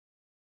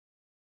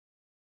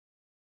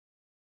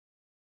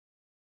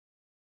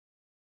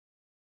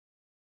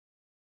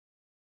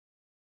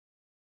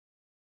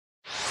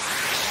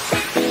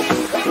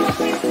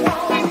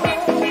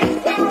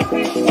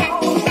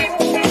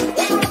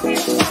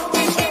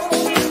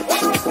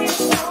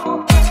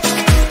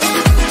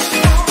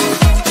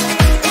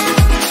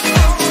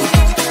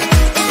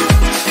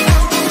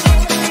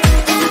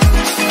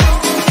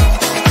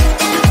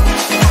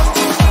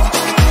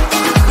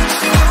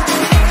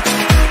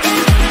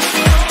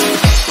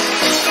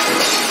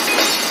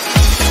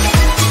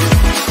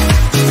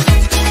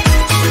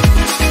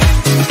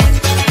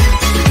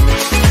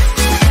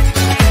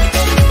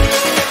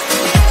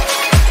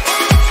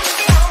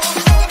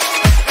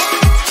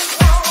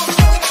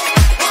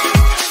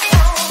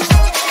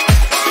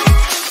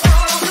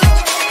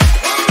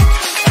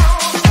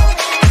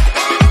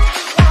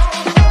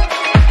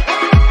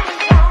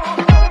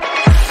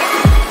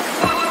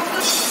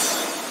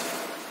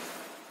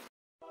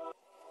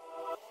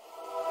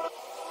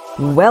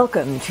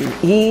Welcome to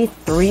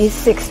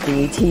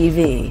E360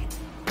 TV,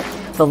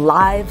 the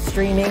live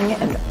streaming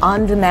and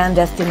on-demand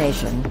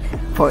destination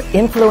for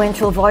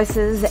influential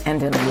voices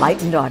and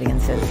enlightened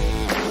audiences.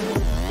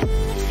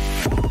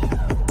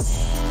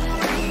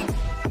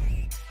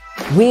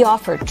 We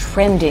offer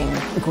trending,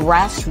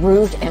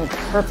 grassroots, and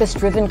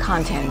purpose-driven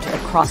content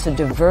across a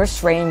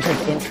diverse range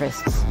of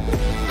interests.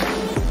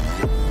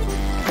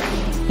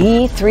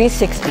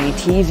 E360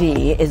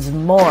 TV is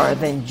more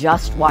than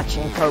just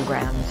watching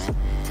programs.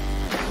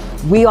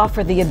 We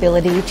offer the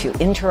ability to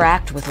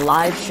interact with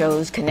live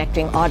shows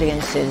connecting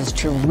audiences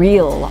to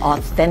real,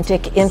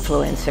 authentic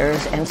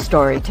influencers and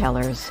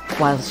storytellers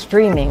while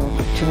streaming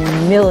to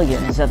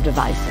millions of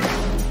devices.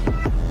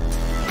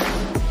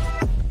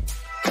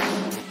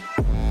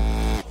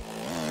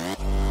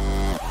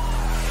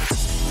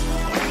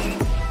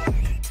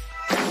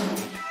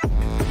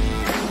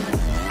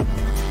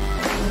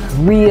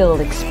 Real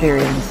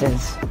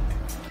experiences.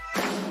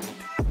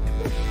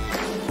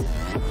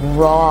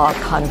 Raw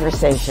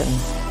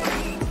conversations.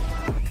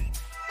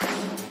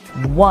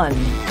 One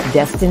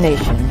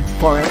destination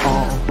for it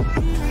all.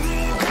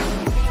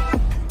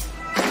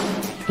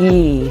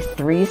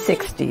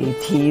 E360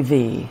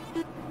 TV.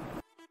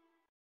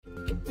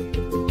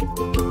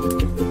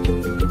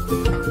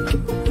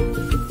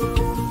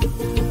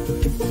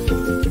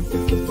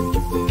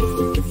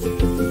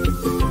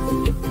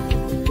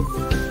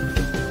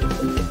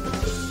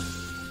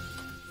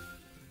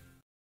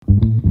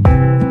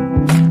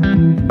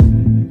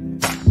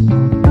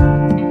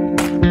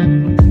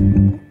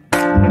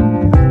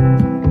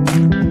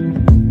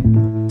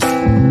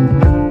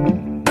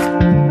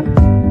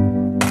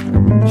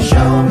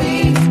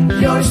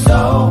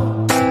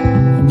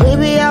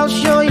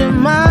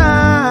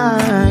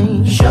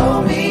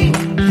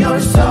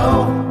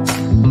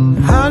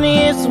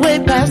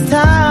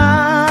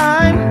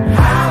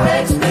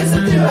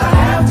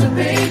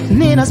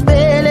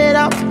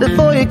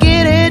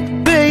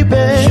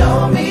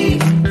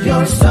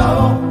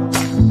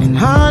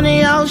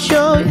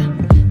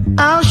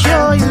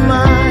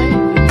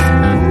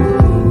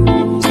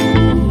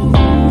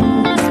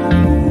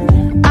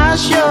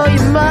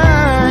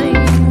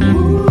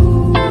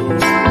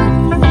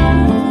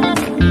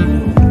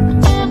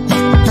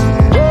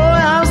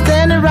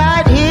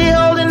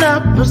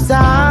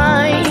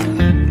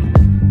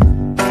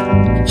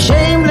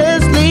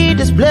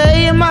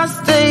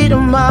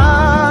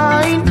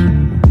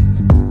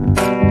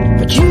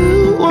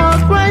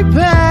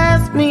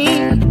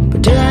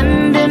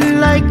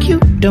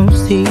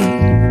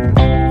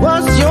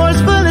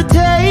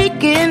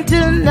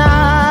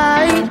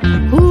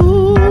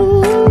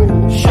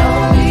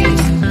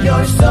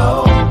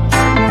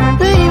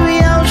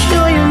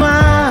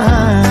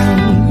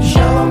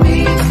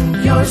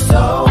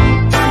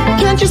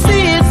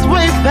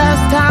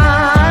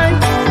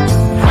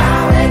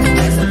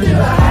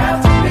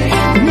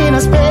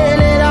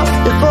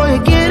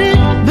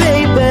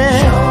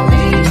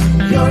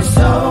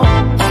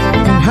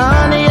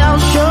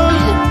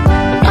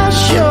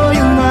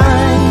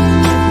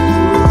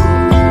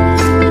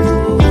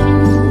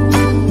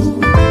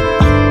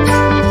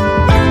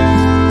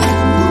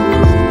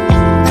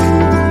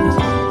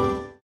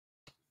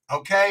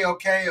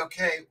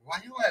 Okay. Why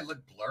do I look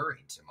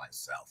blurry to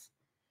myself?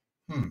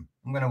 I'm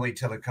going to wait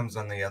till it comes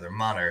on the other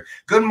monitor.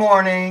 Good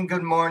morning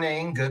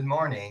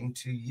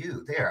to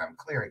you. There, I'm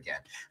clear again.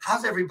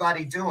 How's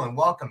everybody doing?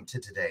 Welcome to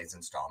today's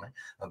installment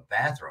of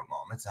Bathrobe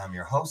Moments. I'm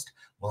your host,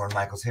 Lauren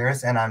Michaels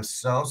Harris, and I'm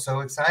so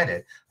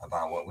excited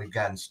about what we've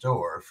got in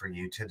store for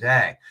you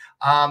today.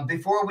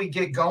 Before we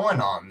get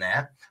going on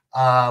that,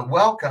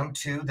 welcome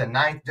to the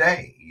 9th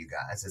day, you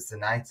guys. It's the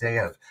 9th day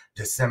of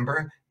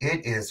December.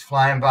 It is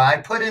flying by.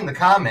 Put in the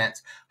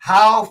comments,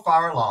 how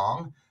far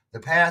along the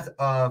path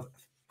of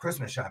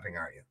Christmas shopping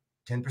are you?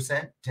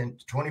 10%,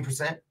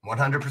 20%,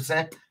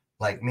 100%?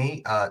 Like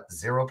me,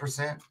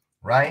 0%,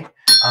 right?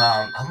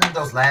 I'm one of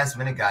those last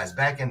minute guys.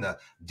 Back in the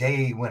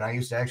day when I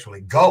used to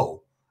actually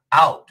go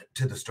out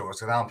to the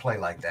stores, because I don't play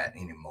like that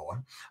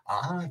anymore.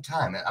 I don't have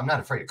time. I'm not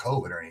afraid of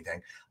COVID or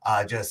anything.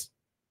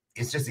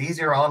 It's just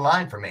easier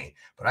online for me.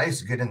 But I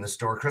used to get in the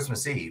store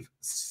Christmas Eve,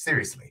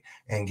 seriously,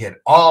 and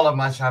get all of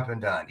my shopping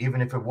done,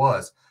 even if it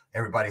was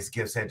everybody's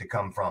gifts had to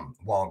come from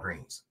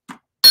Walgreens.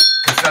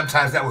 Because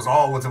sometimes that was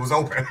all what was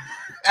open.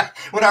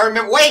 When I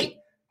remember, wait,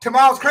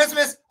 tomorrow's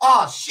Christmas?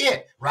 Oh,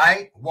 shit,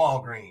 right?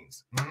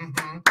 Walgreens.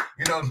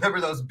 You know, remember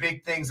those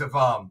big things of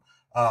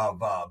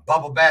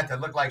bubble bath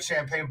that look like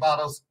champagne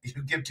bottles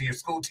you give to your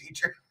school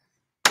teacher?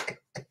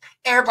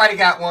 Everybody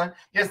got one.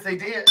 Yes, they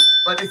did.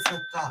 But it's the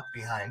thought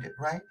behind it,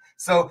 right?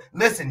 So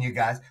listen, you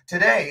guys,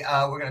 today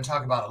we're going to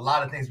talk about a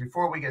lot of things.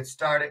 Before we get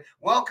started,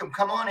 welcome.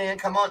 Come on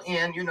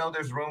in. You know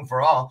there's room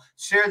for all.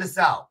 Share this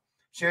out.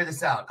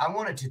 I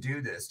wanted to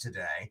do this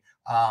today,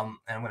 and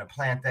I'm going to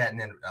plant that and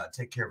then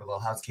take care of a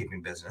little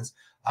housekeeping business.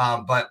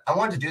 But I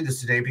wanted to do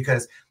this today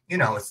because, you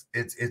know,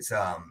 it's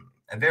a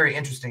very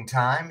interesting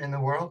time in the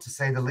world, to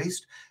say the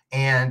least.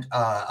 And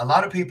a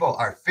lot of people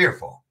are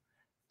fearful.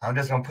 I'm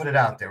just going to put it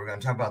out there. We're going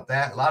to talk about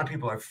that. A lot of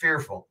people are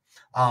fearful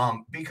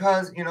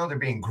because, you know, they're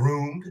being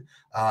groomed.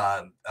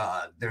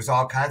 There's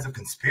all kinds of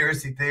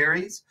conspiracy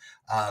theories.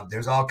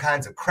 There's all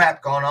kinds of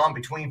crap going on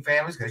between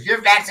families because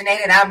you're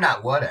vaccinated, I'm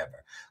not,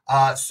 whatever.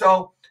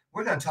 So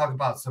we're going to talk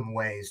about some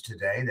ways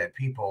today that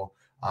people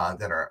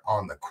that are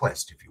on the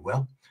quest, if you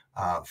will,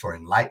 for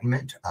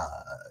enlightenment,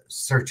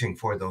 searching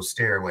for those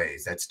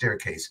stairways, that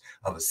staircase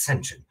of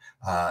ascension,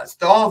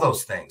 all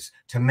those things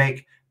to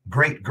make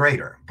great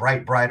greater,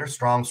 bright brighter,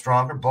 strong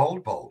stronger,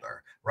 bold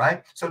bolder,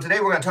 right? So today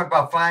we're going to talk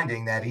about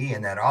finding that E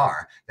and that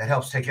R that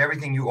helps take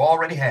everything you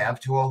already have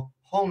to a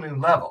whole new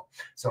level.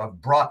 So I've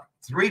brought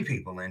three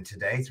people in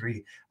today,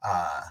 three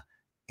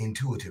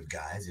intuitive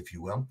guys, if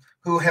you will,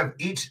 who have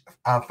each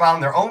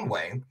found their own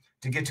way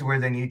to get to where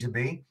they need to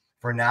be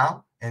for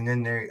now, and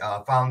then they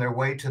found their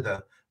way to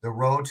the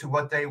road to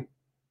what they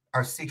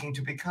are seeking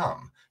to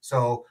become.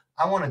 So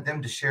I wanted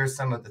them to share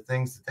some of the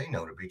things that they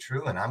know to be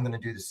true, and I'm going to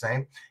do the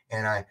same.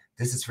 And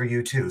this is for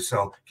you too.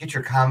 So get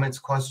your comments,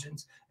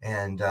 questions,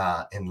 and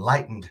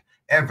enlightened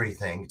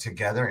everything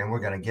together, and we're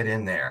going to get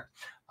in there.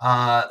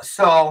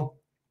 So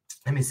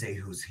let me see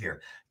who's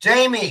here.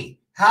 Jamie.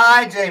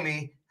 Hi,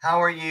 Jamie. How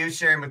are you?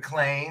 Sherry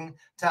McLean,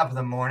 top of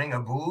the morning.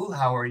 Abu,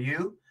 how are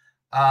you?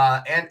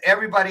 And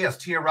everybody else,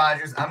 Tia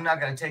Rogers, I'm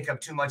not going to take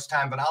up too much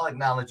time, but I'll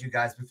acknowledge you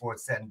guys before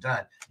it's said and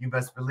done. You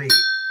best believe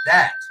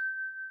that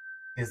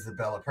is the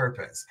bell of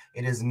purpose.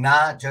 It is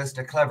not just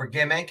a clever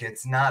gimmick.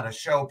 It's not a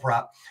show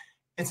prop.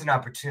 It's an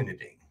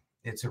opportunity.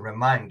 It's a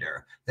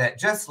reminder that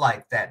just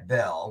like that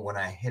bell, when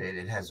I hit it,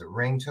 it has a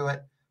ring to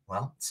it.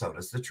 Well, so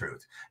does the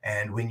truth.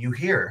 And when you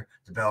hear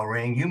the bell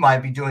ring, you might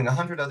be doing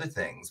 100 other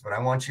things, but I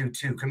want you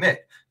to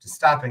commit to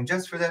stopping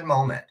just for that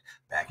moment,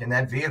 back in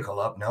that vehicle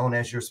up known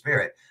as your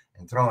spirit,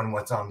 and throwing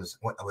what's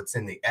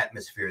in the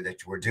atmosphere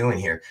that we're doing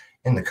here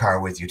in the car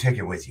with you. Take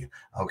it with you,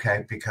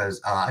 okay? Because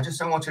I just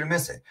don't want you to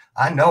miss it.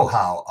 I know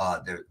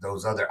how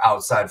those other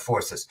outside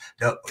forces,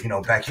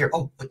 back here,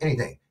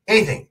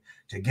 anything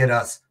to get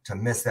us to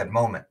miss that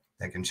moment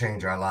that can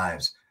change our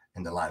lives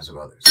and the lives of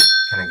others.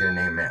 Can I get an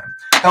amen?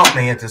 Help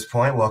me at this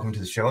point. Welcome to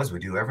the show, as we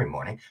do every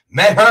morning.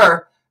 Met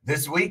her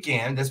this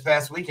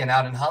past weekend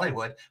out in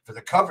Hollywood for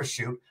the cover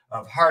shoot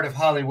of Heart of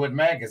Hollywood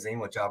magazine,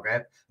 which I'll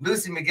grab.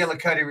 Lucy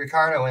McGillicuddy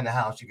Ricardo in the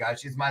house, you guys.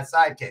 She's my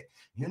sidekick.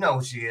 You know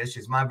who she is.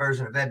 She's my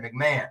version of Ed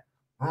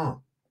McMahon.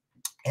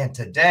 And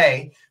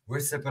today we're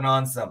sipping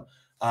on some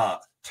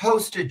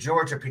toasted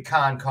Georgia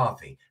pecan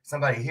coffee.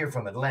 Somebody here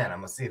from Atlanta. I'm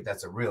going to see if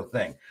that's a real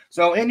thing.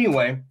 So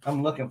anyway,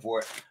 I'm looking for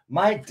it.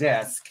 My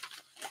desk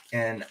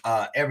and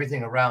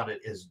everything around it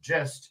is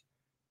just,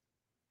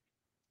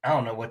 I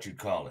don't know what you'd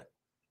call it.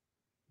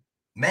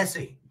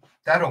 Messy.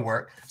 That'll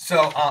work.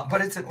 So,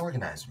 but it's an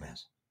organized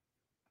mess.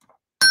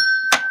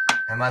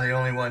 Am I the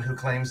only one who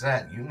claims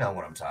that? You know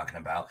what I'm talking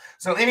about.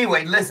 So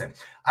anyway, listen,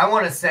 I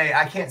want to say,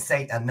 I can't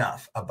say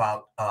enough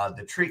about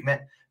the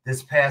treatment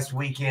this past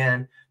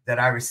weekend that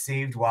I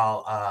received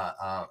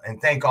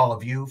and thank all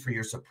of you for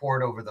your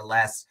support over the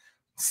last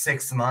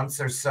 6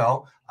 months or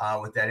so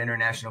with that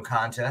international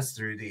contest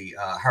through the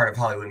Heart of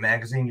Hollywood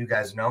magazine. You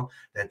guys know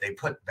that they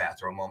put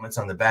Bathrobe Moments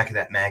on the back of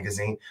that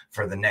magazine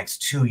for the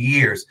next 2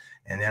 years.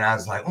 And then I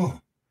was like, I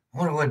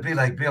wonder what it'd be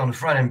like to be on the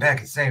front and back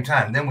at the same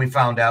time. Then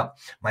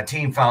my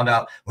team found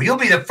out, well, you'll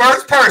be the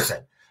first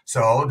person.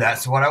 So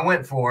that's what I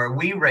went for.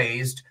 We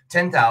raised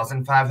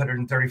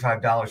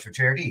 $10,535 for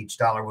charity. Each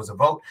dollar was a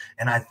vote.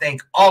 And I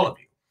thank all of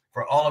you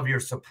for all of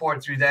your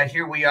support through that.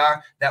 Here we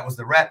are. That was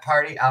the wrap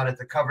party out at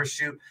the cover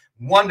shoot.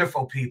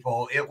 Wonderful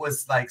people. It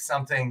was like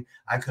something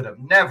I could have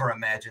never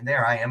imagined.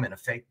 There I am in a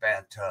fake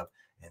bathtub,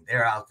 and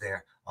they're out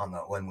there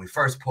when we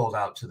first pulled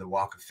out to the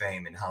Walk of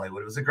Fame in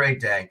Hollywood. It was a great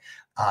day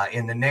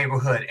in the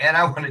neighborhood. And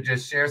I want to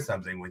just share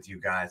something with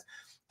you guys.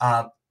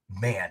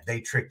 Man,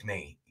 they tricked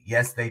me.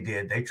 Yes, they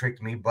did. They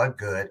tricked me, but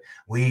good.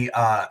 We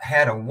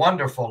had a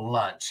wonderful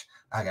lunch.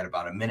 I got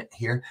about a minute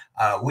here.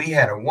 We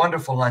had a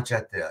wonderful lunch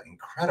at the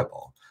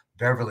incredible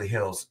Beverly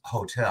Hills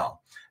Hotel.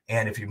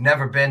 And if you've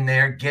never been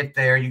there, get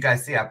there. You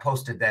guys see I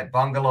posted that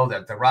bungalow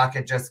that the Rock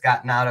had just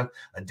gotten out of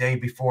a day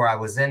before I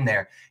was in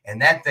there.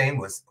 And that thing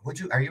was,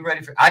 are you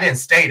ready for? I didn't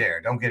stay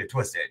there. Don't get it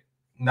twisted.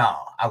 No,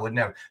 I would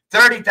never.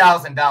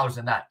 $30,000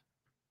 a night.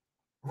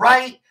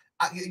 Right?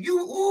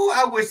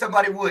 I wish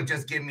somebody would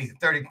just give me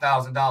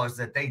 $30,000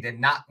 that they did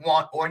not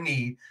want or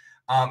need.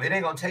 It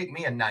ain't going to take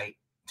me a night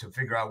to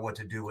figure out what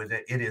to do with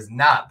it. It is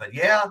not. But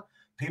yeah,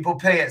 people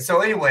pay it. So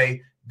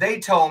anyway,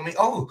 they told me,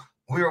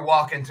 we were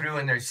walking through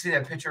and there, see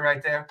that picture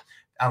right there?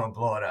 I'm going to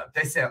blow it up.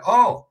 They said,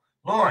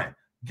 Lauren,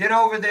 get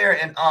over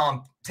there and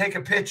take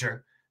a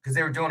picture, because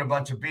they were doing a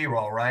bunch of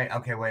B-roll, right?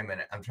 Okay, wait a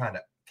minute. I'm trying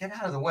to get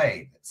out of the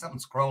way.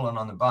 Something's scrolling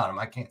on the bottom.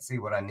 I can't see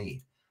what I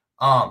need.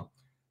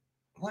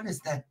 What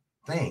is that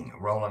thing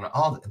rolling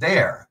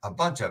there? A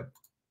bunch of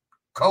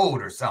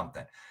code or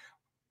something.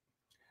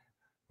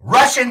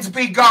 Russians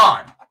be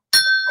gone.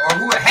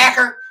 Or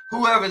hacker,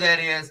 whoever that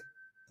is.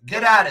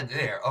 Get out of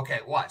there. Okay,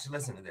 watch.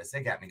 Listen to this. They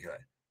got me good.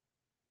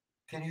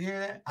 Can you hear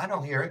that? I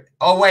don't hear it.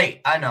 Oh,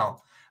 wait. I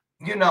know.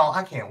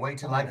 I can't wait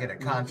till I get a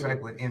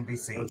contract with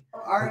NBC.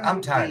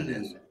 I'm tired of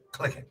this.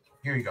 Click it.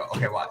 Here you go.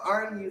 Okay, watch.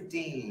 Are you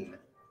Dean?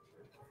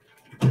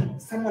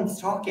 Someone's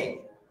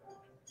talking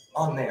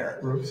on there.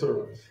 Room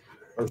service.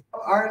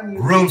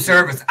 Room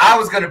service. I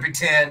was gonna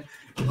pretend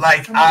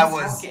like I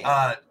was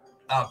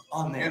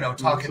On there. you know,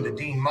 talking to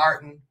Dean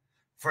Martin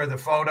for the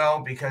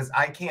photo, because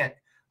I can't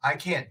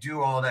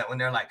do all that when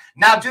they're like,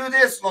 now do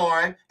this,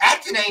 Lauren.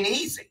 Acting ain't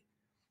easy.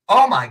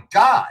 Oh my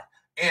God.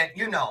 And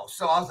you know,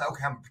 so I was like,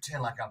 okay, I'm gonna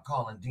pretend like I'm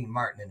calling Dean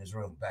Martin in his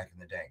room back in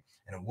the day.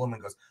 And a woman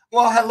goes,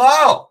 well,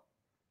 hello.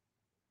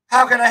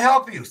 How can I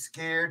help you?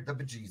 Scared the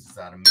bejesus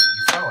out of me.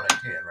 You saw what I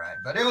did, right?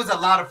 But it was a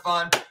lot of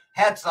fun.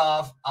 Hats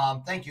off.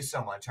 Thank you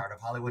so much, Heart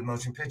of Hollywood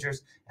Motion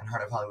Pictures and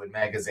Heart of Hollywood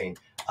Magazine.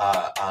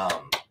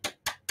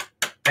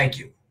 Thank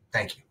you.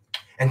 Thank you.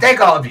 And thank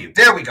all of you.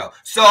 There we go.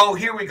 So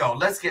here we go.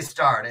 Let's get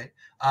started.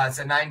 It's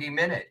a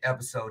 90-minute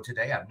episode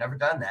today. I've never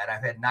done that.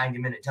 I've had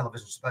 90-minute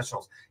television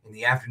specials in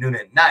the afternoon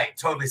and night,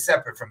 totally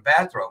separate from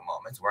Bathrobe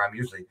Moments, where I'm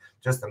usually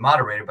just the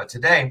moderator. But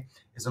today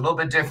is a little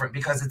bit different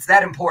because it's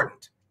that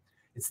important.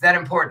 It's that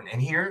important.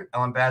 And here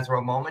on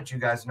Bathrobe Moments, you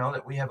guys know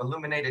that we have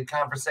illuminated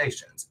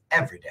conversations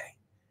every day.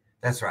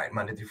 That's right,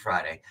 Monday through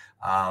Friday,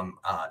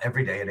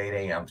 every day at 8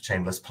 a.m.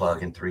 Shameless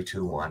plug in 3,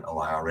 2, 1. Oh,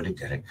 I already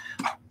did it.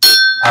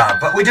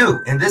 But we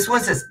do, and this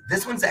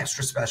one's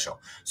extra special.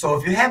 So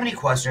if you have any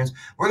questions,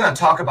 we're going to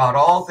talk about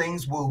all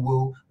things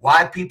woo-woo,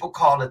 why people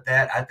call it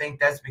that. I think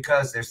that's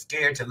because they're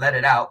scared to let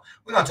it out.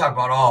 We're going to talk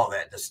about all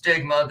that, the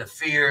stigma, the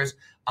fears,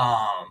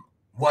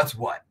 what's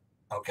what,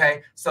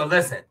 okay? So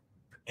listen,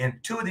 and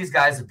 2 of these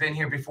guys have been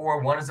here before.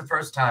 One is a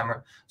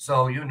first-timer,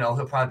 so you know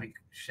he'll probably be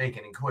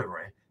shaking and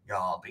quivering.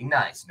 Y'all be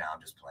nice. Now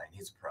I'm just playing.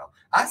 He's a pro.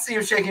 I see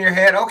him shaking your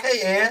head. Okay,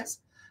 Ez.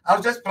 I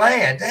was just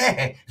playing.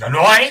 Dang. No,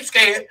 I ain't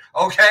scared.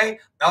 Okay.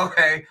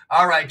 Okay.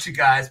 All right, you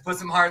guys. Put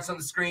some hearts on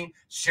the screen.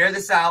 Share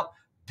this out.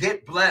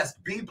 Get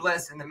blessed. Be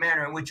blessed in the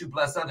manner in which you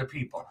bless other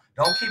people.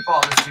 Don't keep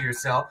all this to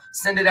yourself.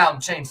 Send it out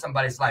and change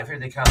somebody's life. Here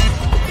they come.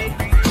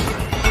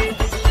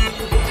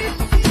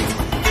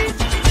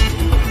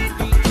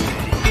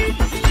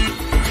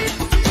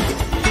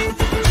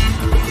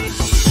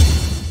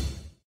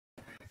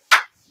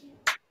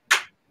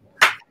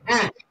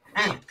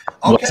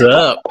 Okay. What's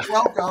up?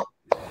 Welcome.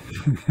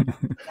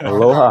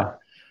 Aloha.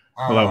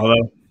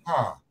 Hello.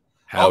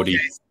 Howdy.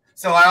 Okay.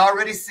 So I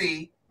already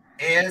see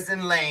Ez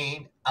and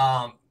Lane.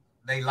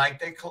 They like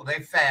their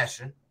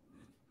fashion.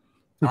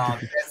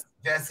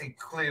 Jesse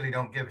clearly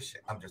don't give a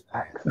shit. I'm just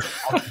playing.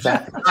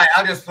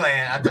 I'm just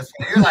playing.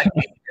 You're like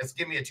me. Just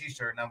give me a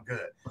t-shirt and I'm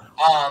good.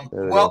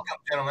 Welcome,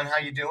 gentlemen. How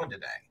you doing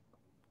today?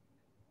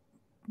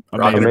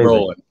 I'm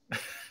rolling.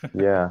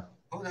 Yeah.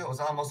 Oh, that was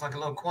almost like a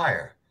little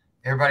choir.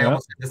 Everybody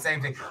almost did the same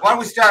thing. Why don't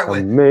we start with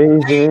Amazing.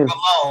 Lane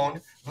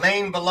Balone?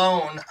 Lane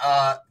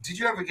Balone. Did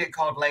you ever get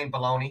called Lane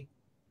Baloney?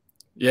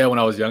 Yeah, when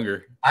I was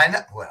younger. I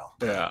know. Well,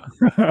 Yeah.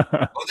 well,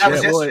 that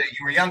was yesterday.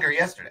 You were younger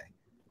yesterday.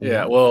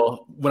 Yeah.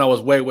 Well, when I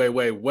was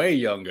way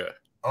younger.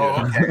 Oh,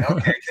 Yeah.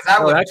 okay. Because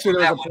I would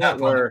actually there was a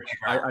point where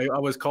I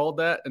was called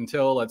that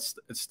until it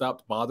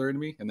stopped bothering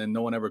me, and then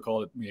no one ever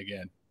called it me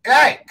again.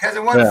 Right, because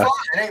it wasn't fun.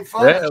 It ain't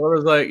fun. Yeah, it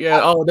was like,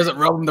 it doesn't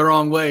rub them the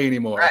wrong way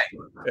anymore. Right.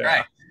 Yeah.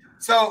 Right.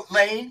 So,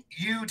 Lane,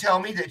 you tell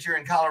me that you're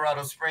in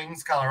Colorado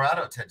Springs,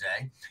 Colorado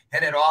today,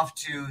 headed off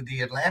to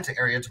the Atlanta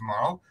area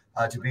tomorrow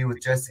to be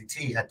with Jesse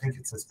T. I think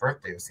it's his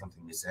birthday or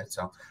something you said.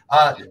 So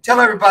tell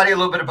everybody a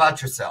little bit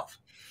about yourself.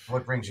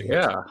 What brings you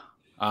here? Yeah.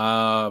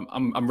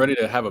 I'm ready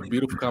to have a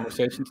beautiful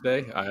conversation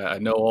today. I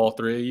know all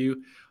 3 of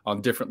you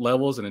on different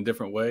levels and in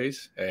different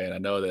ways. And I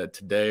know that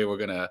today we're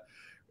going to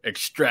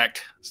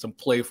extract some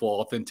playful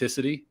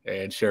authenticity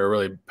and share a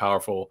really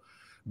powerful,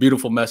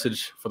 beautiful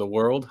message for the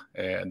world.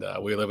 And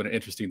we live in an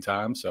interesting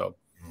time. So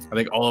I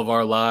think all of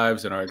our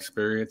lives and our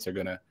experience are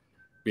going to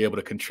be able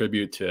to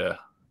contribute to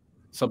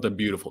something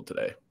beautiful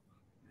today.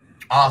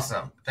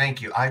 Awesome.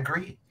 Thank you. I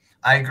agree.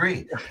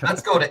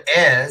 Let's go to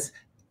Ez.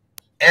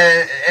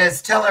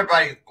 Ez, tell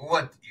everybody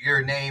what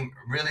your name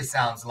really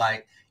sounds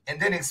like, and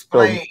then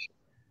explain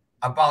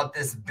about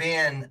this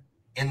Ben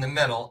in the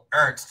middle,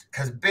 Ernst.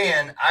 Because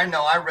Ben, I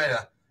know I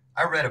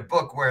read a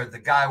book where the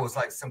guy was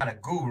like some kind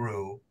of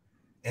guru,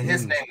 and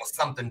his name was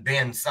something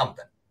Ben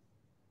something.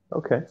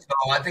 Okay.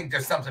 So I think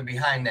there's something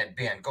behind that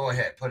Ben. Go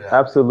ahead, put it up.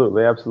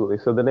 Absolutely.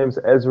 So the name's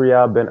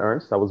Ezriah Ben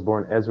Ernst. I was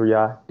born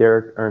Ezriah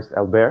Derek Ernst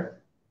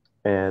Albert,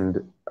 and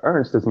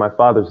Ernst is my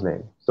father's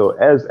name. So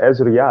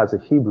Ezriah is a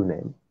Hebrew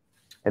name,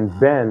 and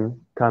Ben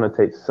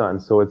connotates son.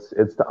 So it's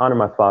to honor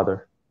my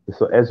father.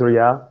 So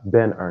Ezriah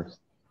Ben Ernst,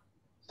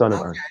 son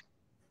of Ernst.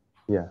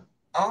 Yeah.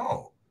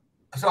 Oh,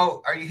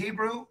 so are you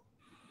Hebrew?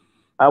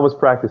 I was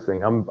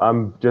practicing.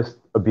 I'm just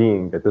a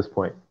being at this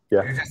point.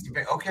 Yeah. You're just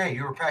okay.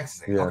 You were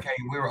practicing. Yeah. Okay,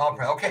 we were all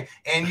okay.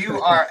 And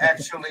you are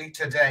actually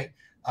today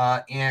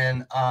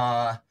in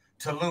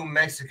Tulum,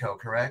 Mexico,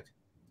 correct?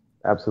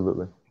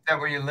 Absolutely. Is that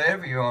where you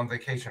live, or you're on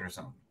vacation or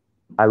something?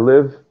 I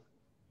live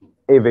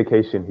a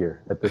vacation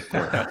here at this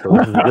point.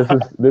 So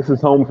this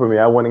is home for me.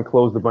 I went and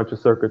closed a bunch of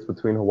circuits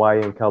between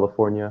Hawaii and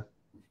California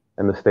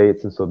and the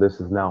States, and so this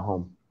is now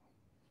home.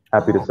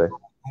 Happy to say.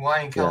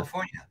 Hawaii and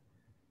California.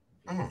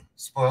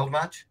 Spoiled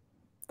much?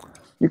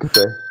 You can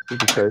say. Why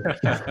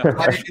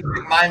did you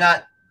pick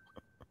Minot?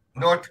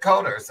 North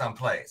Dakota or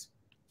someplace.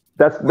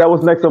 That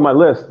was next on my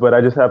list, but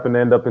I just happened to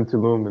end up in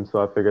Tulum, and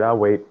so I figured I'll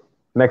wait.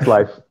 Next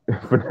life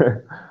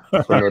for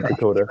North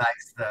Dakota.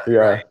 Yeah.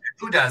 Right.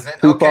 Who doesn't?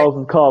 Sioux Okay. Falls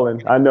is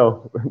calling. I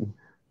know.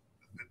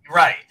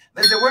 Right.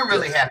 Listen, we're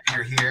really happy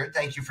you're here.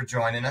 Thank you for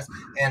joining us.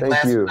 And Thank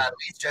last you. but not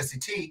least, Jesse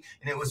T.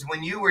 And it was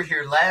when you were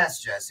here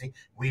last, Jesse,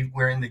 we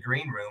were in the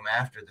green room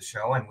after the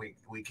show, and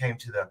we came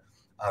to the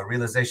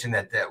realization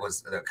that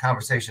the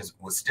conversations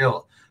was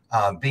still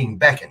being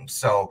beckoned.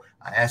 So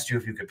I asked you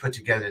if you could put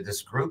together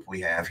this group we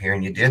have here,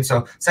 and you did.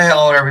 So say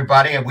hello to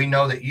everybody. And we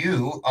know that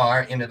you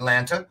are in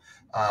Atlanta,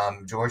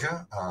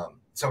 Georgia.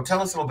 So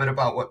tell us a little bit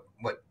about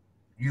what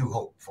you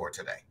hope for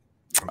today.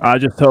 I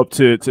just hope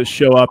to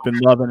show up in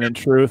love and in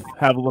truth,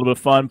 have a little bit of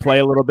fun, play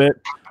a little bit,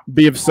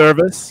 be of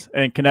service,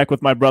 and connect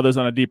with my brothers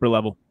on a deeper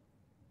level.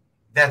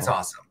 That's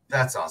awesome.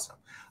 That's awesome.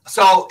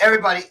 So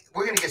everybody,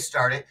 we're going to get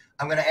started.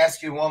 I'm going to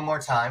ask you one more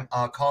time,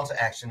 call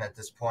to action at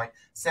this point,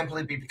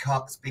 simply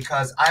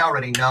because I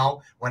already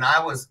know when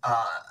I was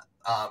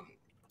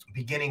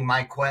beginning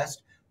my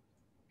quest,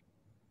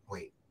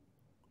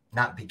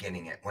 not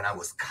beginning it, when I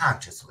was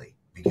consciously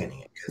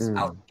beginning it, because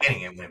I was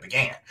beginning it when it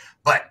began,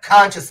 but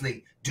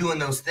consciously doing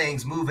those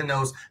things, moving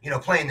those,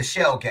 playing the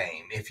shell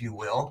game, if you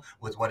will,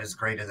 with what is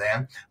greater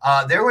than.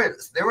 There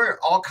were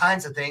all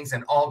kinds of things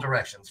in all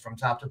directions, from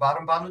top to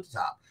bottom, bottom to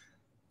top,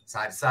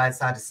 side to side,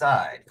 side to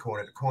side,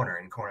 corner to corner,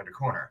 and corner to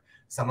corner.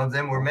 Some of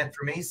them were meant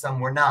for me, some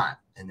were not.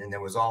 And then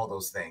there was all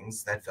those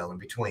things that fell in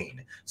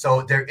between.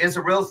 So there is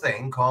a real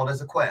thing called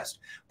as a quest.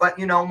 But,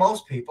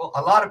 most people,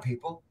 a lot of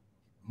people,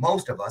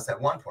 most of us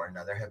at one point or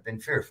another have been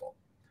fearful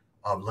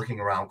of looking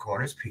around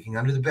corners, peeking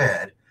under the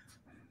bed,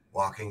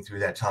 walking through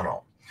that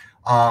tunnel.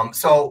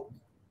 So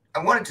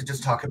I wanted to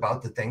just talk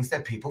about the things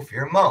that people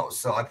fear most.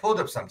 So I pulled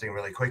up something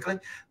really quickly.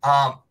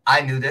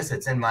 I knew this.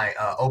 It's in my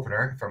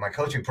opener for my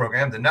coaching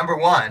program. The number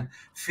one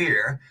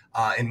fear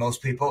in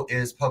most people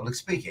is public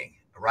speaking,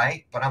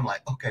 right? But I'm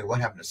like, okay, what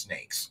happened to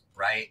snakes,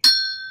 right?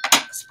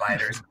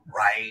 Spiders,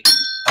 right?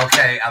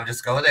 Okay, I'll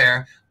just go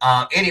there.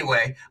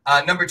 Anyway,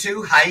 number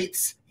two,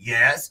 heights.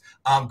 Yes.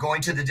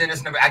 Going to the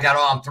dentist. I got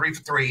all. I'm 3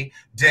 for 3.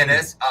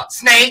 Dentist.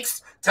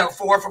 Snakes. 4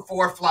 for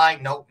 4.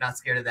 Flying. Nope, not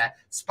scared of that.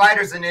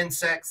 Spiders and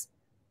insects.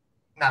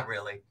 Not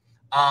really.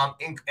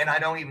 And I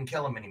don't even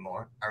kill them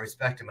anymore. I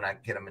respect them and I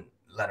get them and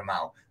let them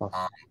out.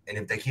 And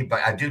if they keep,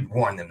 I do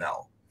warn them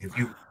though. If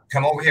you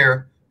come over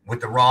here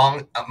with the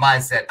wrong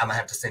mindset, I'm gonna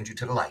have to send you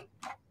to the light.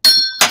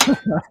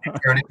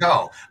 Turn and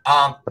go.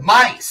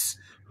 Mice,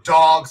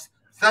 dogs,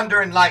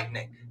 thunder and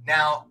lightning.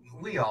 Now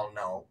we all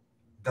know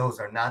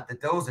those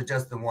are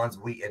just the ones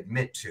we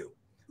admit to.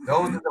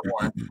 Those are the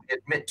ones we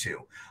admit to.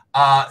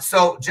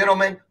 So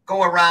gentlemen,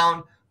 go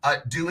around.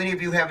 Do any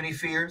of you have any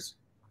fears?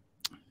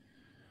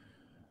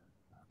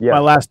 Yeah.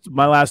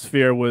 My last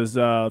fear was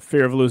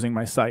fear of losing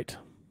my sight.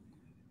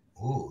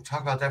 Ooh,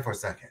 talk about that for a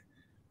second.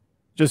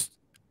 Just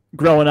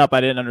growing up, I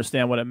didn't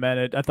understand what it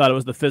meant. I thought it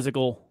was the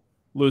physical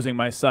losing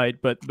my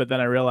sight, but then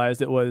I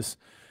realized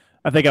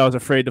I think I was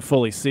afraid to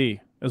fully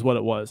see is what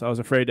it was. I was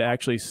afraid to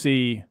actually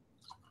see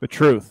the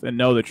truth and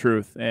know the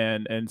truth.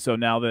 And so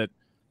now that,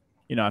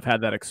 I've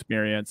had that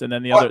experience, and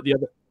then the other.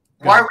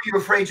 Why were you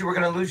afraid you were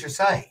going to lose your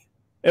sight?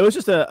 It was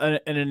just an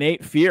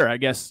innate fear, I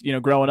guess.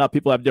 Growing up,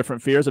 people have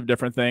different fears of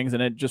different things,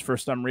 and it just for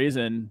some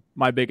reason,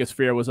 my biggest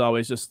fear was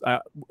always just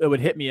it would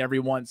hit me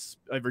every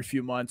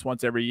few months,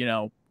 once every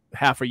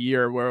half a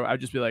year, where I'd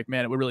just be like,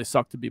 man, it would really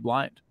suck to be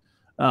blind.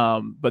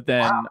 But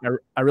then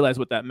I realized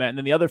what that meant. And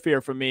then the other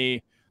fear for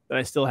me that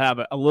I still have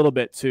a little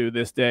bit to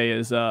this day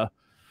is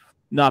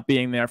not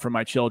being there for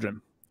my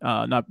children,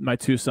 not my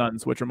 2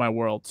 sons, which are my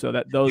world. So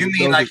those. You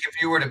mean like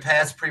if you were to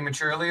pass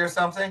prematurely or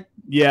something?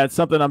 Yeah, it's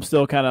something I'm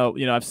still kind of,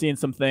 I've seen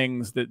some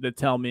things that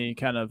tell me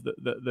kind of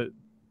the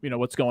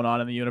what's going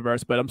on in the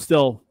universe, but I'm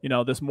still,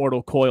 this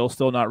mortal coil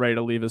still not ready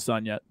to leave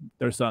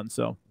their son.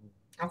 So.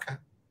 Okay.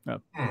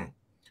 Yeah.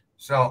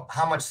 So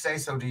how much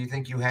say-so do you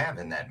think you have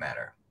in that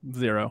matter?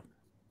 0.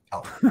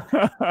 Oh,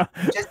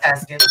 just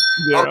asking.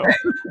 0. Okay,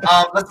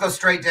 let's go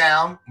straight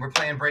down. We're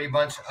playing Brady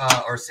Bunch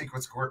or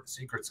Secret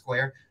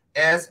Square.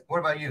 Ez, what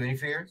about you? Any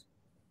fears?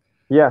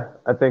 Yeah,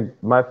 I think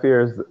my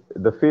fear is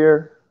the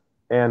fear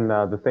and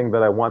the thing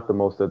that I want the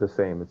most are the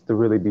same. It's to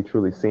really be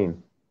truly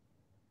seen,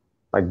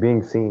 like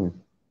being seen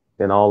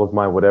in all of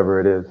my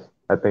whatever it is.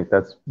 I think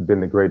that's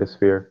been the greatest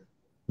fear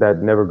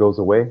that never goes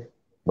away,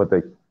 but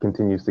that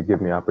continues to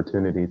give me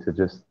opportunity to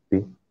just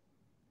be.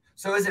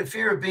 So is it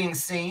fear of being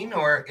seen,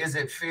 or is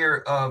it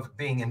fear of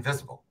being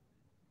invisible?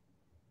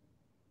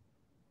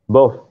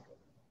 Both,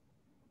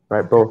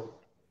 right? Both.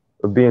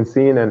 Of being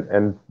seen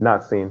and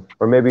not seen,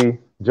 or maybe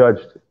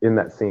judged in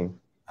that scene.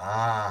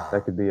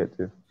 That could be it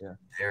too. Yeah.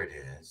 There it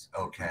is.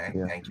 Okay.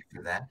 Yeah. Thank you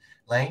for that.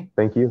 Lane?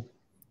 Thank you.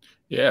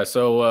 Yeah.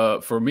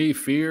 So for me,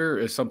 fear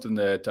is something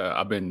that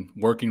I've been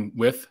working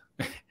with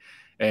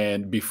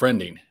and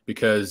befriending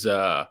because,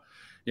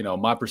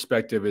 my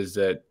perspective is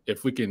that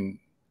if we can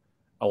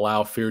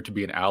allow fear to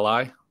be an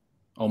ally,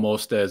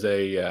 almost as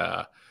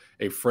a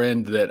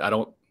friend that I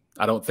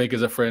don't think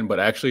is a friend, but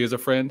actually is a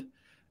friend,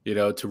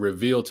 to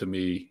reveal to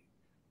me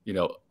you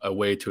know, a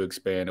way to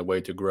expand, a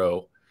way to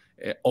grow,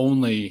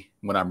 only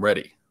when I'm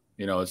ready.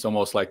 You know, it's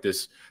almost like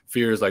this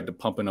fear is like the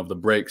pumping of the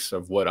brakes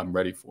of what I'm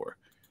ready for.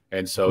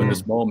 And so in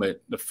this moment,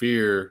 the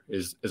fear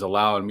is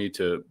allowing me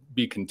to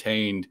be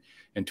contained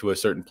into a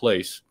certain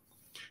place.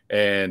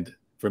 And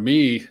for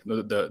me,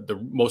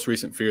 the most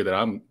recent fear that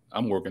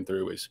I'm working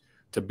through is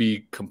to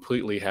be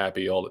completely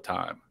happy all the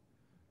time.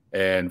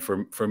 And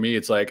for me,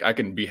 it's like I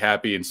can be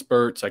happy in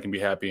spurts, I can be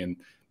happy in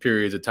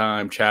periods of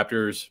time,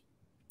 chapters,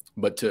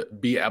 but to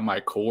be at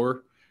my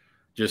core,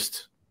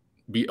 just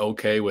be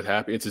okay with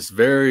happy. It's this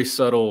very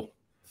subtle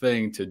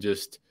thing to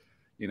just,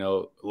 you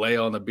know, lay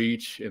on the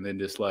beach and then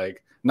just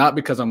like, not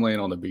because I'm laying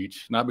on the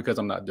beach, not because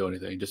I'm not doing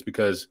anything, just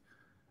because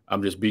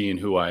I'm just being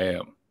who I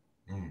am.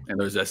 And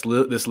there's this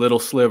little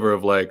sliver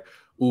of like,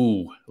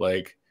 ooh,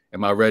 like,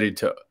 am I ready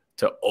to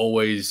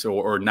always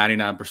or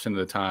 99% of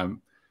the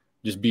time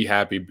just be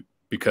happy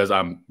because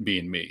I'm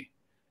being me,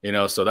 you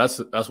know? So that's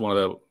one of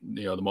the,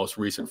 you know, the most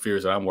recent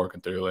fears that I'm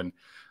working through. And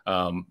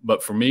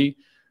but for me,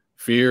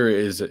 fear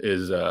is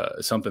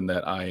something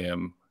that I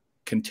am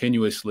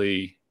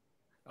continuously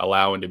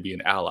allowing to be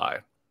an ally,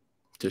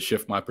 to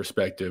shift my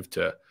perspective,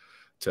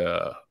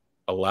 to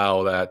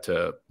allow that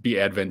to be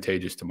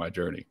advantageous to my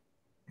journey.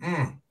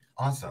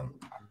 Awesome.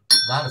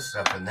 A lot of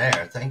stuff in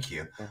there. Thank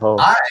you. Oh.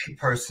 I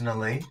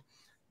personally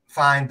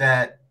find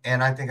that,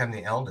 and I think I'm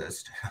the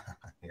eldest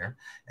here,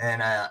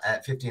 and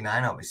at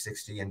 59, I'll be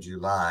 60 in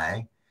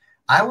July.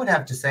 I would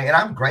have to say, and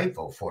I'm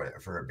grateful for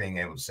it, for being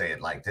able to say it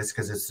like this,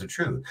 because it's the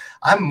truth.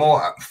 I'm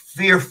more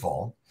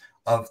fearful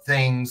of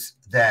things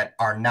that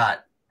are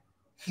not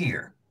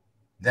here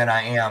than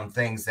I am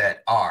things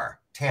that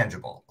are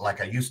tangible, like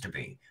I used to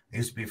be. I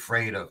used to be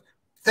afraid of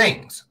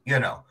things, you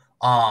know,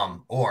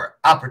 or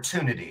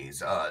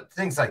opportunities,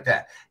 things like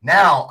that.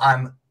 Now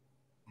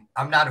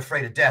I'm not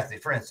afraid of death.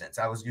 For instance,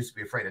 I used to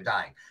be afraid of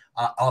dying,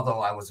 although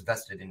I was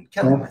vested in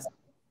killing myself.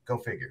 Go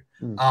figure.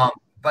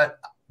 But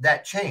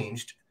that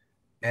changed,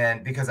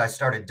 and because I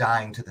started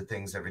dying to the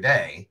things every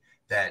day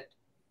that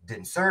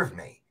didn't serve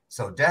me.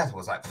 So death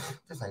was like,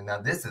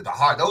 now this is the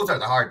hard. Those are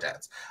the hard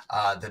deaths.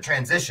 The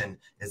transition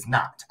is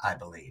not, I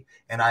believe.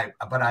 And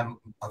but I'm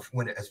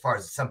as far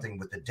as something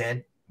with the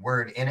dead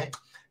word in it,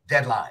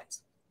 deadlines.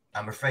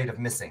 I'm afraid of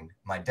missing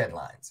my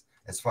deadlines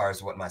as far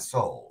as what my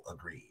soul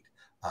agreed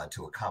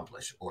to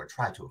accomplish or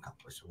try to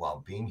accomplish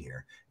while being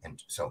here.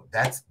 And so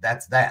that's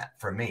that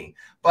for me.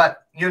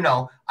 But, you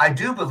know, I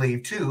do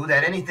believe, too,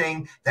 that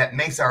anything that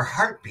makes our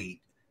heart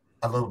beat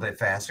a little bit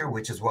faster,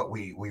 which is what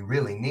we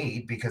really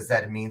need, because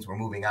that means we're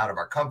moving out of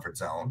our comfort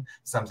zone,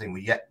 something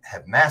we yet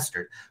have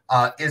mastered,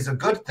 is a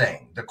good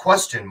thing. The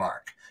question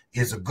mark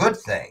is a good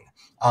thing.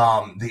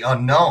 The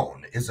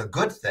unknown is a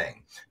good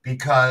thing,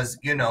 because,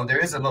 you know, there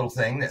is a little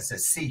thing that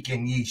says seek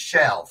and ye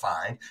shall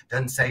find.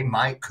 Doesn't say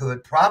might,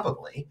 could,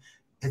 probably.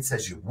 It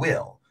says you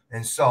will.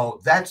 And so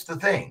that's the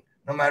thing,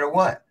 no matter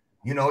what.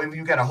 You know, if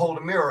you got to hold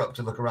a mirror up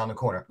to look around the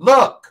corner,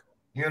 look,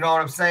 you know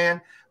what I'm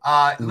saying?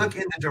 Look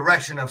in the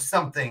direction of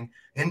something,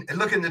 and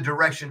look in the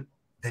direction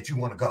that you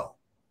want to go.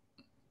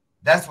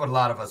 That's what a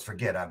lot of us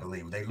forget, I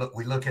believe.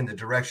 We look in the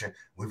direction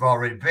we've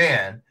already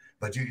been,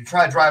 but you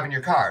try driving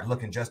your car,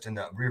 looking just in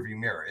the rearview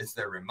mirror. It's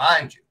to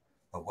remind you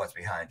of what's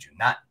behind you,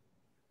 not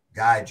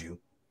guide you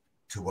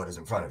to what is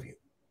in front of you.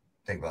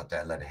 Think about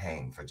that. Let it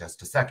hang for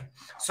just a second.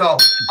 So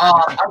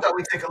I thought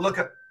we'd take a look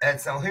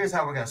at, so here's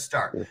how we're going to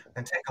start.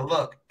 And take a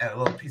look at a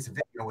little piece of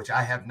video, which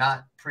I have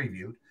not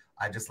previewed.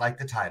 I just like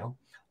the title.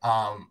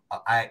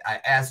 I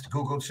asked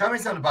Google, show me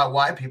something about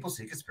why people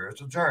seek a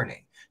spiritual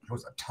journey. There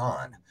was a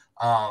ton.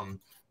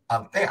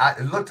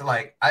 It looked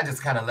like I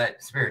just kind of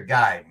let spirit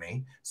guide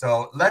me.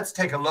 So let's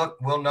take a look.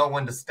 We'll know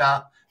when to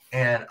stop.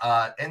 And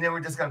then we're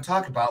just going to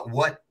talk about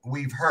what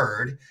we've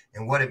heard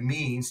and what it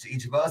means to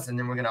each of us. And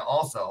then we're going to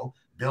also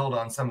build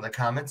on some of the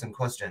comments and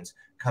questions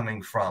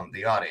coming from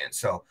the audience.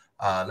 So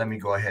let me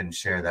go ahead and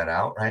share that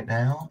out right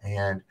now.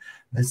 And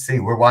let's see,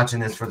 we're watching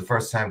this for the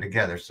first time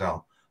together.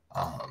 So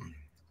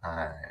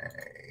I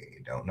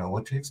don't know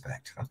what to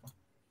expect.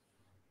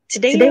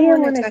 Today I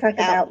want to talk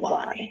about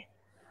why.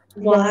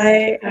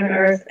 Why on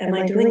earth am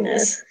I doing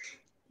this?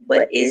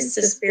 What is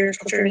the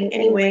spiritual journey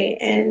anyway?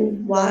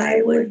 And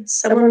why would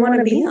someone want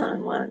to be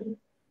on one?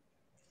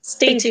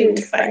 Stay tuned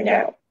to find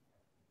out.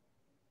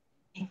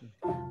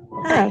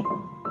 Hi,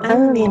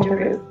 I'm Amanda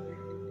Ruth,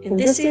 and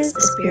this is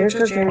The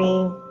Spiritual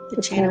Journey,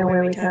 the channel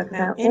where we talk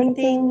about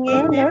anything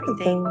and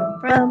everything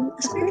from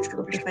a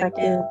spiritual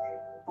perspective.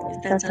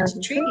 If that sounds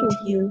intriguing to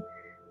you,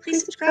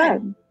 please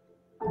subscribe.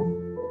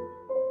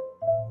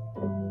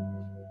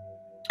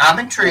 I'm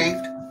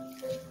intrigued.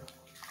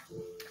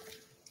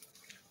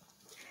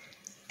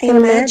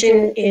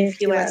 Imagine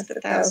if you asked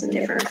 1,000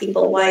 different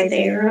people why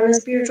they are on a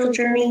spiritual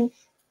journey,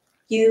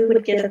 you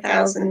would get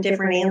 1,000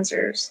 different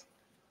answers.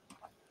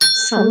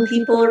 Some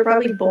people are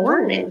probably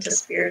born into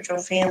spiritual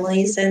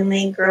families and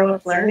they grow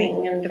up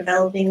learning and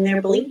developing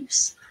their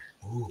beliefs.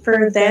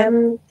 For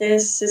them,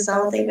 this is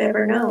all they've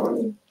ever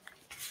known.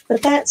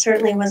 But that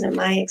certainly wasn't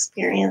my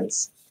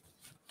experience.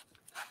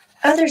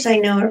 Others I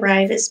know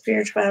arrive at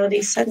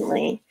spirituality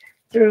suddenly,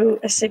 through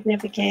a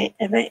significant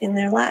event in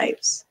their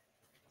lives,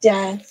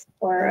 death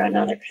or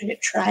another kind of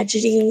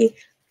tragedy,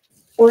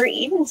 or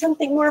even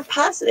something more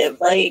positive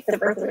like the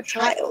birth of a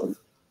child.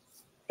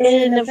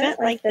 An event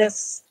like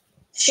this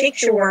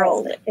shakes your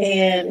world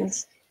and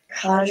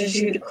causes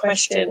you to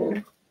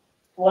question,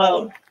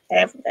 well,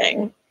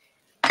 everything.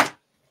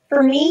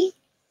 For me,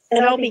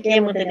 it all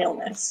began with an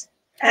illness.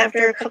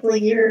 After a couple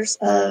of years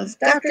of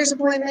doctor's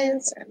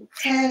appointments and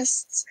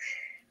tests,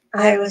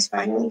 I was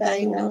finally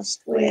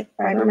diagnosed with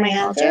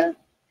fibromyalgia.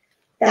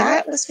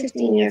 That was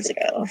 15 years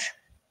ago.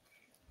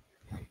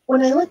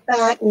 When I look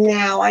back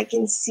now, I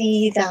can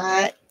see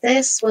that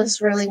this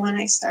was really when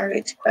I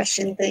started to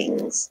question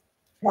things.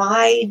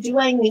 Why do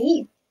I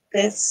need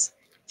this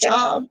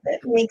job that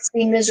makes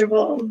me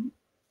miserable?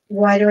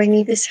 Why do I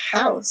need this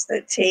house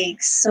that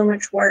takes so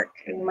much work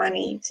and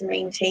money to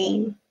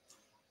maintain?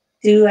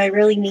 Do I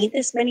really need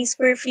this many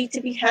square feet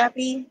to be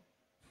happy?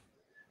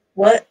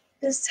 What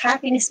does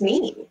happiness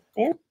mean?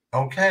 Yeah.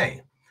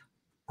 Okay.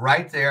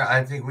 Right there,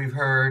 I think we've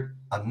heard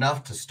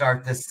enough to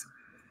start this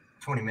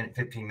 20-minute,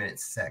 15-minute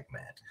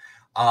segment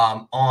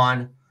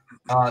on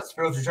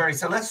spiritual journey.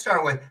 So let's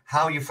start with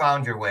how you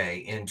found your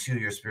way into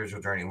your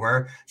spiritual journey,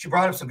 where she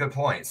brought up some good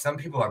points. Some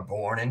people are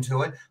born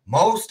into it.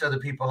 Most of the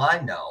people I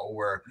know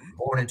were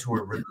born into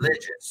a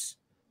religious,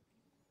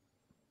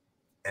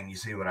 and you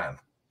see what I'm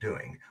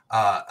doing,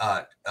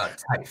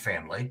 type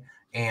family.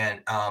 And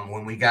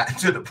when we got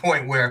to the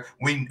point where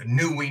we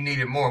knew we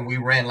needed more, we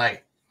ran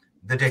like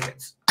the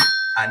Dickens.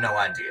 I know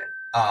I did.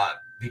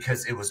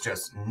 Because it was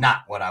just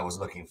not what I was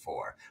looking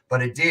for.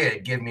 But it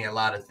did give me a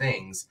lot of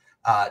things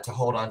to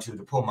hold on to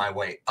pull my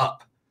way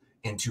up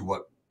into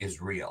what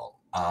is real.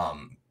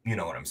 You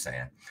know what I'm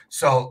saying?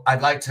 So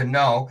I'd like to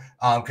know,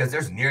 because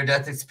there's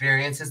near-death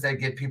experiences that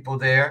get people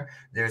there.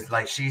 There's,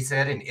 like she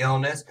said, an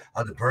illness,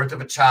 or the birth of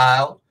a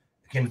child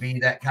can be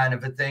that kind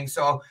of a thing.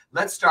 So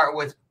let's start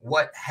with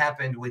what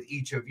happened with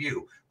each of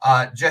you.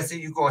 Jesse,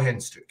 you go ahead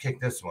and kick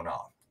this one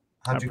off.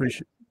 How'd you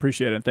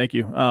appreciate it. Thank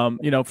you.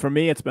 You know, for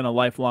me, it's been a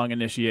lifelong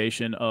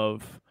initiation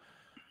of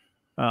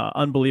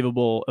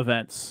unbelievable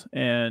events,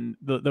 and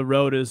the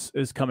road is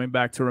coming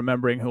back to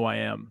remembering who I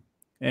am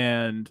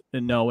and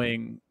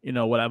knowing, you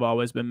know, what I've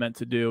always been meant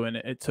to do. And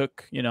it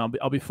took, you know,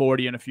 I'll be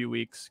 40 in a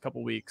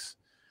couple weeks.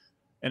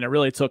 And it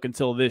really took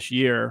until this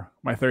year,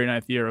 my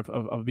 39th year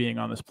of being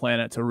on this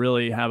planet, to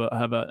really have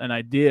an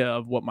idea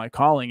of what my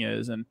calling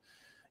is. And,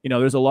 you know,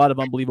 there's a lot of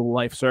unbelievable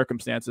life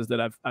circumstances that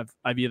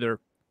I've either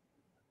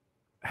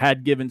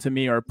had given to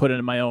me or put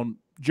into my own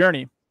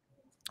journey.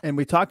 And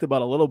we talked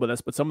about a little bit of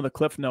this, but some of the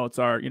cliff notes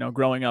are, you know,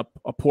 growing up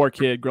a poor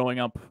kid, growing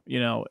up, you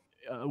know,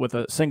 with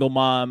a single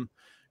mom,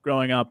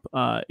 growing up,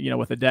 you know,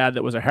 with a dad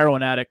that was a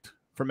heroin addict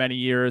for many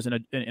years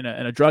and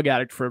a drug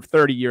addict for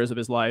 30 years of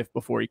his life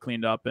before he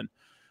cleaned up, and,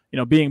 you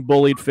know, being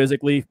bullied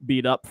physically,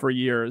 beat up for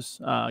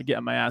years,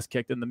 getting my ass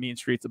kicked in the mean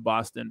streets of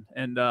Boston.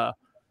 And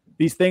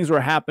these things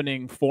were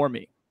happening for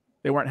me.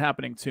 They weren't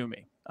happening to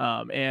me.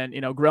 And,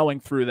 you know,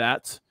 growing through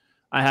that,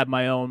 I had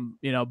my own,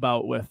 you know,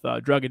 bout with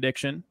drug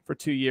addiction for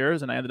 2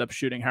 years, and I ended up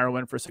shooting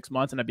heroin for 6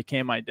 months, and I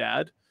became my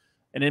dad.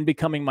 And in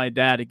becoming my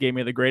dad, it gave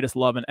me the greatest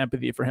love and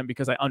empathy for him,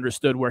 because I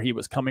understood where he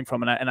was coming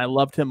from, and I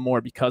loved him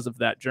more because of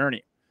that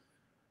journey.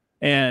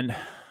 And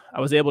I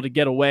was able to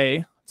get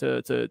away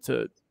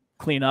to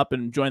clean up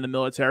and join the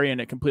military, and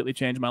it completely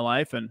changed my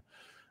life. And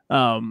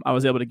I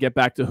was able to get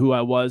back to who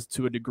I was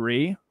to a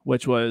degree,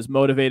 which was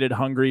motivated,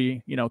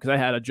 hungry, you know, because I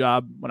had a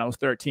job when I was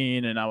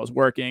 13, and I was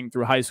working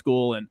through high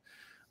school, and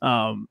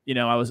you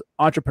know, I was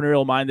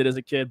entrepreneurial minded as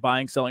a kid,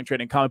 buying, selling,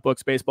 trading comic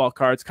books, baseball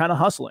cards, kind of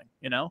hustling,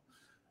 you know,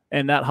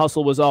 and that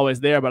hustle was always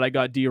there, but I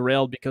got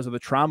derailed because of the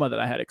trauma that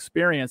I had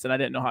experienced, and I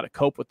didn't know how to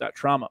cope with that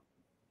trauma.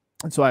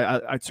 And so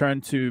I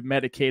turned to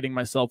medicating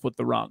myself with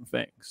the wrong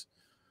things.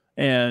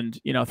 And,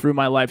 you know, through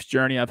my life's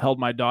journey, I've held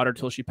my daughter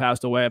till she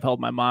passed away. I've held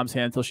my mom's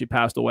hand till she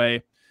passed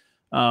away.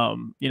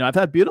 You know, I've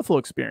had beautiful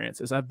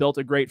experiences. I've built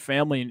a great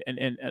family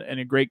and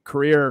a great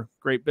career,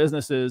 great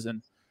businesses,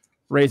 and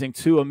raising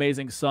 2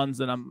 amazing sons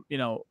that I'm, you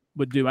know,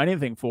 would do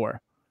anything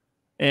for.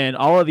 And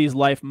all of these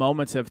life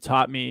moments have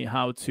taught me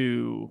how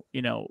to,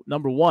 you know,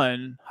 number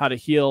one, how to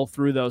heal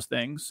through those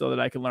things so that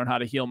I can learn how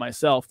to heal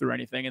myself through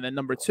anything. And then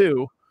number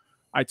 2,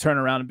 I turn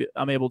around and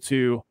I'm able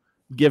to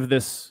give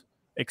this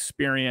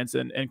experience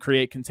and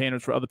create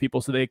containers for other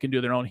people so they can do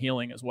their own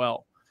healing as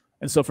well.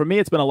 And so for me,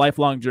 it's been a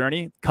lifelong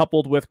journey,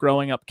 coupled with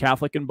growing up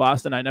Catholic in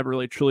Boston. I never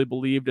really truly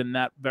believed in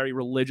that very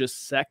religious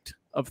sect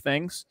of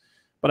things,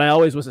 but I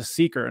always was a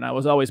seeker, and I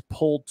was always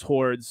pulled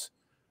towards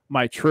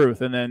my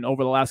truth. And then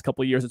over the last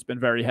couple of years, it's been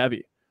very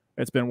heavy.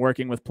 It's been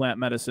working with plant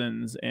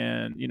medicines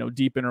and, you know,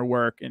 deep inner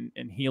work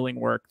and healing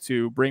work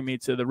to bring me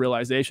to the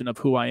realization of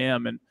who I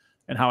am and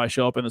how I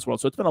show up in this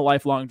world. So it's been a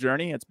lifelong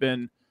journey. It's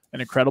been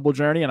an incredible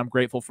journey, and I'm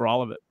grateful for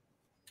all of it.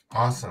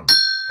 Awesome.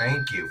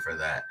 Thank you for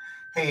that.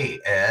 Hey,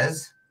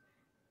 Ez.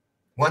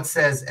 What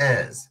says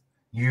Ez?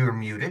 You're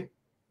muted.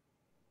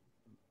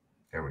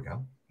 There we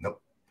go.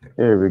 Nope.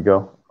 There we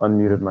go.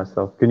 Unmuted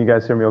myself. Can you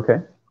guys hear me okay?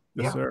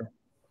 Yes, Yeah. sir.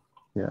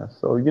 Yeah.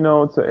 So, you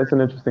know, it's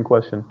an interesting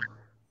question.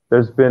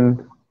 There's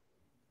been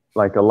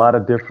like a lot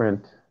of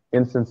different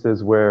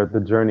instances where the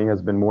journey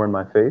has been more in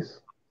my face.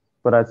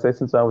 But I'd say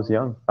since I was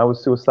young, I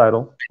was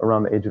suicidal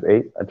around the age of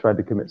 8. I tried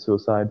to commit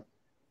suicide,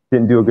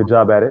 didn't do a good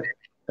job at it.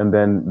 And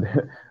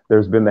then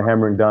there's been the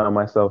hammering down on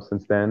myself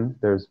since then.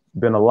 There's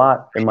been a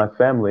lot in my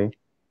family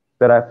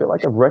that I feel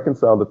like I've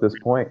reconciled at this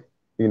point,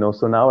 you know,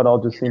 so now it all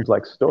just seems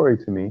like story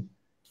to me,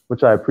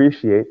 which I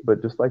appreciate.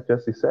 But just like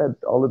Jesse said,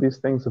 all of these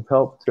things have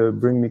helped to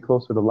bring me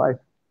closer to life.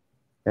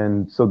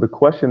 And so the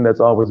question that's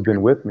always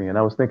been with me, and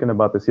I was thinking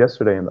about this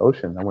yesterday in the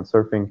ocean. I went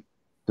surfing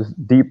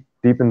just deep,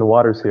 deep in the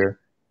waters here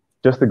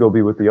just to go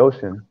be with the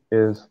ocean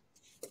is,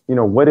 you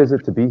know, what is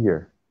it to be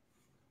here?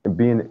 And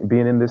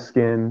being in this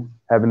skin,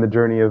 having the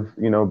journey of,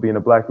 you know, being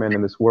a black man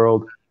in this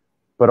world,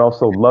 but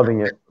also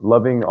loving it,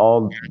 loving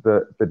all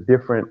the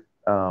different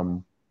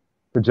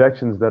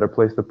projections that are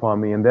placed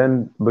upon me, and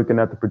then looking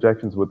at the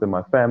projections within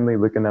my family,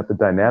 looking at the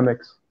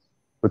dynamics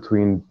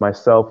between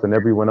myself and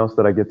everyone else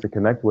that I get to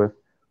connect with.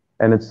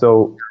 And it's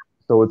so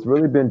it's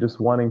really been just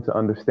wanting to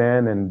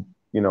understand and,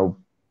 you know,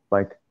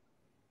 like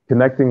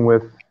connecting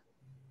with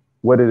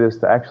what it is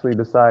to actually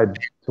decide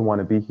to want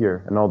to be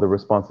here and all the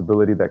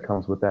responsibility that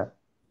comes with that.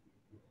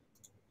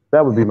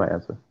 That would be my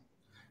answer.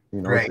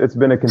 You know, it's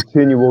been a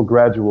continual,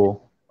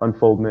 gradual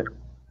unfoldment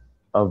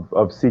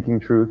of seeking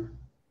truth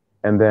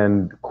and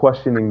then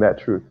questioning that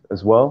truth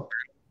as well,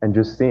 and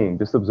just seeing,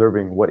 just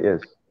observing what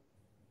is.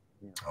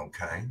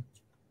 Okay.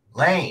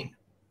 Lane.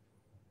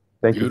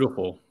 Thank you.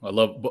 Beautiful. I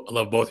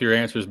love both your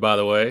answers, by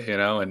the way, you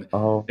know, and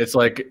it's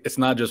like, it's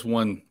not just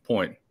one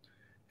point.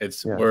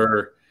 It's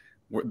where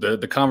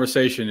the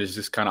conversation is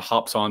just kind of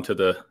hops onto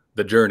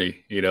the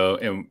journey, you know,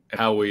 and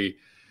how we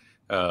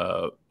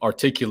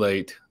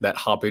articulate that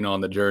hopping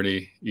on the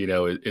journey, you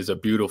know, is a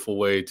beautiful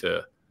way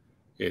to,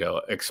 you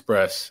know,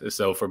 express.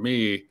 So for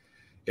me,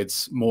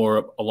 it's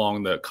more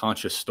along the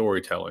conscious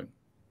storytelling.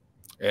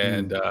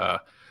 And,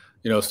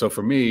 you know, so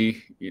for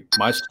me,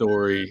 my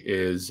story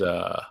is,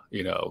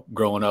 you know,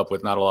 growing up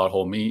with not a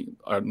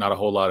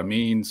whole lot of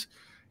means,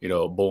 you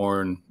know,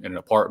 born in an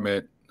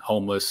apartment,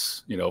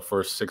 homeless, you know,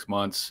 first 6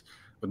 months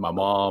with my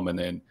mom. And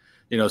then,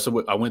 you know,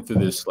 so I went through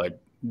this like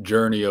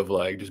journey of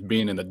like just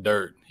being in the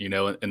dirt, you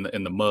know,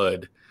 in the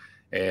mud.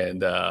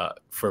 And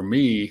for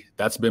me,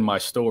 that's been my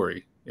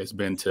story. It's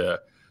been to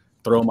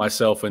throw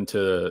myself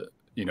into,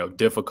 you know,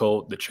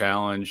 the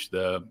challenge,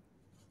 the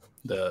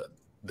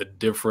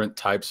different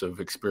types of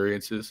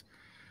experiences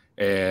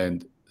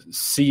and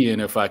seeing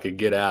if I could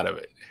get out of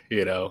it,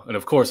 you know. And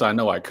of course I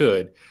know I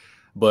could,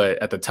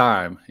 but at the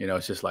time, you know,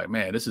 it's just like,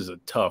 man, this is a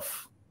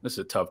tough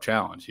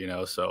challenge, you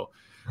know. So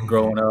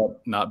growing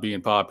up, not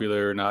being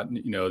popular, not,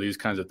 you know, these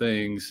kinds of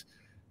things.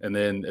 And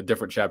then a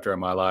different chapter in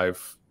my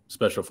life,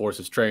 special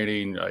forces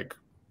training, like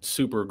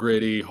super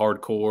gritty,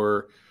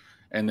 hardcore.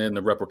 And then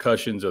the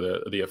repercussions or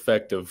the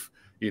effect of,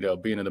 you know,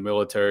 being in the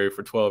military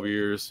for 12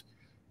 years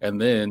and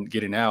then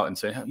getting out and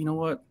saying, you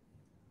know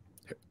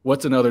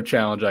what's another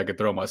challenge I could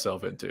throw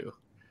myself into,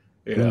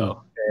 you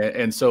know?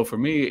 And so for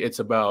me, it's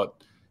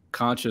about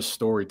conscious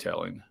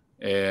storytelling.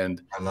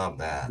 And I love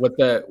that.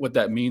 What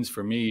that means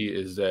for me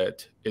is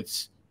that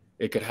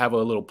it could have a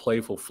little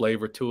playful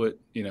flavor to it.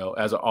 You know,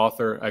 as an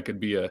author, I could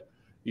be a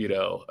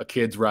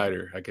kid's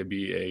writer. I could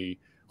be a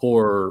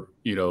horror,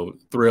 you know,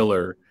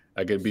 thriller.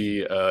 I could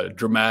be a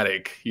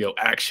dramatic, you know,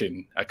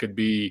 action. I could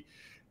be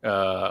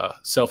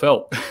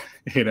self-help,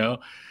 you know?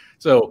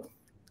 So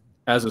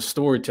as a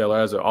storyteller,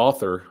 as an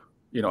author,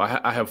 you know,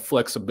 I have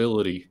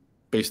flexibility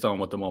based on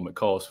what the moment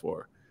calls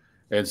for.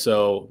 And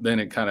so then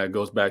it kind of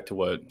goes back to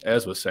what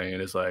Ez was saying.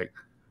 It's like,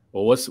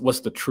 well, what's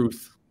the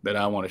truth that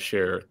I want to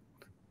share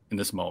in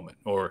this moment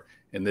or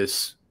in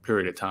this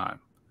period of time?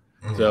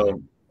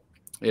 So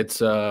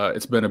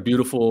it's been a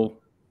beautiful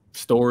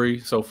story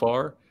so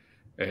far.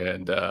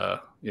 And,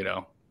 you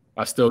know,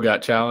 I still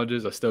got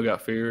challenges. I still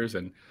got fears.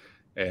 And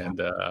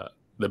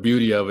the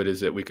beauty of it is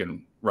that we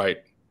can write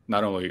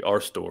not only our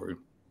story,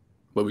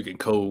 but we can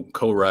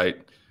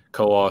co-write,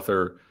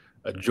 co-author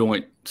a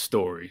joint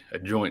story, a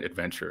joint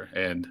adventure,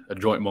 and a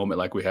joint moment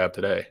like we have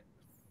today.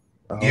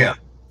 Yeah,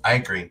 I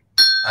agree.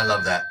 I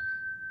love that.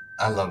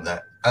 I love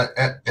that.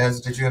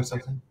 Ez, did you have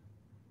something?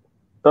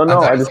 Oh,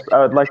 no, I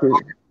would like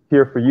to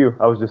hear for you.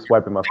 I was just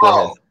swiping my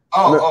forehead.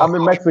 I'm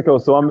in Mexico,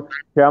 so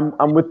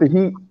I'm with the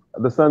heat.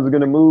 The sun's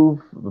going to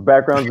move. The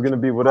background's going to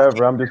be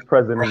whatever. I'm just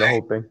present in the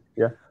whole thing.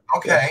 Yeah.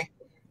 Okay.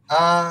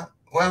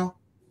 Well,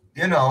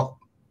 you know,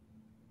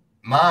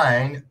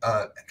 mine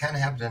kind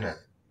of happened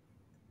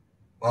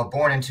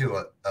born into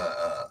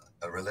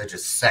a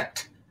religious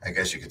sect, I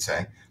guess you could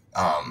say,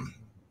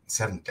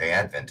 Seventh-day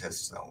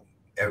Adventist. So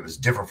it was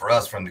different for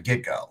us from the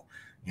get-go,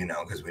 you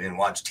know, because we didn't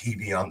watch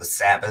TV on the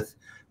Sabbath,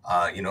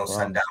 you know,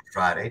 sundown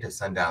Friday to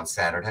sundown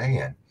Saturday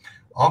and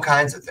all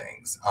kinds of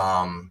things.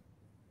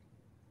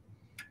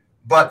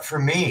 But for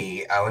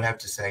me, I would have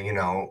to say, you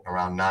know,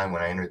 around 9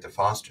 when I entered the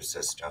foster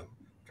system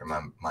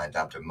after my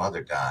adoptive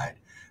mother died,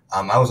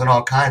 I was in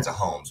all kinds of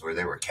homes where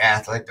they were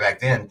Catholic. Back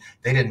then,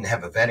 they didn't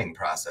have a vetting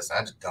process.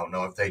 I just don't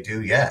know if they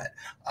do yet,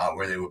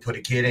 where they would put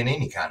a kid in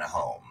any kind of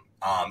home.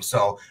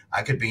 So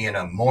I could be in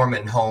a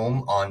Mormon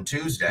home on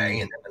Tuesday,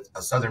 and then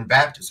a Southern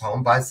Baptist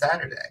home by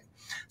Saturday.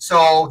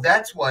 So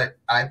that's what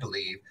I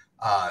believe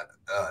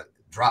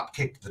drop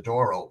kicked the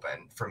door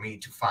open for me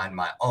to find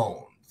my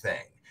own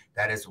thing.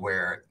 That is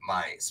where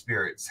my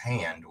spirit's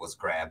hand was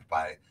grabbed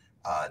by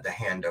the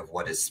hand of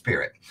what is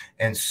spirit.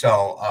 And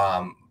so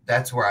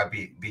that's where I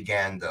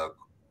began the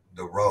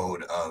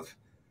road of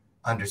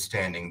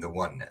understanding the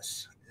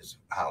oneness, is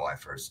how I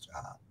first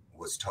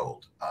was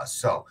told.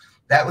 So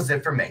that was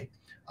it for me.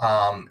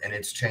 And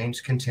it's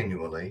changed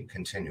continually.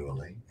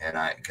 And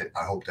I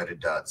hope that it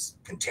does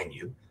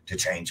continue to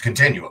change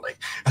continually,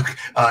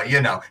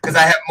 because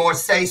I have more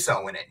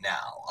say-so in it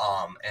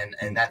now.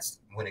 And that's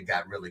when it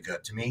got really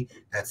good to me.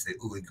 That's the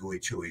ooey gooey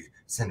chewy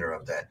center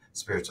of that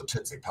spiritual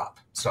Tootsie Pop.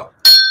 So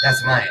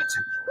that's my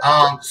answer.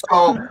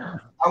 So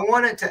I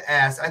wanted to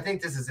ask, I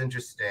think this is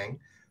interesting.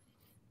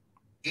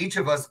 Each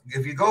of us,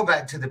 if you go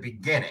back to the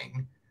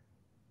beginning,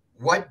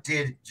 what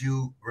did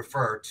you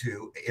refer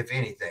to, if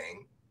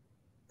anything?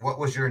 What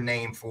was your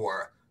name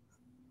for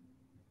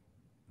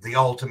the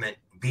ultimate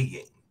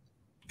being?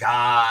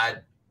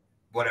 God,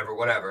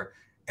 whatever.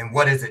 And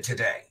what is it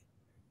today?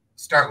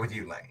 Start with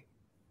you, Lane.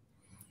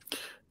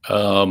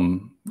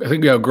 I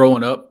think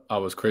growing up, I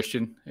was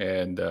Christian,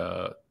 and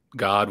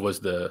God was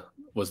the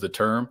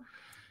term.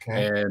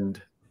 Okay.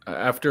 And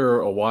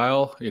after a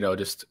while,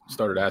 just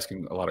started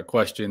asking a lot of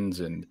questions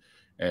and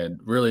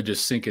really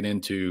just sinking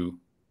into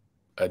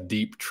a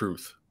deep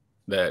truth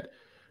that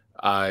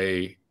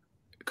I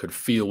could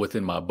feel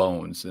within my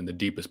bones in the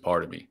deepest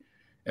part of me.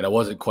 And I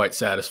wasn't quite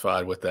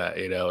satisfied with that,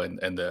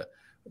 and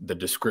the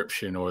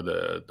description or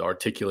the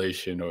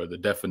articulation or the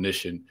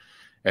definition.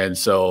 And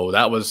so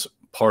that was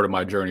part of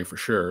my journey for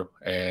sure.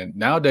 And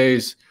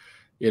nowadays,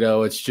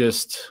 it's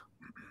just,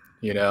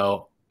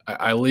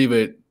 I leave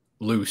it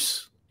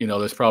loose.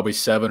 There's probably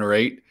 7 or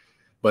 8,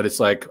 but it's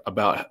like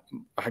about,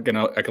 I can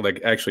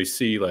like actually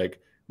see like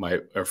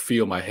or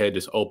feel my head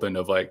just open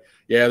of like,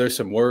 yeah, there's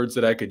some words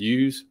that I could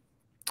use,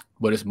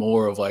 but it's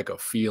more of like a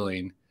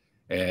feeling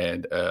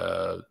and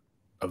a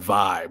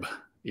vibe,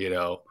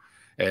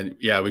 and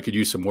yeah, we could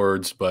use some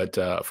words, but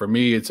for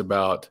me, it's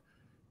about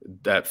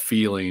that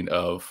feeling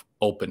of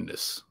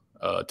openness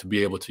to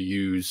be able to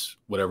use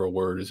whatever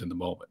word is in the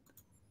moment.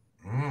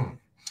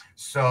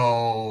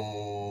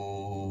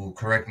 So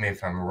correct me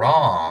if I'm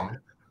wrong,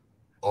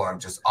 or I'm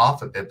just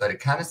off a bit, but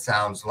it kind of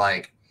sounds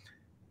like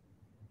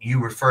you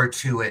refer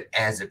to it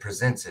as it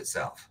presents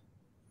itself.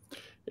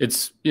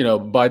 It's,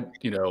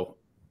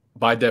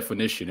 by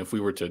definition, if we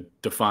were to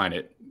define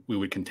it, we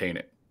would contain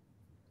it.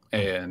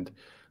 And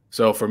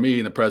so for me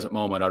in the present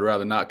moment, I'd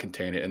rather not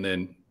contain it. And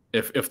then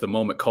if the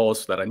moment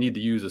calls that I need to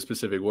use a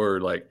specific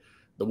word, like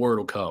the word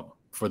will come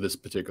for this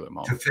particular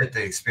moment. To fit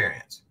the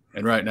experience.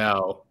 And right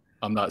now,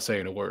 I'm not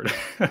saying a word.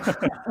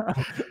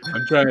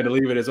 I'm trying to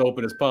leave it as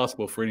open as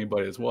possible for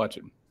anybody that's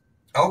watching.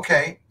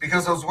 Okay,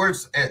 because those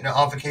words in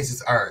often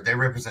cases they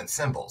represent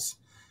symbols.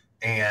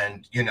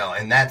 And,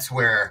 and that's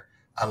where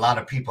a lot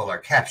of people are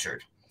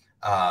captured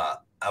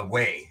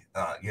away,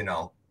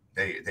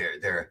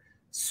 they're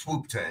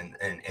swooped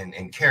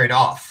and carried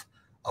off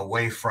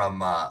away from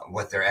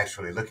what they're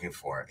actually looking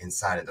for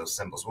inside of those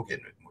symbols. We'll get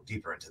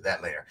deeper into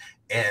that later.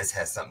 Ez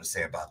has something to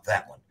say about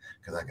that one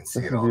because I can see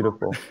it all.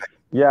 Beautiful.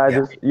 Yeah,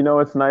 just,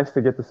 it's nice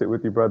to get to sit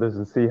with you brothers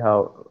and see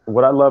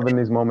what I love in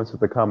these moments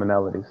with the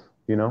commonalities,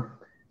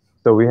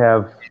 So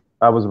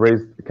I was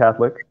raised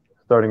Catholic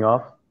starting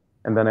off,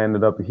 and then I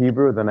ended up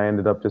Hebrew, then I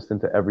ended up just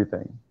into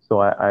everything. So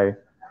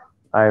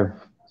I've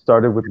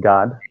started with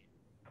God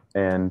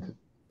and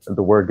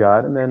the word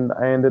God, and then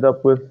I ended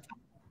up with,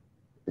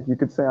 you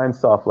could say Ein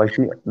Sof, like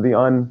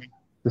the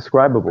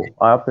undescribable.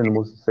 I often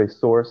will say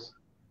source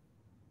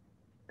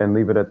and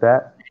leave it at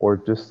that, or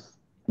just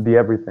the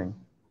everything.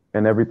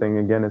 And everything,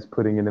 again, is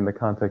putting it in the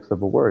context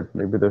of a word.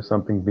 Maybe there's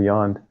something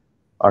beyond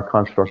our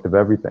construct of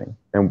everything.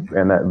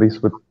 And at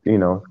least with,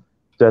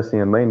 Jesse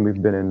and Lane,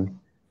 we've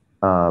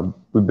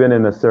been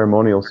in a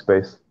ceremonial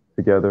space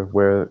together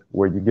where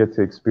you get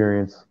to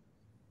experience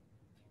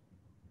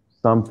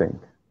something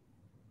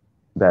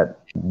that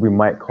we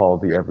might call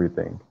the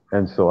everything.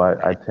 And so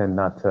I tend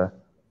not to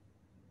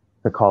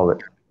call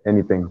it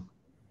anything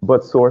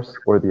but source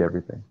or the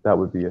everything. That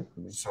would be it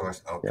for me.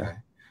 Source, okay. Yeah.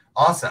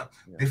 Awesome.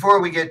 Yeah.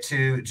 Before we get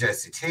to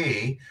Jesse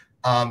T,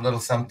 little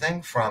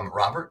something from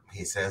Robert.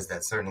 He says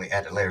that certainly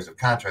added layers of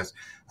contrast.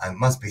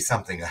 Must be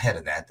something ahead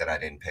of that I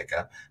didn't pick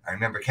up. I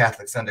remember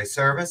Catholic Sunday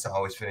service,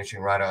 always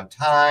finishing right on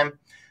time.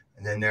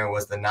 And then there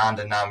was the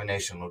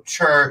non-denominational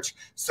church.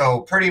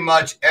 So pretty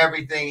much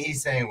everything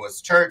he's saying was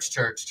church,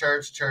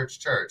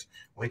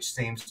 which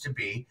seems to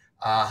be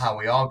how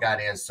we all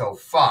got in so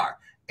far.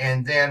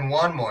 And then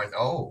one more.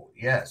 Oh,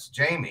 yes,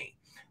 Jamie.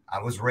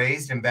 I was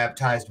raised and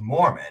baptized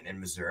Mormon in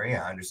Missouri.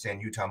 I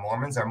understand Utah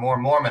Mormons are more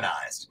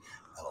Mormonized.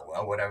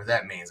 Well, whatever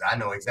that means. I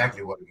know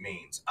exactly what it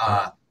means.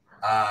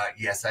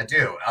 Yes, I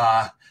do.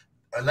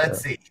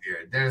 Let's see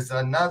here. There's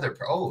another.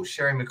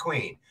 Sherry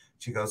McQueen.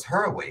 She goes,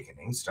 her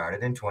awakening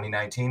started in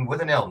 2019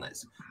 with an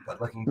illness.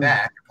 But looking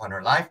back upon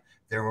her life,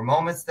 there were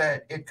moments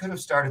that it could have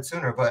started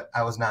sooner, but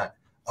I was not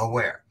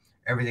aware.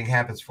 Everything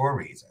happens for a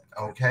reason.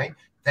 Okay.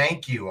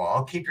 Thank you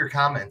all. Keep your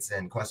comments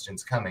and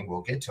questions coming.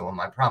 We'll get to them,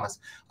 I promise.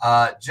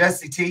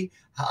 Jesse T,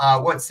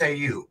 what say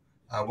you?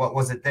 What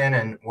was it then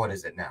and what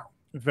is it now?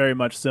 Very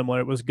much similar.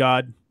 It was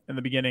God in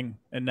the beginning,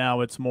 and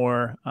now it's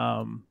more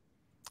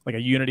like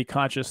a unity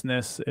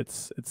consciousness.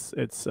 It's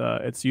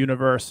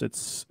universe.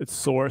 It's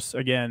source.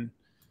 Again,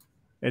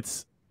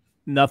 it's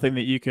nothing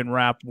that you can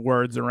wrap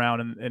words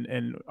around,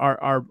 and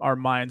our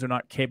minds are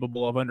not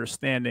capable of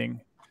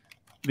understanding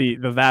the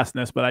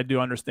vastness, but I do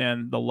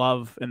understand the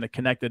love and the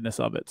connectedness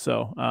of it.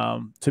 So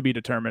to be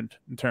determined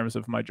in terms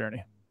of my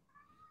journey.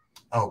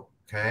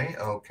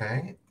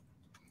 Okay.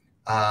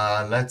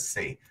 Let's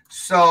see.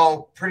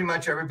 So pretty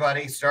much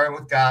everybody started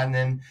with God, and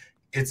then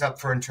it's up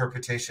for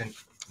interpretation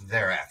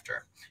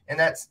thereafter. And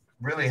that's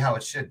really how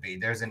it should be.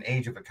 There's an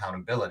age of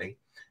accountability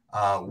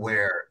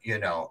where,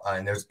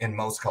 and there's in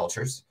most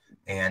cultures,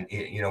 and,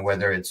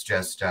 whether it's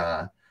just,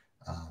 the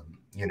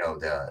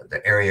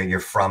area you're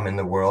from in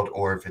the world,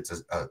 or if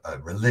it's a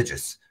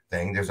religious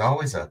thing, there's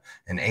always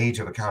an age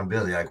of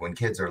accountability, like when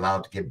kids are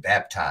allowed to get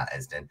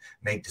baptized and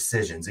make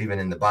decisions, even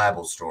in the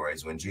Bible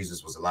stories, when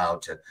Jesus was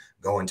allowed to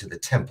go into the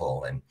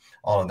temple and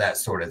all of that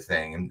sort of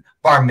thing, and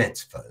bar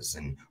mitzvahs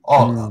and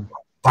all of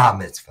bar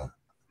mitzvah.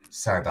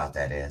 Sorry about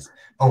that, Ez.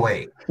 Oh,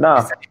 wait. No.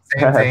 It's the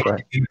same thing.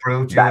 Right.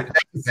 Hebrew, Jewish, that's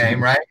the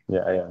same, right?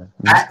 Yeah.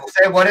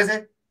 Say, what is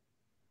it?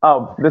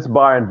 Oh, this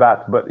bar and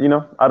bat, but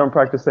I don't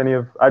practice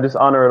I just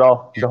honor it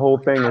all. The whole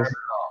thing is,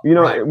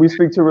 Right. We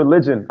speak to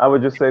religion. I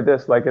would just say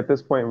this, like at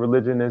this point,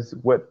 religion is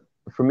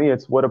for me,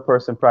 it's what a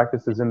person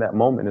practices in that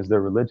moment is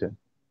their religion.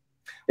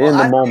 In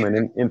the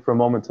moment, and from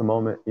moment to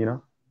moment,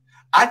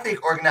 I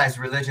think organized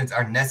religions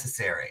are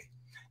necessary.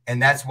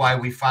 And that's why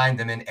we find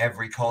them in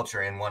every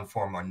culture in one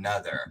form or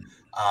another.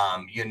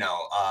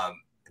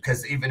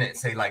 Because even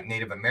say like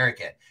Native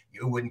American,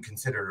 you wouldn't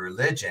consider it a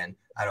religion,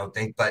 I don't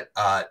think, but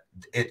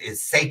it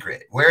is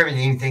sacred. Wherever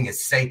anything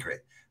is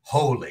sacred,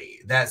 holy,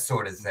 that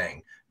sort of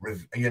thing,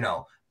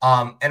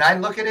 and I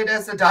look at it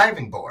as a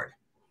diving board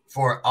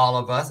for all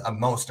of us,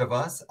 most of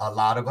us, a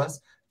lot of us,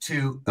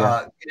 to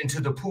get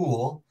into the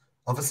pool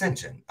of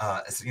ascension,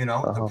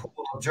 the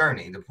pool of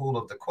journey, the pool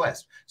of the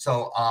quest.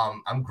 So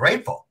I'm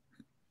grateful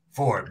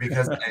for it,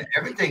 because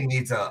everything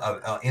needs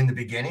a in the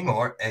beginning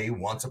or a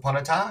once upon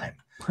a time,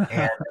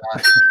 and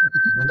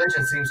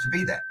religion seems to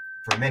be that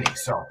for many.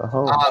 So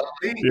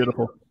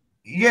beautiful.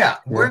 Yeah,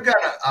 we're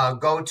gonna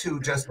go to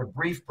just a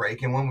brief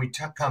break, and when we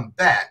come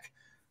back,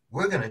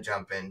 we're gonna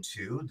jump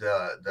into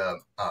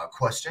the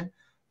question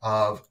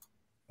of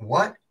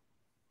what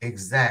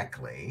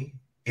exactly,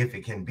 if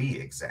it can be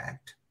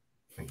exact,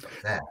 think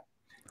about that,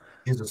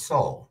 is a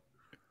soul.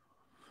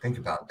 Think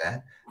about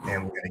that,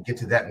 and we're gonna get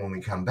to that when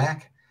we come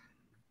back.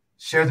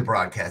 Share the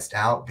broadcast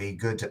out. Be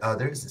good to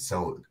others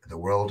so the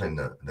world and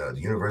the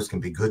universe can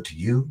be good to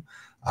you.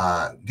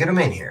 Get them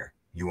in here.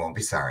 You won't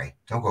be sorry.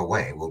 Don't go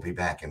away. We'll be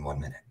back in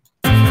 1 minute.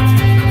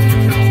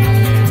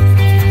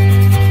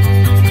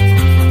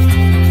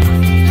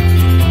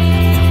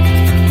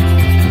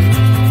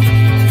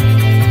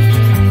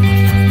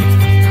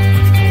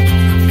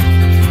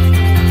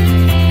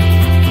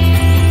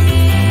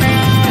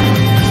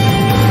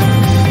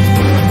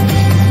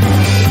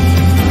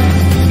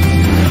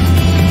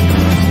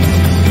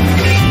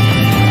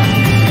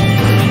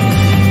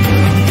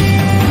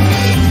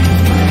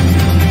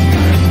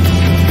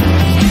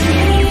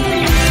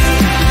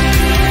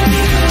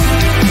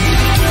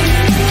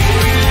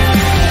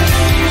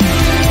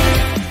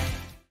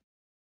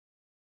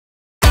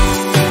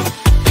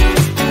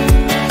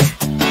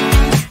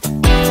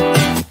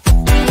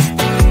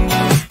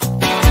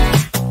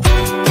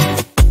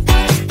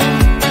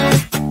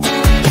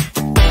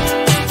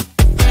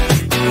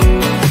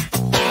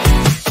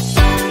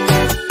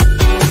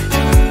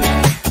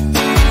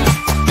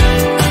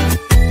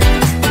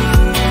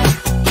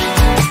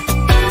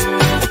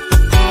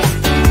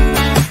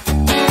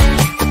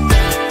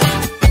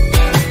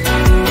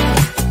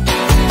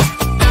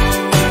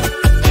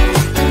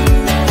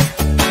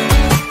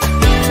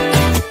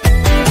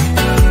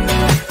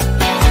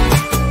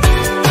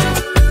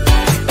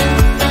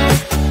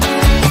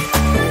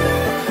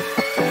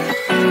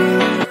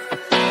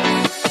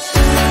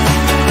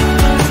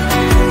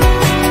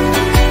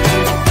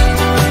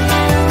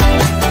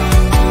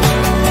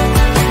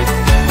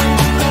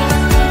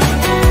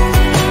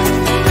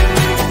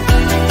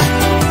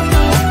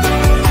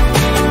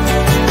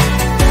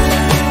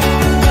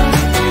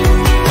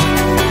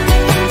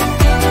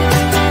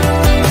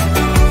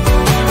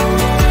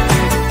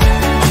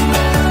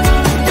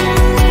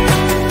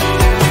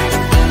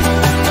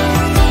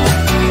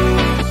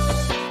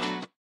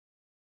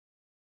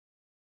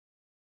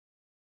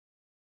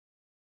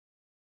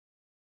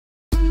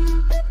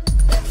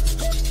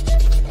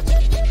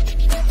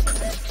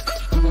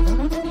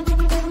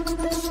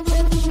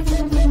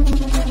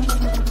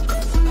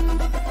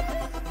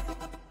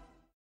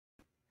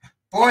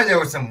 Boy, there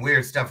was some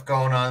weird stuff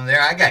going on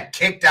there. I got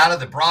kicked out of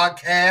the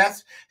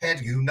broadcast.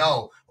 And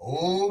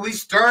we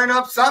stirring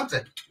up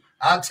something.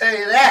 I'll tell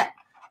you that.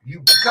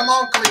 You come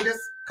on, Cletus.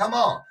 Come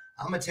on.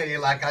 I'm gonna tell you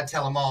like I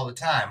tell them all the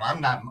time.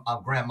 I'm not a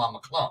Grandmama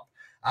Clump.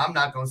 I'm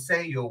not gonna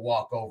say you'll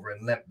walk over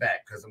and limp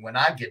back, because when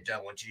I get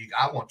done with you,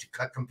 I want you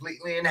cut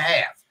completely in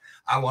half.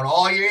 I want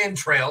all your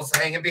entrails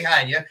hanging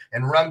behind you,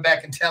 and run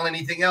back and tell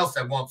anything else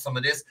that wants some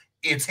of this.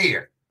 It's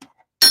here.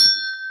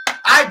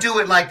 I do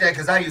it like that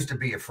because I used to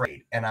be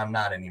afraid, and I'm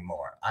not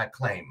anymore. I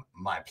claim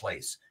my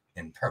place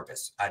in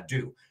purpose. I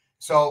do.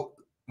 So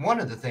one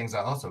of the things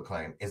I also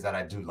claim is that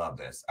I do love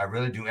this. I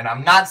really do. And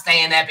I'm not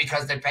saying that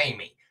because they pay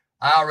me.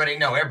 I already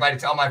know. Everybody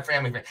tell my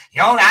family,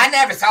 I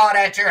never saw it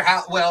at your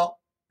house. Well,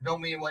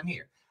 don't mean it wasn't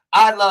here.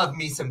 I love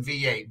me some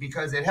V8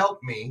 because it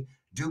helped me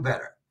do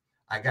better.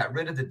 I got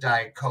rid of the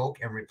Diet Coke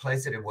and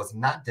replaced it. It was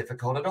not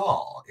difficult at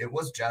all. It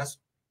was just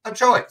a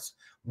choice.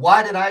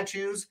 Why did I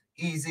choose?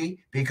 Easy,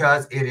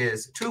 because it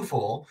is 2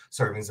 full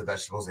servings of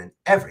vegetables in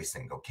every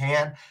single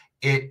can.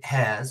 It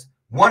has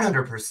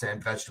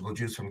 100% vegetable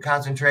juice from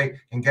concentrate.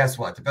 And guess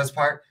what? The best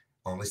part?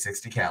 Only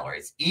 60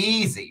 calories.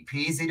 Easy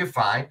peasy to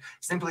find.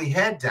 Simply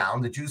head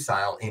down the juice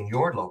aisle in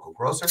your local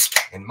grocer.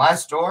 In my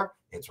store,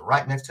 it's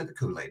right next to the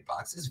Kool-Aid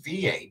boxes.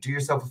 V8, do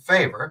yourself a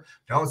favor.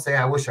 Don't say,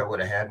 I wish I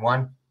would have had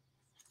one.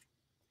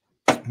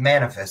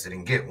 Manifest it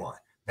and get one.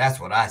 That's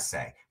what I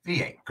say.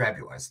 V8, grab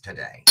yours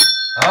today.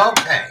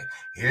 Okay,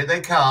 here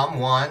they come.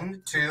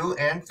 1, 2,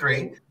 and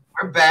 3.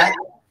 We're back,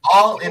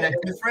 all in a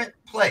different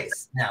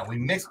place. Now, we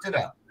mixed it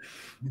up.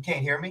 You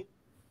can't hear me?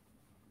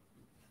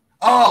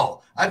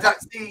 Oh, I thought,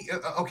 see,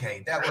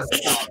 okay, that was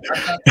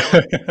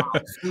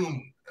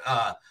Zoom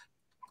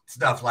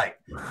stuff. Like,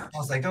 I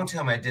was like, don't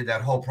tell me I did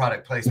that whole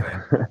product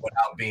placement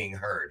without being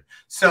heard.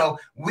 So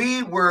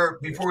we were,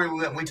 before we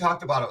went, we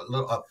talked about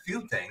a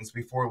few things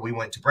before we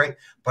went to break,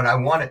 but I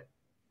wanted,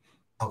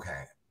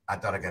 okay, I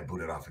thought I got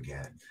booted off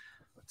again.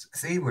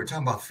 See, we're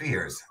talking about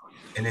fears.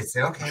 And it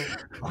said, okay,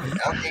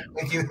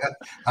 thank you.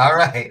 All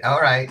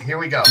right, here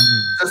we go.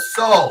 The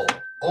soul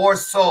or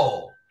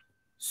soul,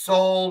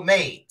 soul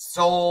mate,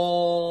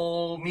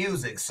 soul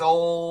music,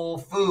 soul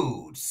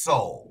food,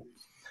 soul.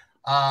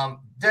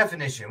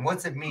 Definition,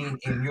 what's it mean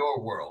in your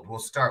world? We'll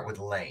start with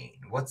Lane.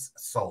 What's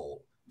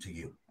soul to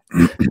you?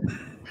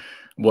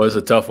 Was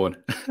a tough one.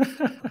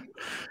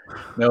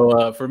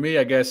 No, for me,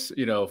 I guess,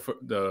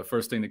 the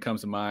first thing that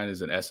comes to mind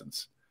is an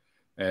essence.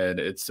 And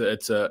it's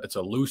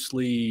a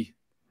loosely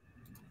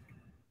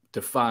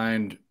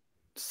defined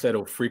set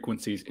of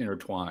frequencies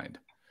intertwined,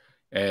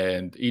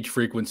 and each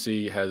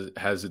frequency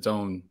has its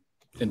own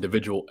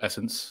individual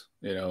essence,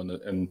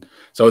 and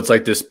so it's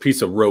like this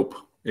piece of rope,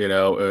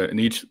 and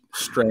each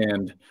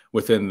strand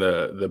within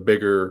the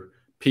bigger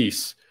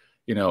piece,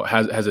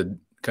 has a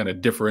kind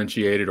of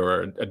differentiated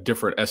or a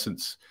different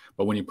essence.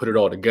 But when you put it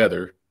all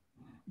together,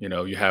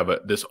 you have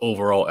this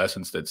overall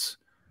essence that's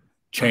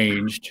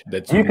changed,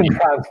 that's you unique, can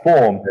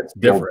transform that's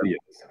different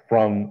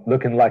from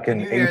looking like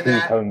an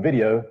 80s home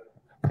video.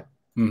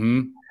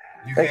 Mm-hmm.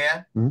 You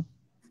can? Mm-hmm.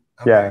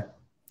 Okay. Yeah.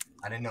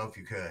 I didn't know if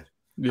you could.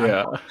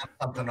 Yeah.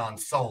 Something on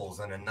souls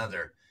in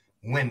another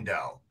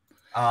window.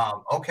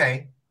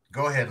 Okay.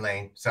 Go ahead,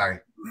 Lane. Sorry.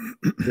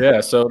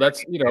 Yeah. So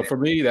that's, for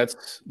me,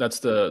 that's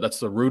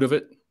the root of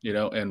it,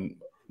 and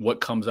what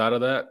comes out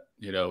of that,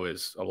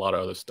 is a lot of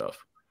other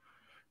stuff.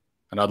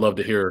 And I'd love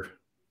to hear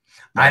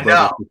I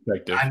know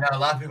a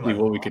lot of people see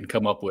what we can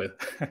come up with.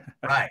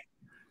 Right.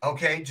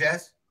 Okay,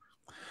 Jess.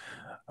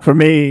 For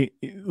me,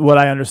 what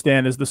I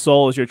understand is the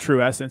soul is your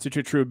true essence. It's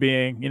your true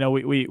being.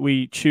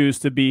 We choose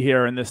to be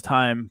here in this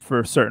time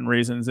for certain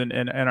reasons,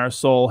 and our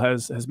soul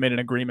has made an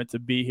agreement to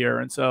be here.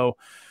 And so,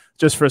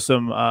 just for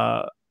some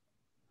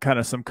kind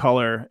of some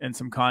color and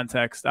some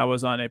context, I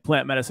was on a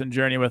plant medicine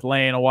journey with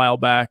Lane a while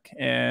back,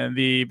 and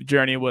the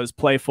journey was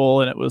playful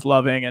and it was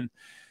loving. And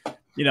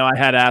I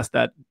had asked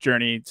that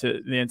journey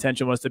the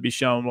intention was to be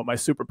shown what my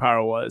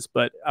superpower was,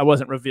 but I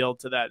wasn't revealed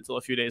to that until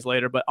a few days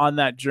later. But on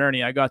that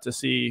journey, I got to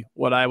see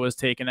what I was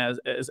taken as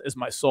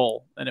my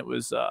soul. And it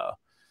was,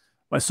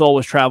 my soul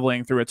was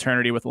traveling through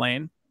eternity with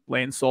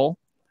Lane's soul.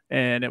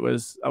 And I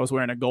was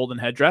wearing a golden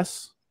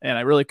headdress, and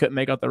I really couldn't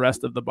make out the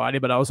rest of the body,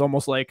 but I was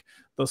almost like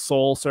the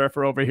soul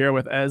surfer over here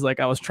with Ez,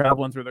 like I was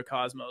traveling through the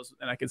cosmos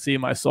and I could see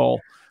my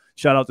soul.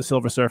 Shout out to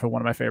Silver Surfer,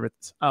 one of my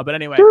favorites. But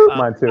anyway,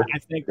 mine too. I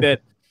think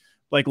that,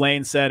 like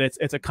Lane said,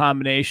 it's a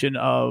combination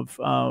of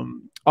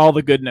all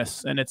the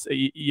goodness, and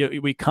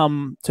we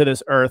come to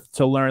this earth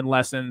to learn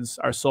lessons.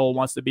 Our soul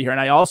wants to be here,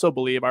 and I also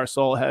believe our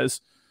soul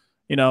has,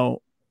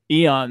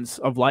 eons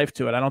of life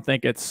to it. I don't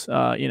think it's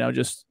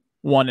just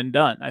one and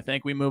done. I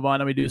think we move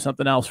on and we do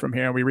something else from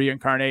here, and we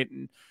reincarnate,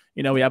 and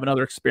we have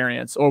another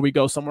experience, or we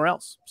go somewhere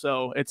else.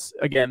 So it's,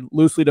 again,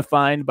 loosely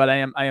defined, but I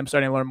am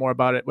starting to learn more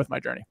about it with my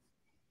journey.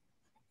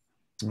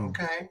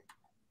 Okay,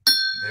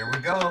 there we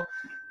go.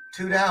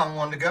 2 down,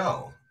 1 to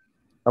go.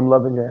 I'm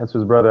loving your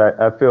answers, brother.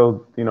 I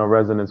feel,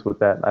 resonance with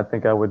that. I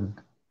think I would,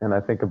 and I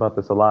think about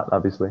this a lot,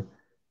 obviously.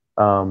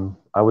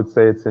 I would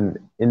say it's an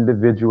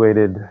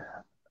individuated,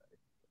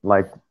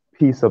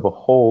 piece of a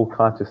whole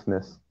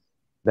consciousness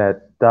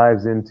that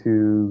dives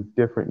into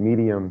different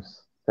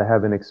mediums to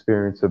have an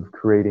experience of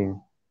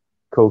creating,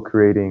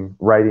 co-creating,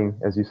 writing,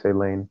 as you say,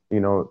 Lane,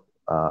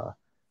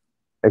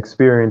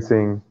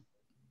 experiencing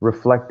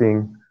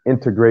reflecting,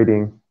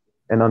 integrating,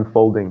 and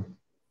unfolding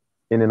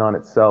in and on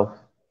itself.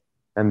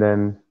 And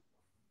then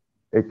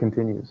it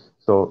continues.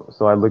 So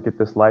I look at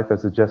this life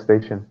as a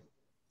gestation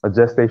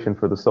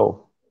for the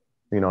soul,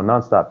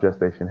 nonstop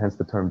gestation, hence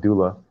the term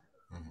doula.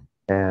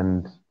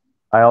 And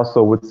I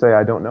also would say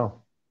I don't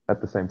know at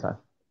the same time.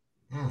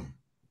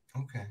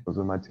 Okay. Those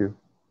are my two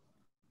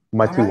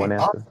one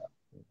answer.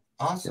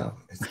 Awesome. Yeah.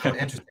 It's so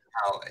interesting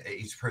how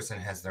each person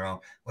has their own,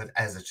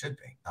 as it should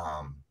be,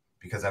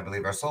 because I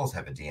believe our souls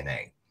have a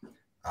DNA,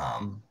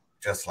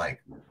 just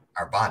like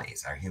our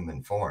bodies, our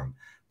human form.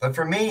 But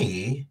for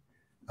me,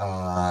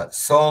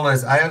 soul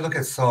is, I look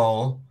at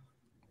soul,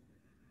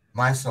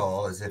 my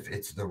soul, as if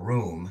it's the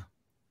room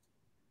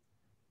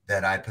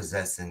that I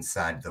possess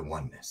inside the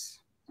oneness.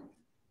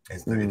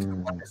 If the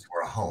oneness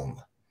were a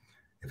home,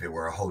 if it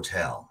were a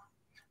hotel,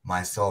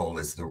 my soul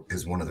is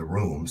one of the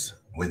rooms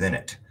within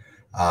it.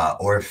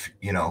 Or if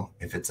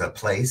it's a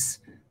place,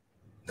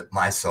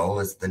 my soul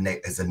is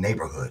a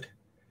neighborhood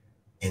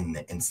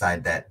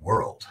inside that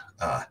world.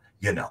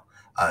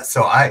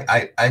 So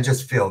I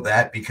just feel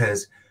that,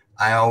 because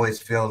I always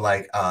feel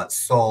like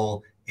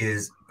soul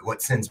is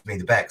what sends me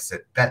the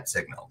bat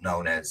signal,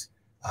 known as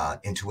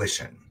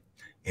intuition.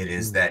 It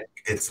is that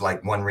it's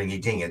like one ringy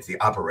ding. It's the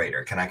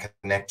operator. Can I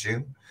connect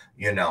you?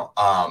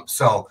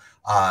 So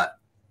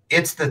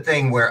it's the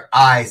thing where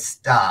I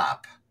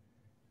stop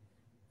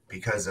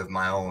because of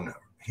my own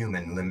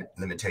human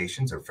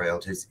limitations or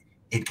frailties.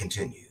 It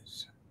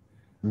continues.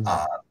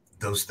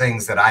 Those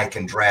things that I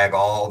can drag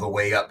all the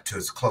way up to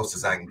as close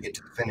as I can get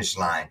to the finish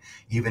line,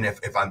 even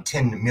if I'm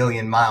 10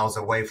 million miles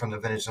away from the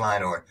finish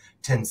line or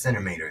 10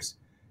 centimeters,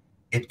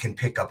 it can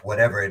pick up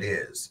whatever it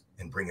is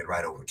and bring it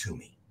right over to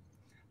me.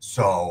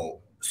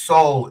 So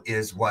soul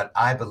is what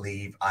I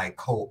believe I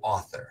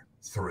co-author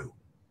through.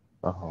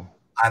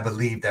 I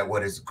believe that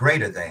what is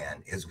greater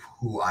than is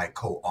who I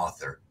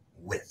co-author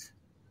with.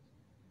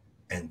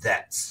 And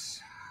that's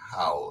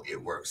how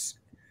it works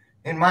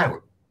in my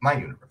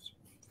universe,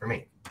 for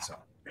me. So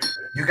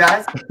you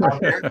guys out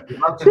there, would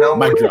love to know.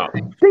 Mic drop.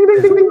 Ding, ding,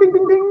 ding, ding, ding,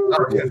 ding, ding.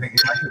 Oh,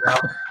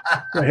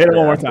 Yeah. Hit it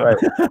one more time. Right.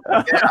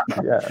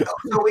 Yeah.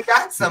 So we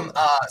got some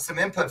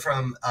input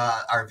from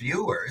our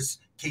viewers.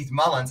 Keith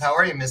Mullins, how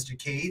are you, Mr.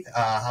 Keith?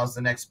 How's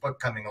the next book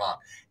coming along?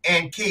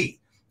 And Keith,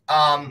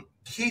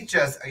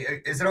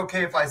 is it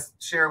okay if I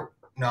share?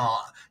 No,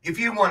 if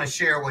you want to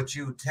share what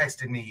you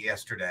texted me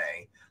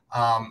yesterday,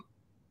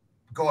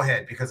 go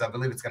ahead, because I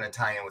believe it's going to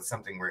tie in with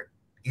something we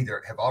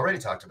either have already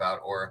talked about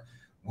or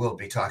will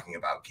be talking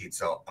about, Keith.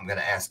 So I'm going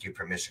to ask you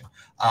permission.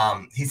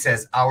 He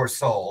says, our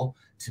soul,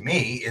 to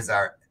me, is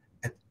our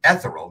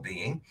ethereal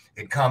being.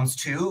 It comes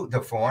to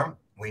the form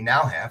we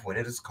now have when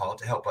it is called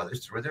to help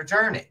others through their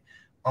journey.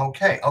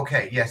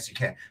 Okay, yes, you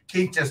can.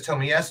 Keith just told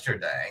me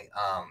yesterday,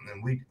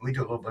 and we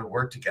do a little bit of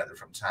work together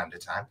from time to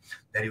time,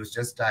 that he was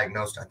just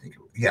diagnosed, I think,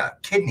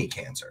 kidney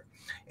cancer.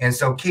 And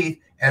so, Keith,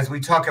 as we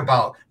talk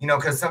about,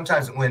 because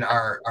sometimes when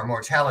our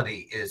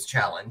mortality is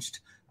challenged,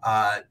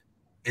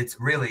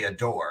 it's really a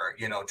door,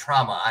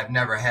 trauma. I've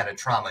never had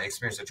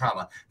experienced a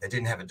trauma that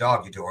didn't have a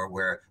doggy door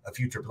where a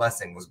future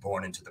blessing was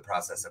born into the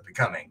process of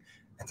becoming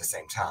at the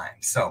same time.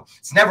 So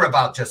it's never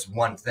about just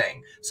one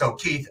thing. So,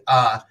 Keith,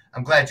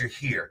 I'm glad you're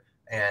here.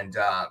 And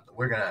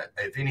we're going to,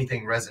 if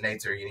anything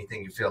resonates or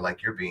anything you feel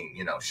like you're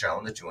being,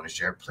 shown that you want to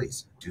share,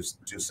 please do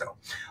so.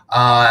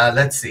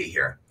 Let's see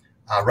here.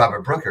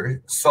 Robert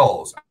Brooker,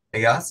 souls,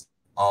 us,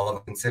 all of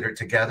them considered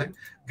together.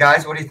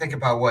 Guys, what do you think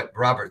about what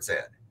Robert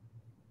said?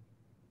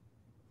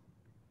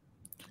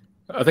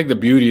 I think the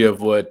beauty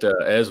of what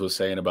Ez was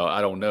saying about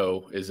I don't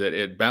know is that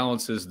it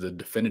balances the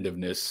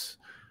definitiveness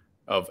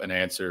of an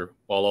answer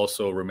while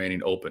also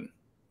remaining open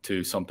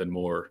to something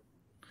more,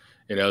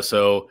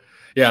 so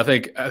yeah, I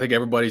think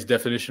everybody's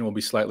definition will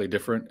be slightly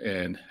different,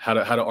 and how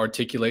to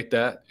articulate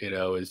that,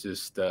 is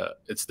just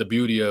it's the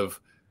beauty of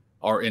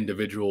our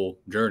individual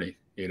journey.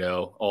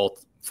 All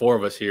four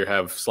of us here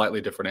have slightly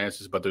different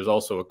answers, but there's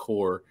also a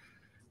core,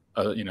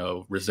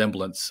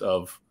 resemblance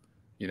of,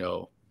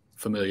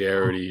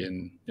 familiarity,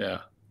 and yeah.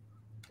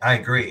 I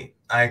agree.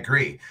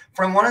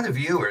 From one of the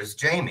viewers,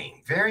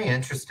 Jamie, very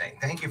interesting.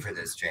 Thank you for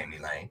this, Jamie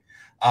Lane.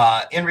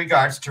 In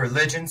regards to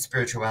religion,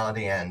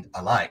 spirituality, and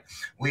alike,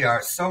 we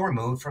are so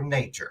removed from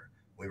nature.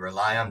 We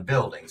rely on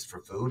buildings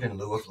for food in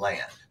lieu of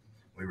land.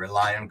 We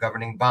rely on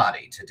governing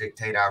body to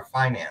dictate our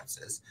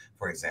finances,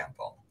 for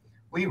example.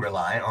 We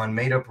rely on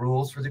made-up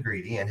rules for the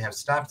greedy and have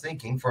stopped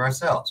thinking for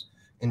ourselves.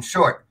 In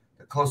short,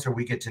 the closer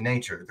we get to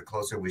nature, the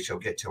closer we shall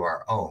get to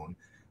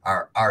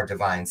our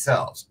divine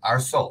selves, our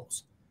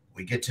souls.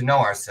 We get to know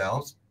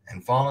ourselves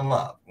and fall in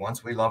love.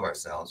 Once we love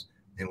ourselves,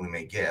 then we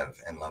may give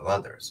and love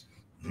others.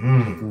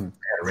 Gotta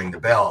ring the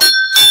bell.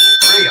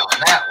 3 on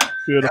that one.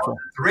 Beautiful.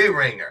 That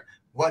 3-ringer.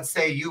 What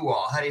say you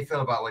all? How do you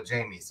feel about what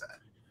Jamie said?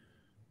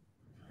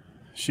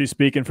 She's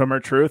speaking from her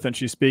truth, and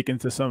she's speaking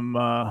to some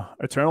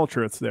eternal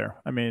truths there.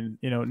 I mean,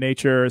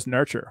 nature is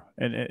nurture,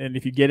 and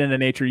if you get into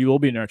nature, you will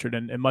be nurtured.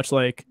 And much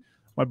like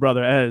my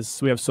brother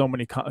Ez, we have so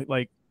many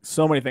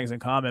things in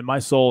common. My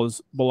soul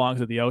belongs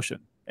to the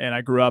ocean, and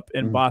I grew up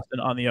in Boston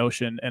on the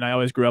ocean, and I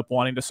always grew up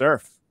wanting to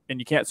surf. And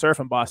you can't surf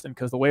in Boston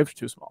because the waves are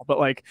too small. But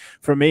like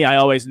for me, I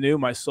always knew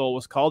my soul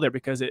was called there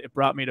because it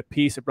brought me to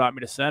peace. It brought me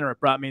to center. It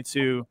brought me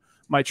to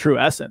my true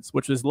essence,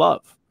 which is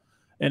love.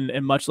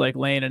 And much like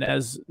Lane and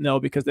Ez know,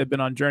 because they've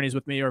been on journeys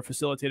with me or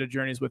facilitated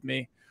journeys with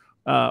me,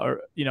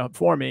 or, you know,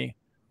 for me,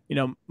 you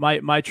know,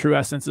 my true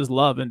essence is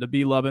love, and to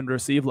be love and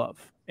receive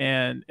love.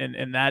 And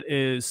that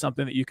is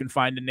something that you can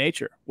find in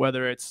nature,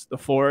 whether it's the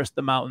forest,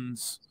 the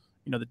mountains,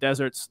 you know, the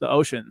deserts, the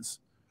oceans.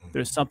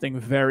 There's something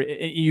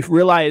very, you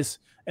realize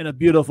in a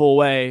beautiful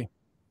way,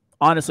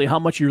 honestly, how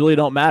much you really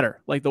don't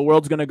matter. Like the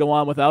world's going to go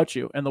on without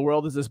you, and the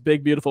world is this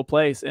big, beautiful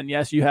place. And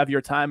yes, you have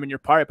your time and your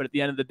part, but at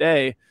the end of the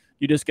day,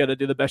 you just got to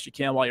do the best you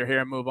can while you're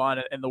here and move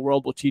on. And the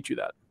world will teach you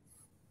that.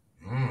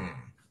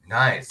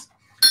 Nice.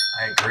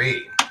 I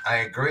agree. I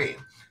agree.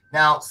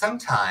 Now,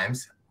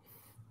 sometimes,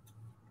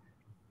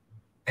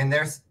 and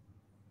there's,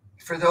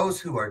 for those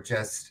who are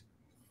just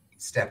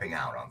stepping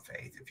out on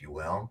faith, if you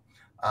will,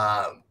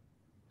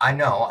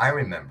 I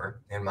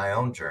remember in my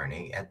own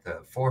journey at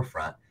the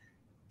forefront,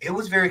 it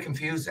was very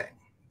confusing.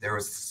 There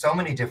was so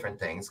many different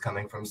things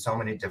coming from so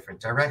many different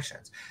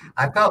directions.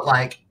 I felt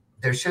like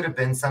there should have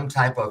been some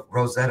type of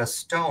Rosetta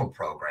Stone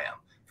program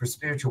for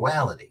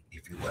spirituality,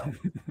 if you will,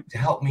 to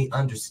help me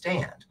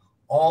understand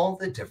all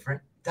the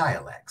different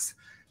dialects.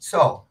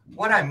 So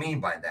what I mean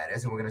by that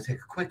is, and we're going to take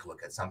a quick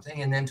look at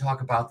something and then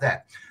talk about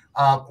that,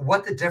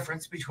 what the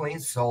difference between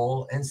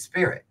soul and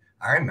spirit.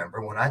 I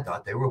remember when I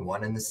thought they were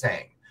one and the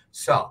same.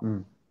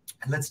 So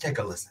let's take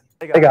a listen.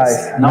 Hey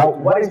guys, now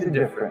what is the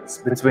difference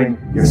between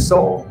your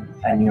soul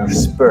and your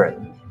spirit?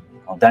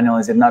 Well, Daniel,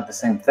 is it not the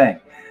same thing?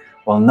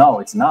 Well, no,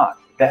 it's not.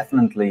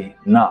 Definitely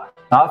not.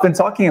 Now, I've been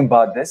talking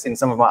about this in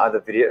some of my other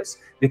videos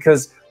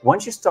because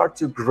once you start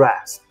to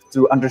grasp,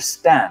 to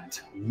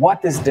understand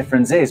what this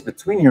difference is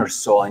between your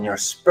soul and your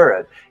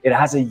spirit, it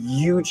has a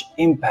huge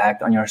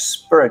impact on your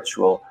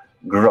spiritual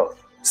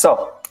growth.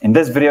 So in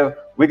this video,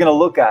 we're going to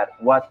look at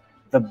what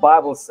the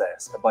Bible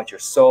says about your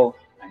soul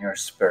and your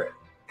spirit.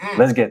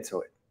 Let's get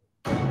to it.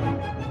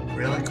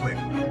 Really quick.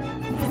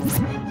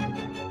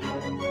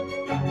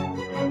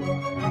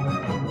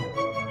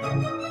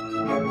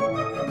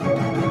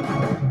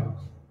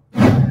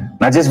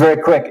 Now, just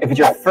very quick, if it's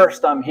your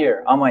first time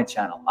here on my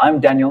channel, I'm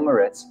Daniel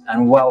Moritz,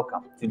 and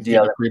welcome to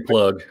DLM. Free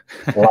plug.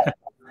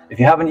 If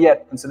you haven't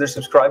yet, consider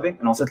subscribing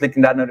and also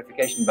clicking that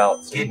notification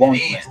bell so you won't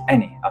miss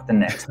any of the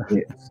next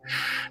videos.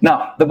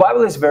 Now, the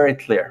Bible is very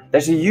clear.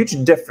 There's a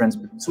huge difference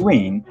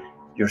between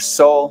your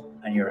soul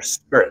and your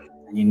spirit,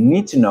 and you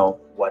need to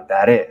know what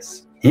that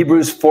is.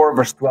 Hebrews 4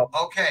 verse 12.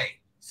 Okay,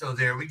 so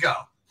there we go.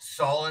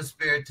 Soul and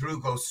spirit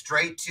go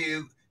straight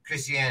to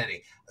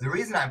Christianity. The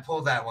reason I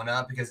pulled that one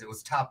up because it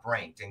was top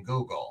ranked in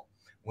Google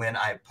when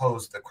I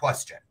posed the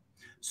question.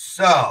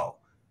 So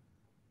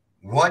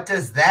what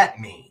does that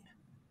mean,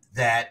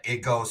 that it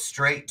goes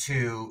straight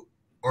to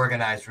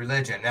organized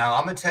religion? Now,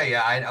 I'm going to tell you,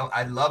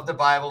 I love the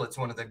Bible. It's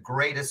one of the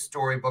greatest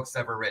storybooks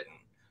ever written.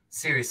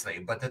 Seriously.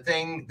 But the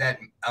thing that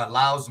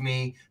allows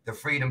me the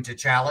freedom to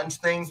challenge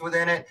things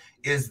within it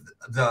is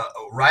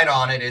right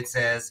on it. It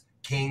says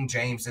King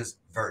James's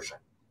version.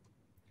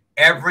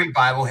 Every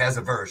Bible has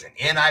a version.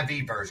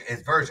 NIV version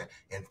is version.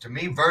 And to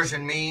me,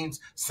 version means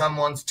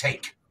someone's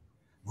take,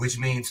 which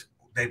means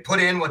they put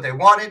in what they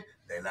wanted,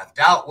 they left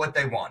out what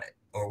they wanted,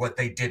 or what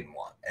they didn't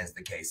want, as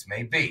the case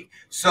may be.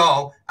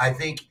 So I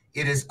think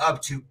it is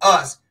up to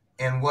us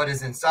and what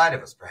is inside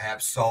of us,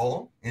 perhaps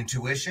soul,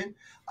 intuition,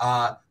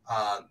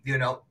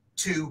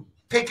 to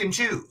pick and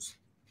choose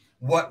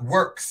what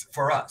works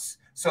for us.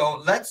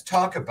 So let's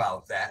talk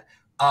about that.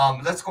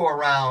 Let's go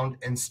around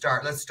and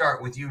start. Let's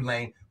start with you,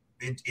 Lane.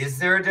 Is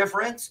there a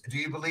difference? Do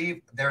you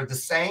believe they're the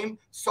same,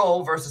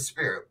 soul versus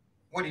spirit?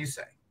 What do you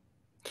say?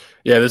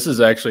 Yeah, this is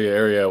actually an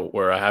area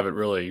where I haven't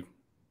really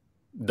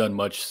done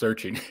much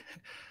searching.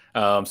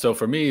 So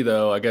for me,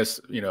 though, I guess,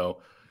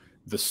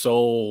 the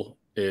soul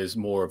is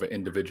more of an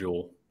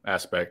individual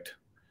aspect.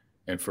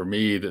 And for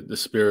me, the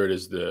spirit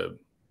is the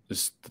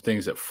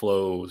things that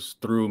flows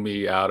through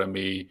me, out of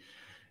me,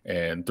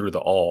 and through the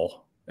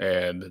all.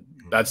 And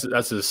that's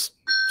as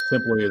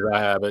simply as I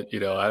have it.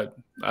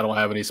 I don't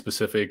have any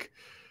specific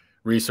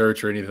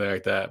research or anything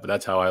like that, but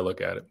that's how I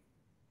look at it.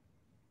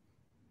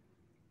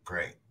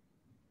 Great.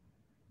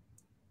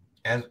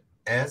 And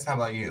Ez, how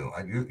about you?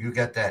 You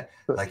got that,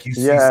 like you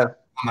see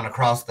coming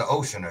across the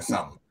ocean or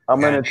something. I'm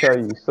going to tell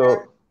you.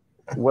 So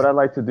what I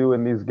like to do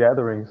in these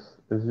gatherings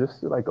is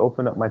just to like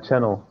open up my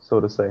channel, so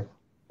to say,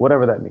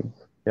 whatever that means.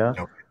 Yeah.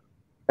 Okay.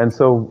 And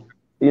so,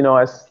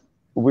 as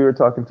we were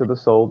talking to the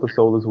soul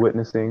is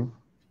witnessing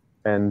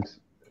and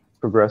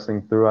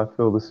progressing through. I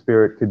feel the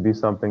spirit could be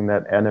something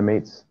that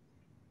animates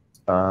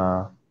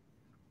the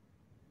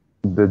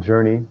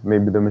journey,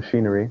 maybe the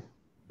machinery,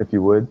 if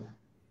you would.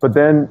 But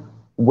then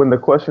when the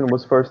question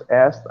was first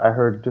asked, I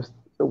heard just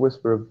a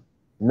whisper of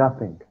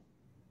nothing.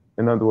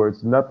 In other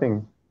words,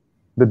 nothing.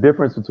 The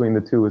difference between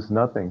the two is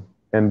nothing.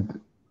 And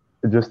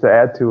just to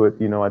add to it,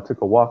 I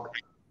took a walk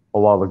a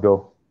while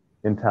ago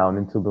in town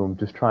in Tulum,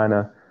 just trying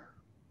to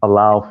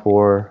allow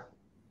for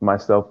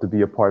myself to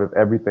be a part of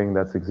everything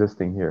that's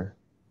existing here.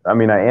 I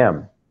mean, I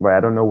am, right? I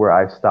don't know where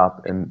I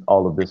stop and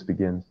all of this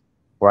begins,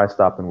 where I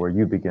stop and where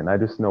you begin. I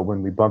just know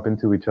when we bump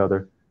into each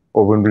other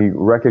or when we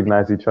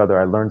recognize each other,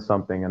 I learn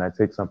something and I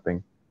take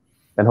something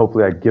and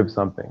hopefully I give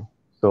something.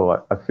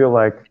 So I feel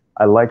like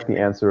I like the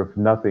answer of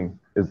nothing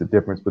is the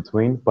difference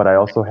between, but I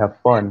also have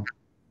fun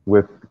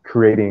with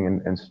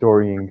creating and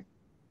storying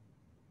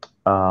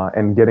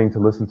and getting to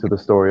listen to the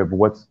story of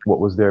what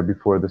was there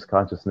before this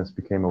consciousness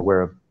became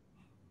aware of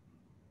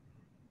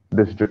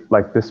this,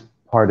 like this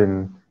part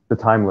in the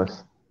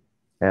timeless,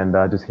 and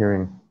just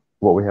hearing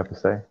what we have to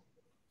say.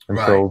 And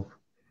Right.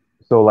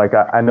 so like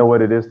I know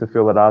what it is to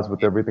feel at odds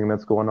with everything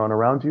that's going on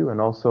around you, and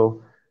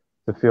also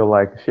to feel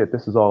like, shit,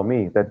 this is all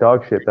me. That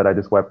dog shit that I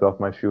just wiped off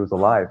my shoe is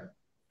alive.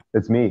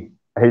 It's me.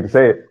 I hate to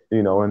say it,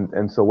 you know,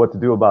 and so what to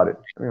do about it?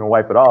 You know,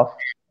 wipe it off,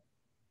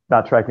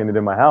 not tracking it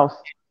in my house,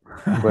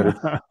 but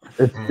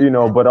it's you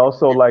know, but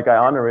also like I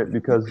honor it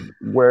because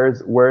where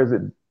is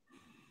it?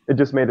 It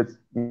just made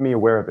me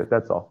aware of it.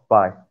 That's all.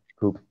 Bye,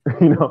 poop,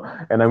 you know,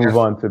 and I move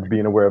on to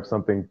being aware of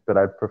something that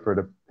I prefer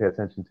to pay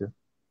attention to.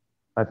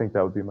 I think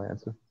that would be my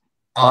answer.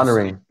 Awesome.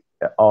 Honoring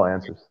all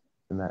answers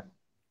in that.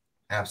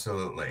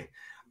 Absolutely.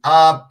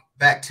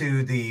 Back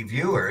to the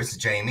viewers,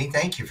 Jamie,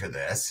 thank you for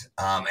this.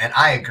 And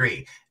I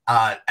agree.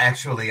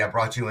 Actually, I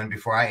brought you in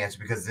before I answer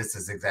because this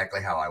is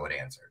exactly how I would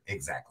answer.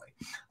 Exactly.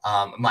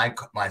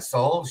 My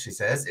soul, she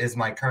says, is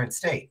my current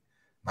state.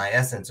 My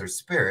essence or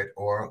spirit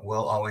or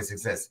will always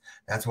exist.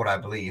 That's what I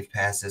believe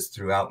passes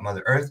throughout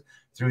Mother Earth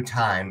through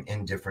time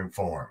in different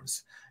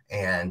forms.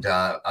 And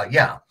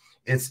yeah,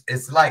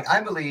 it's like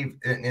I believe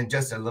in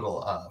just a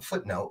little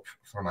footnote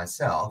for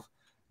myself.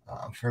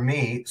 For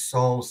me,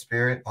 soul,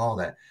 spirit, all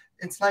that.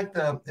 It's like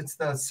it's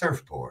the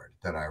surfboard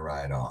that I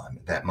ride on,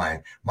 that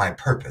my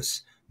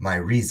purpose, my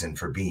reason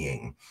for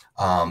being,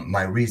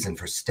 my reason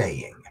for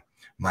staying,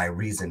 my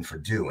reason for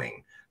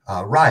doing,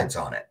 rides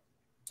on it.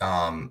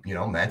 You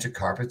know, magic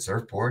carpet,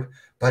 surfboard,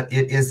 but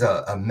it is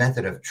a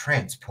method of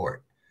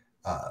transport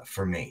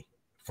for me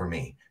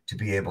to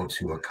be able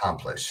to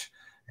accomplish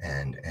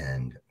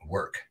and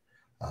work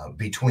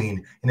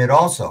between, and it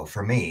also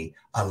for me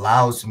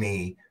allows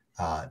me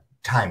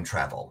time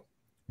travel,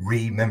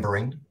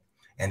 remembering,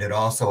 and it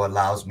also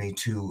allows me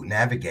to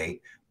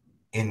navigate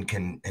in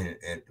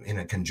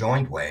a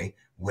conjoined way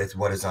with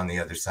what is on the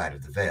other side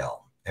of the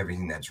veil.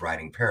 Everything that's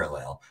riding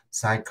parallel,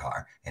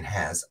 sidecar, and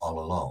has all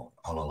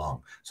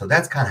along. So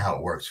that's kind of how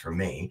it works for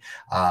me.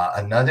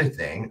 Another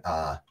thing,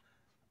 what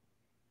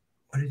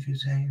did you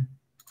say,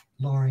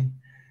 Lori?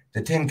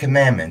 The 10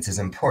 Commandments is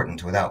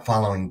important. Without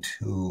following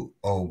to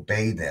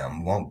obey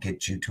them won't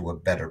get you to a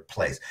better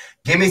place.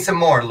 Give me some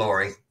more,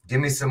 Lori. Give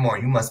me some more.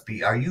 You must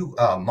be, are you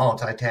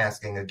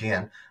multitasking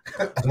again?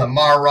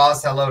 Lamar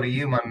Ross, hello to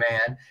you, my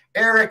man.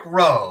 Eric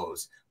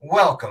Rose.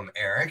 Welcome,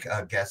 Eric,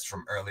 a guest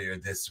from earlier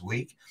this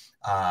week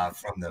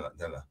from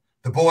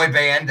the boy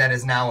band that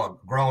is now a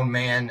grown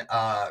man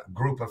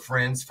group of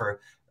friends for,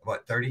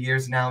 what, 30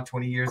 years now,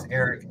 20 years,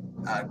 Eric?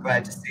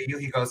 Glad to see you.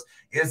 He goes,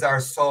 is our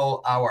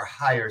soul our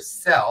higher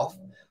self?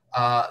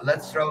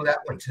 Let's throw that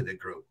one to the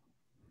group.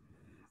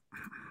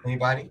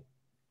 Anybody?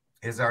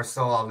 Is our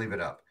soul, I'll leave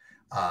it up.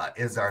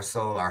 Is our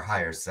soul our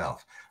higher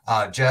self?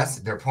 Jess,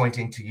 they're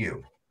pointing to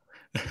you.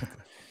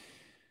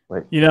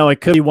 You know,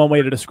 it could be one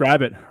way to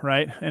describe it,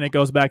 right? And it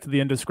goes back to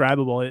the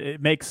indescribable. It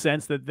makes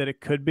sense that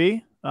it could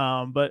be,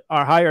 but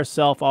our higher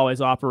self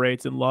always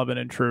operates in love and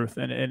in truth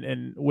and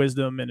in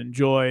wisdom and in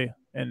joy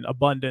and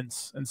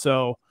abundance. And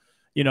so,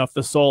 you know, if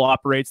the soul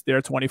operates there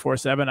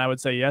 24/7, I would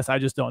say yes. I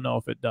just don't know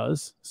if it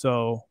does.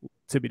 So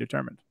to be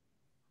determined.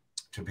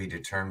 To be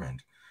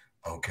determined.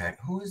 Okay.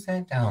 Who is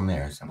that down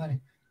there?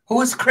 Somebody.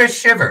 Who is Chris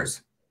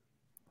Shivers?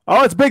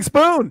 Oh, it's Big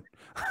Spoon.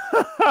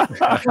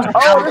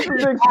 Oh, this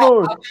is Big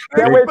Spoon.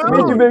 Can't wait to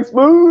meet you, Big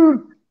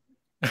Spoon.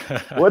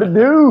 What it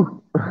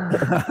do?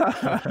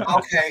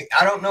 Okay,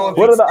 I don't know if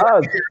what are the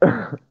odds?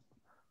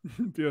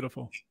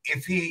 Beautiful.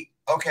 If he,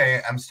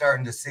 okay, I'm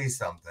starting to see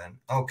something.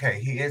 Okay,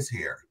 he is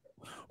here.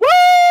 Woo!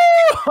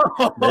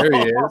 There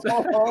he is.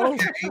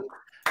 Okay.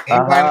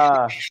 Anybody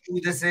know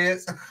who this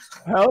is?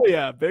 Hell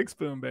yeah, Big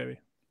Spoon, baby.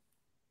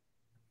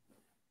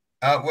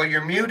 Well,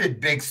 you're muted,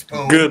 Big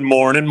Spoon. Good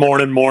morning.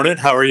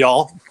 How are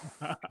y'all?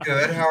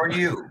 Good. How are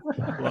you?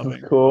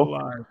 Loving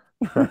cool.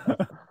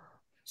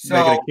 So,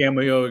 making a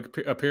cameo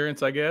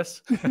appearance, I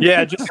guess.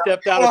 Yeah, just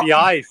stepped out of the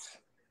ice.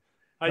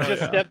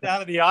 Stepped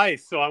out of the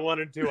ice, so I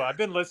wanted to. I've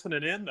been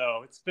listening in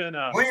though. It's been.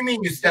 What do you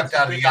mean you stepped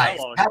out of the ice?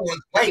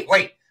 Wait.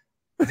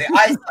 The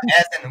ice,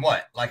 as in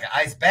what? Like an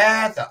ice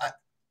bath?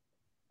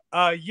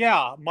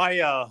 Yeah.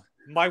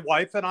 My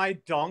wife and I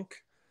dunk.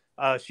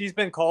 She's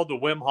been called the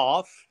Wim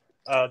Hof.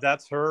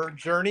 That's her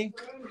journey.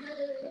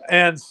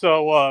 And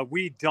so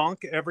we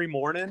dunk every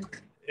morning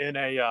in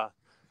a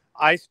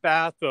ice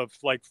bath of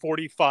like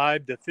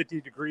 45 to 50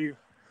 degree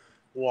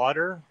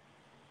water.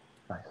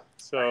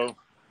 So,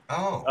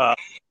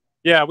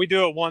 yeah, we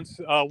do it once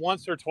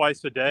or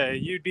twice a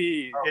day.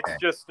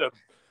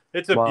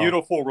 It's a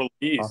beautiful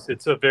release.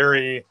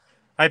 Awesome.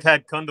 I've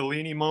had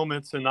Kundalini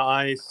moments in the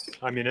ice.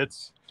 I mean,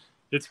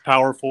 It's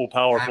powerful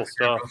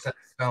stuff.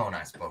 Stone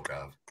I spoke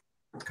of.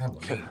 Come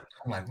to me.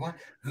 I'm like, what?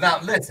 Now,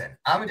 listen,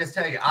 I'm going to just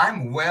tell you,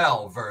 I'm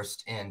well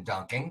versed in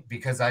dunking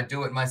because I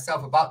do it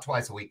myself about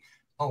twice a week.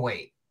 Oh,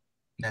 wait.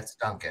 That's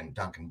Dunkin'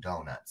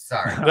 Donuts.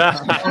 Sorry. And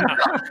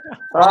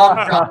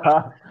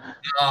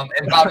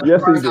about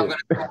yes, he I'm did. gonna go with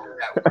that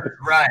word.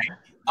 Right.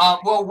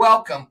 Well,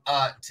 welcome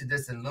to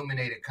this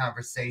illuminated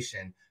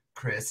conversation,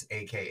 Chris,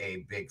 aka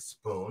Big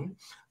Spoon.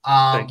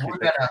 We're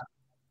gonna.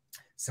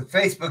 So,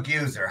 Facebook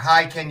user,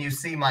 hi. Can you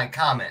see my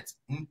comments?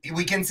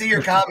 We can see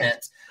your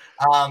comments.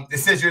 It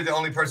says you're the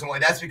only person.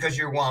 That's because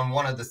you're on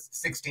one of the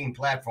 16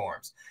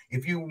 platforms.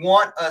 If you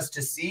want us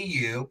to see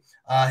you,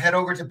 head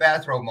over to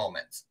Bathrobe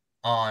Moments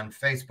on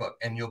Facebook,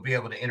 and you'll be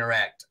able to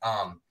interact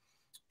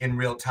in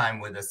real time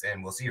with us,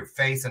 and we'll see your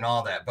face and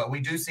all that. But we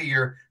do see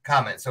your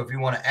comments. So if you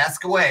want to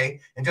ask away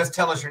and just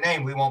tell us your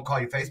name, we won't call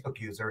you Facebook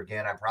user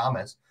again, I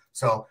promise.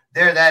 So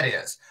there that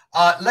is.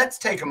 Let's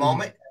take a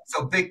moment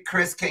so Big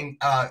Chris can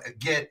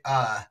get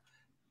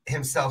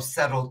himself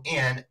settled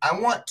in. I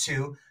want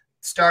to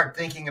start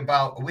thinking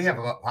about, we have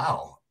about,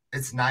 wow,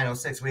 it's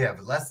 9:06. We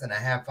have less than a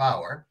half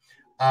hour.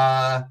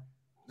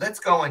 Let's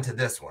go into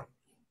this one,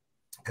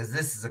 because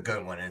this is a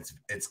good one.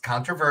 It's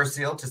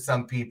controversial to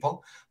some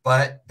people,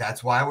 but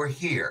that's why we're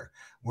here.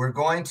 We're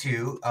going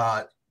to,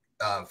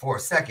 for a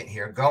second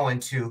here, go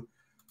into,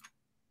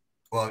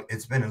 well,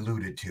 it's been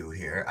alluded to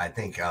here. I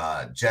think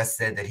Jess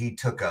said that he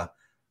took a,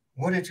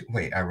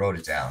 wait, I wrote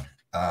it down.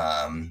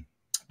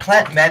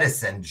 Plant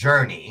medicine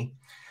journey.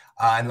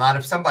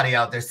 And somebody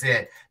out there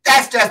said,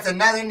 that's just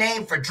another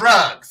name for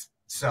drugs.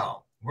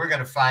 So we're going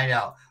to find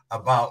out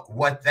about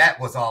what that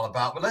was all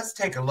about. But let's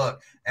take a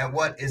look at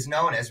what is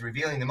known as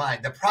revealing the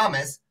mind, the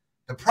promise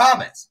of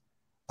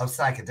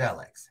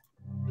psychedelics.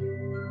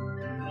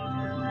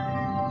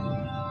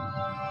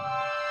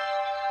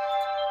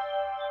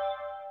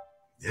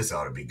 This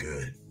ought to be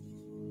good.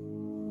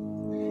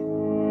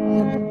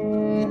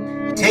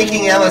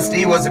 Taking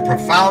LSD was a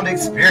profound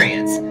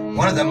experience.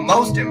 One of the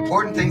most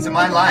important things in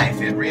my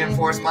life. It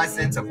reinforced my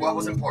sense of what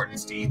was important,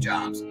 Steve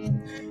Jobs.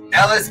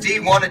 LSD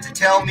wanted to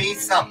tell me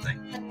something.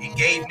 It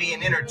gave me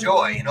an inner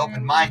joy, an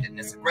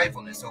open-mindedness, a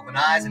gratefulness, open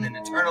eyes, and an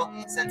eternal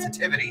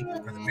sensitivity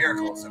for the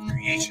miracles of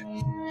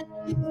creation.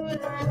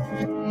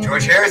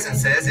 George Harrison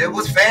says, it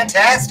was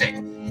fantastic.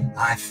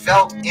 I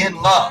felt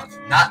in love,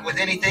 not with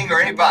anything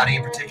or anybody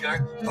in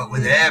particular, but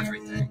with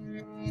everything.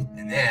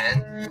 And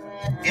then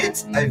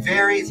it's a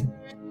very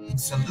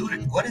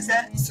salutary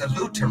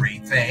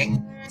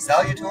thing,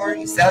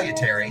 salutary,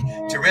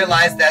 to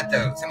realize that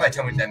somebody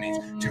tell me what that means.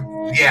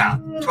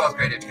 12th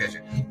grade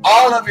education.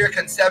 All of your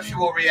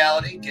conceptual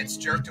reality gets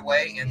jerked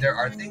away, and there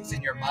are things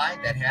in your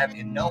mind that have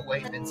in no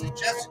way been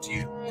suggested to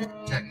you.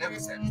 Jack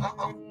Nicholson.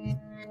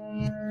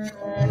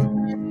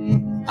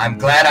 I'm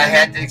glad I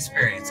had the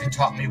experience. It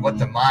taught me what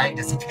the mind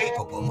is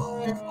capable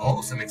of.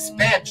 Oh, some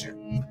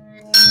expansion.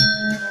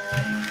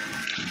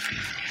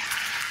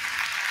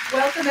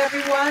 Welcome,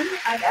 everyone.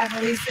 I'm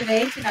Emily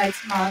Sinead,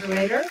 tonight's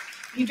moderator.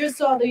 You just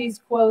saw these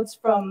quotes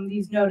from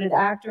these noted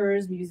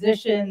actors,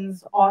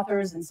 musicians,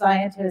 authors, and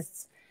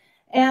scientists,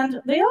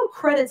 and they all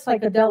credit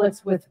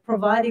psychedelics with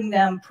providing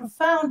them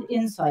profound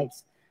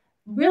insights,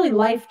 really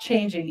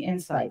life-changing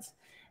insights.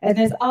 And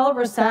as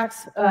Oliver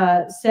Sacks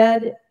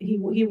said, he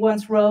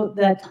once wrote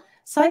that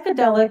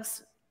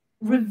psychedelics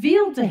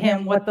revealed to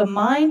him what the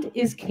mind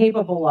is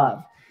capable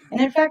of. And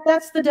in fact,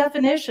 that's the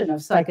definition of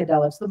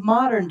psychedelics, the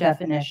modern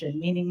definition,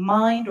 meaning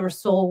mind or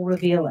soul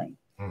revealing.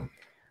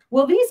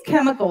 Well, these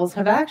chemicals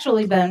have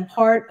actually been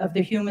part of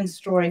the human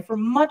story for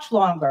much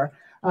longer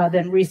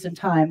than recent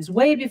times,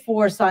 way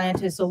before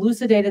scientists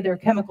elucidated their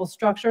chemical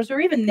structures or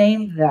even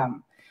named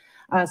them.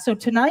 So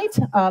tonight,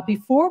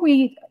 before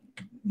we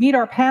meet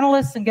our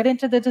panelists and get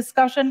into the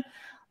discussion,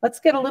 let's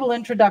get a little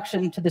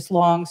introduction to this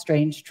long,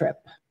 strange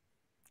trip.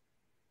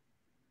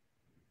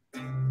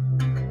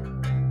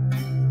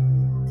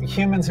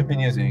 Humans have been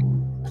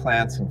using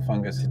plants and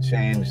fungus to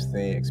change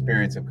the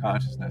experience of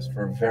consciousness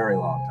for a very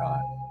long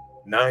time.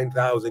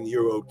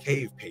 9,000-year-old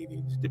cave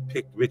paintings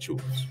depict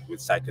rituals with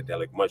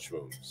psychedelic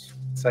mushrooms.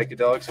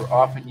 Psychedelics are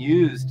often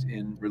used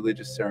in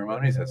religious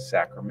ceremonies as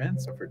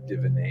sacraments or for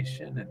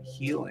divination and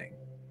healing.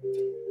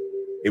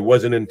 It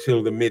wasn't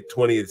until the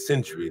mid-20th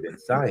century that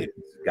science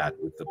got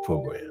with the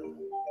program.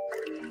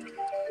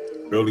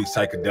 Early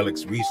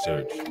psychedelics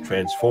research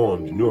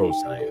transformed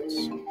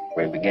neuroscience.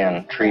 We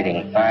began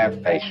treating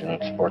 5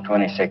 patients for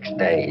 26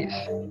 days.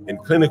 In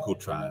clinical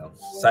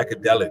trials,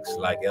 psychedelics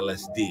like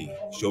LSD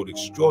showed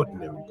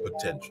extraordinary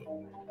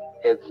potential.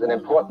 It's an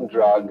important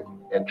drug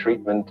in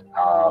treatment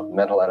of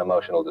mental and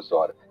emotional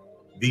disorders.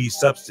 These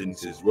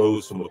substances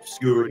rose from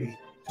obscurity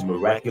to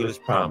miraculous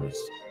promise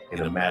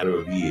in a matter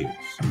of years.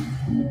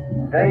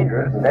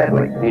 Dangerous and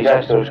deadly.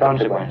 Disastrous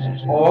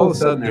consequences. All of a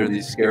sudden, there are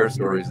these scare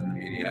stories in the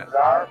media.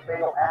 Bizarre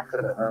fatal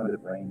accident,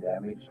 permanent brain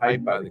damage,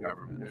 Hyped by the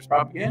government. There's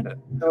propaganda.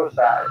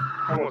 suicide,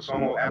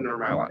 chromosomal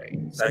abnormality.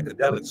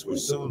 Psychedelics were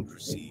soon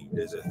perceived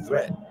as a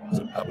threat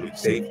to public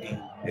safety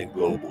and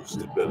global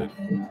stability.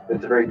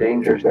 It's a very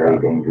dangerous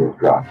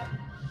drug.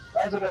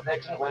 President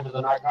Nixon went to the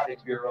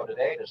Narcotics Bureau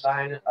today to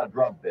sign a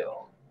drug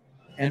bill.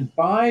 And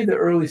by the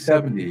early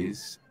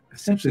 70s,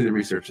 essentially the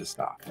research has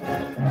stopped.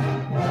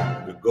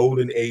 The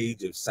golden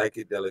age of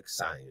psychedelic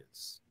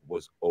science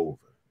was over.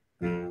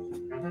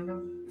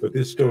 But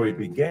this story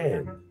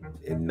began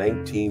in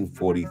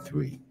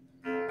 1943.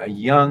 A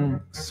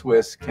young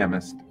Swiss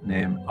chemist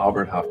named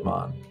Albert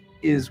Hofmann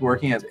is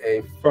working at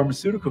a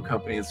pharmaceutical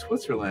company in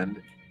Switzerland,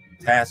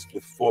 tasked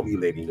with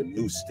formulating a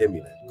new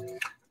stimulant.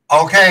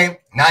 Okay,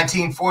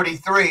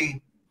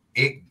 1943,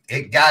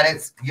 it got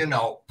its,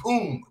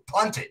 boom,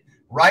 punted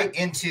right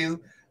into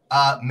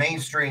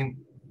mainstream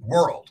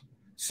world.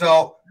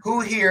 So who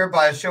here,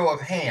 by a show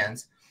of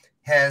hands,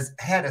 has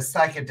had a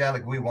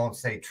psychedelic, we won't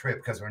say trip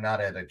because we're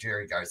not at a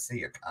Jerry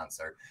Garcia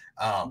concert,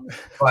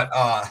 but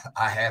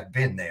I have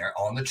been there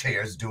on the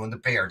chairs doing the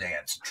bear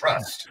dance,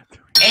 trust,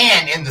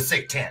 and in the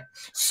sick tent.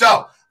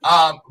 So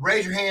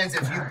raise your hands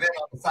if you've been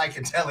on the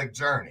psychedelic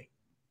journey.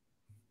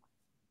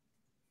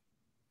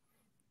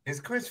 Is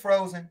Chris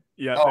frozen?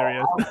 Yeah, there he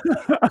is.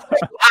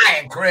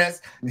 Lying,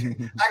 Chris. I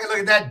can look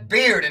at that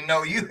beard and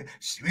know you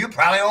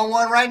probably on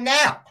one right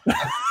now.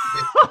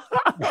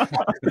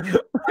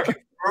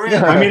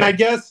 I mean, I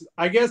guess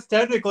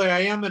technically I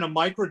am in a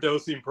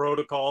microdosing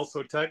protocol,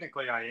 so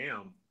technically I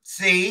am.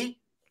 See?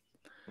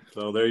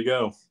 So there you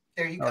go.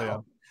 There you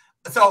go.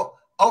 Yeah. So,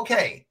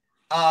 okay.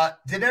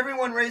 Did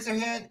everyone raise their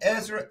hand?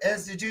 Ezra,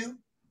 did you?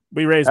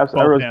 We raised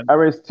both hands. I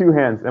raised 2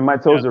 hands, and my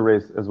toes are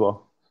raised as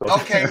well. So.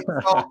 Okay,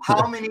 so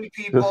how many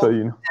people, just so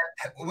you know,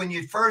 when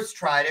you first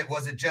tried it,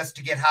 was it just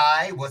to get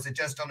high? Was it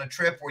just on a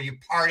trip? Were you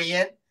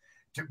partying?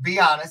 To be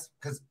honest,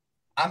 because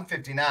I'm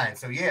 59,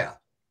 so yeah.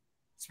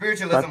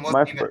 Spiritualism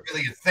wasn't even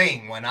really a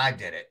thing when I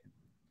did it.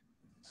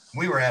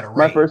 We were at a rave.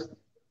 My first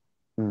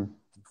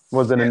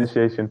was an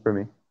initiation for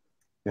me.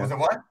 Yeah. Was it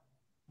what?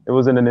 It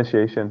was an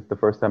initiation the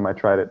first time I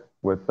tried it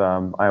with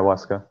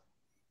ayahuasca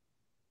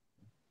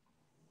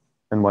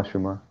and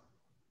washuma.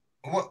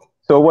 What?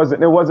 So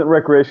it wasn't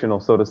recreational,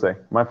 so to say.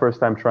 My first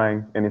time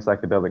trying any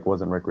psychedelic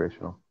wasn't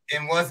recreational.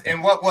 And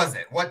what was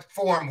it? What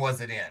form was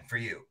it in for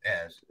you,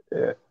 Ez?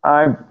 It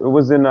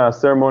was in a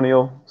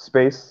ceremonial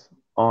space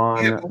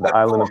on the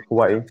island of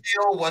Hawaii.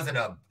 Was it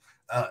a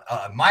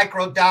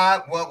micro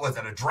dot? What was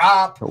it? A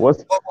drop?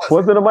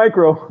 Wasn't a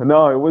micro.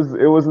 No, it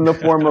was in the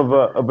form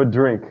of a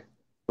drink. It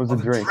was a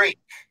drink.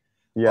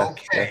 Yes.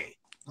 Okay.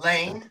 Yes.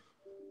 Lane?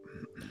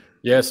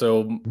 Yeah,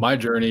 so my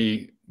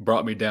journey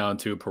brought me down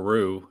to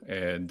Peru,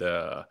 and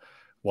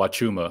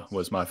wachuma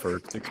was my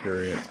first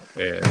experience,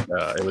 and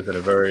it was in a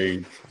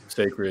very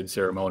sacred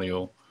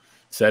ceremonial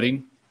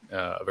setting,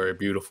 very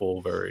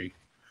beautiful,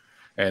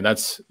 and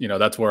that's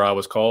where I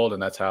was called,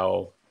 and that's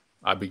how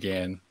I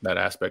began that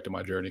aspect of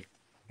my journey.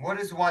 What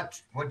is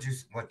what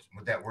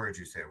that word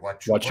you said?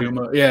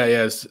 Wachuma? Yeah,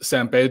 it's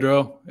San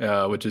Pedro,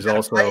 which is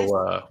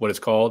also what it's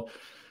called.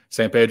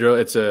 San Pedro.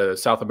 It's a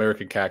South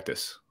American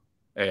cactus,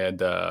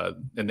 and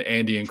in the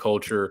Andean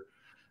culture,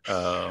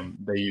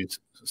 they use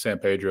San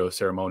Pedro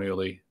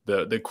ceremonially.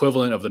 The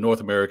equivalent of the North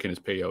American is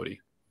peyote.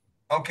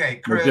 Okay,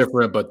 Chris. They're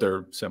different, but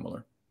they're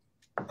similar.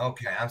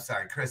 Okay, I'm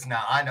sorry, Chris.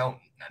 Now I'm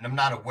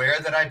not aware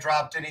that I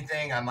dropped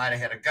anything. I might have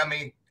had a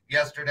gummy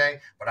yesterday,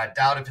 but I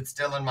doubt if it's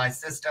still in my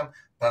system.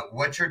 But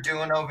what you're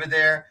doing over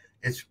there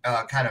is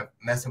kind of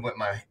messing with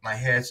my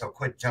head. So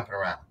quit jumping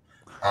around.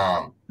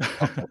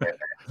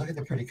 Look at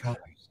the pretty colors.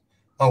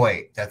 Oh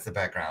wait, that's the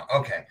background.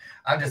 Okay,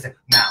 I'm just saying.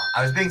 Now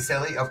I was being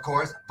silly, of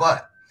course,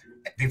 but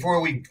before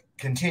we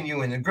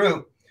continue in the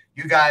group,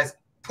 you guys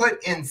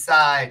put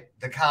inside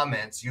the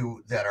comments,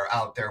 you that are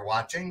out there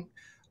watching,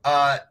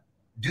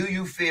 do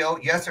you feel,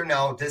 yes or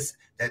no,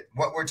 that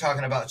what we're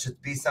talking about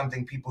should be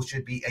something people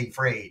should be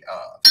afraid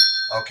of,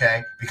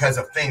 okay? Because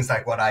of things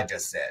like what I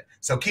just said.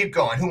 So keep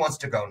going. Who wants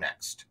to go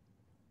next?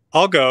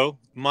 I'll go.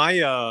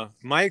 My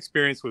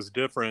experience was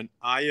different.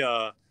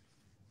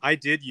 I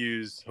did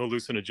use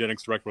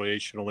hallucinogenics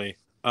recreationally.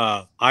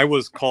 I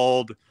was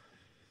called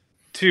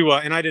to,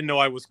 and I didn't know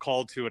I was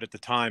called to it at the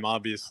time,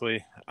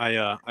 obviously.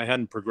 I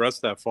hadn't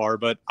progressed that far,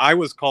 but I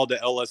was called to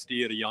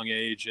LSD at a young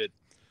age. At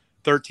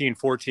 13,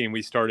 14,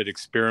 we started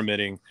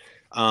experimenting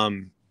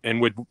and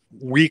would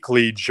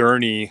weekly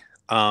journey.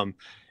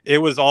 It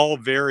was all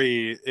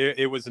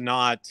it was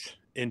not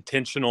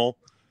intentional.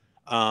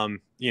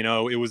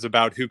 It was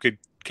about who could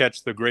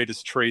catch the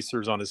greatest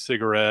tracers on a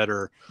cigarette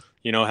or,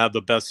 have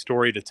the best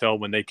story to tell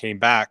when they came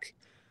back.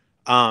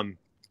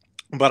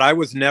 But I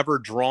was never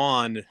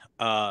drawn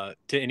to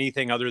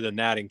anything other than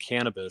that in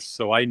cannabis.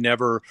 So I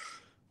never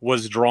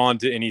was drawn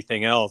to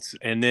anything else.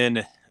 And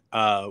then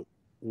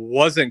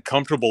wasn't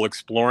comfortable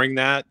exploring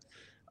that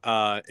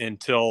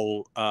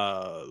until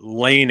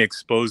Lane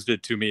exposed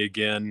it to me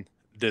again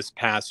this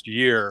past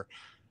year.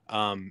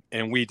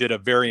 And we did a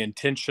very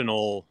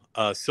intentional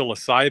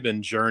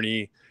psilocybin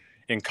journey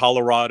in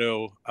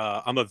Colorado.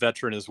 I'm a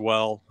veteran as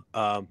well.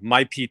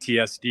 My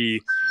PTSD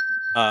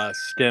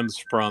stems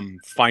from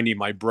finding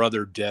my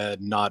brother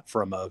dead, not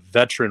from a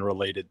veteran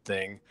related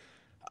thing.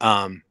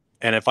 And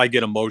if I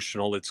get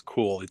emotional, it's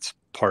cool. It's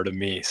part of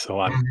me. So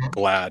I'm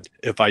glad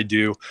if I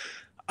do.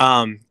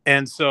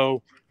 And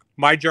so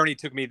my journey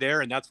took me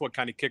there, and that's what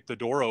kind of kicked the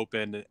door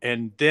open.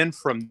 And then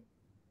from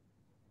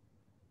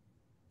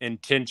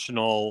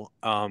intentional,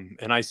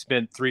 and I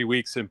spent 3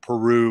 weeks in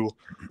Peru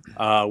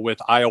with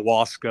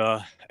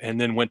ayahuasca,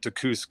 and then went to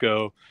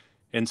Cusco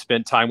and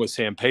spent time with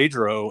San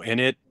Pedro, and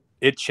it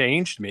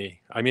changed me.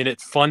 I mean,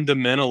 it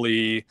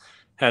fundamentally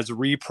has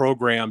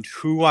reprogrammed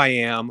who I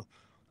am,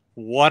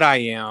 what I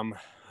am.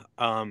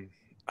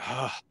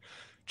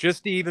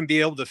 Just to even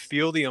be able to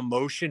feel the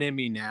emotion in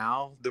me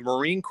now. The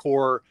Marine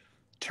Corps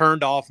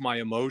turned off my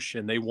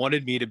emotion. They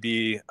wanted me to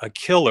be a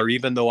killer,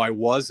 even though I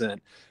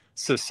wasn't.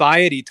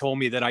 Society told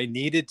me that I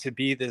needed to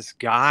be this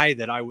guy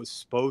that I was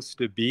supposed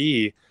to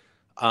be,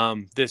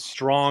 this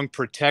strong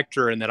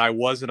protector, and that I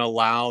wasn't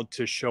allowed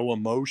to show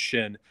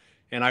emotion,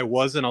 and I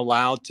wasn't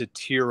allowed to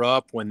tear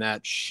up when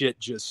that shit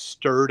just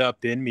stirred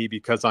up in me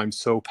because I'm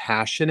so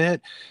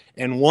passionate.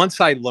 And once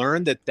I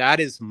learned that that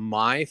is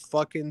my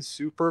fucking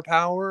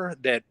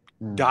superpower, that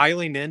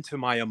dialing into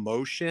my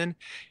emotion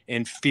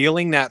and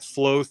feeling that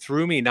flow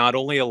through me not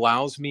only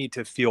allows me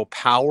to feel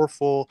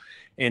powerful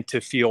and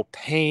to feel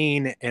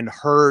pain and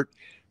hurt,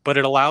 but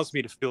it allows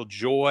me to feel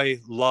joy,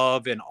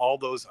 love, and all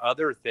those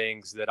other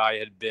things that I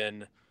had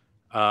been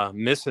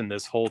missing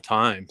this whole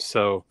time.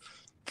 So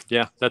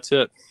yeah, that's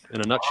it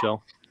in a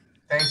nutshell.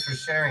 Thanks for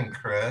sharing,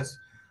 Chris.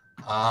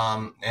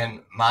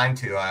 And mine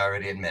too, I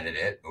already admitted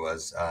it,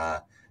 was,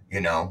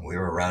 you know, we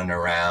were running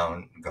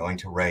around going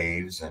to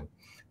raves and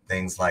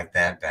things like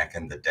that back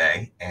in the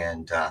day.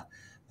 And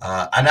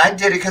I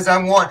did it because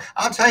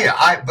I'll tell you,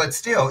 but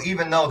still,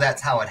 even though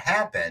that's how it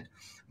happened,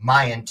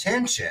 my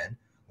intention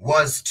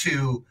was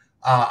to,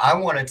 I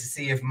wanted to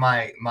see if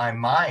my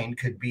mind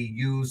could be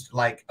used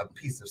like a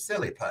piece of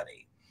silly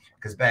putty.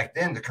 Because back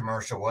then the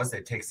commercial was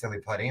they'd take silly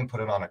putty and put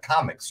it on a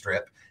comic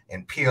strip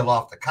and peel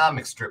off the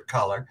comic strip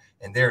color.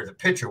 And there the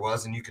picture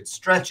was, and you could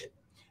stretch it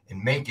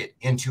and make it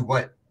into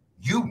what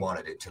you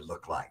wanted it to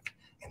look like.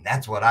 And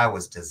that's what I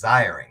was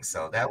desiring.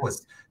 So that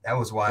was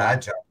why I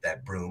jumped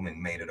that broom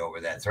and made it over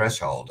that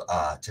threshold.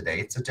 Today,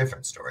 it's a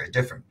different story, a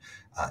different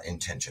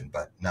intention.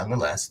 But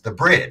nonetheless, the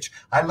bridge,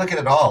 I look at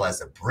it all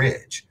as a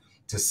bridge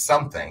to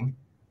something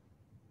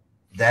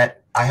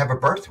that I have a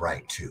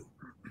birthright to.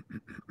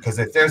 Because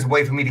if there's a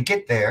way for me to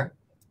get there,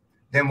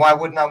 then why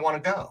wouldn't I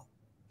want to go?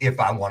 If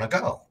I want to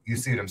go, you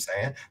see what I'm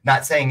saying?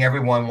 Not saying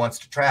everyone wants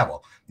to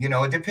travel. You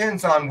know, it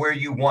depends on where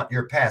you want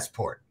your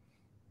passport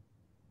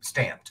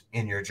stamped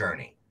in your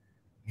journey.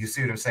 You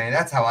see what I'm saying?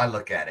 That's how I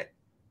look at it.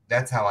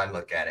 That's how I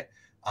look at it.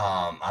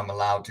 I'm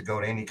allowed to go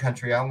to any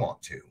country I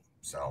want to.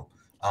 So,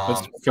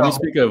 can we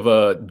speak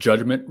of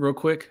judgment real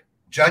quick?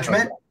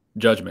 Judgment?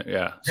 Judgment,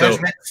 yeah.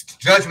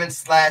 Judgment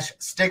 /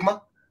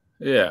 stigma?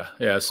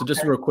 Yeah. So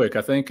just real quick,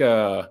 I think,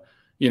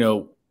 you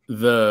know,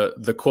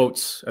 the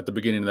quotes at the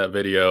beginning of that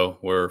video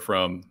were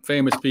from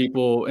famous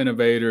people,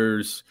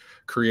 innovators,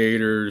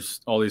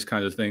 creators, all these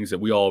kinds of things that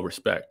we all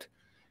respect.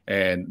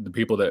 And the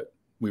people that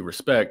we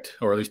respect,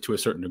 or at least to a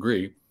certain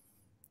degree,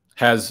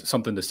 has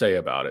something to say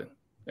about it.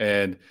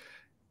 And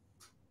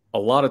a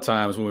lot of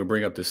times when we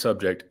bring up this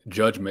subject,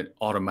 judgment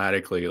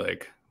automatically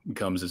like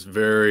becomes this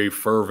very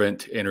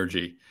fervent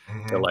energy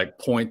to like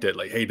point that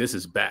like, hey, this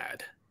is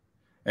bad.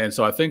 And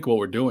so I think what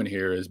we're doing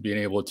here is being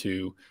able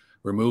to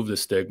remove the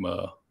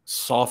stigma,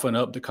 soften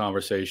up the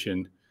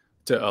conversation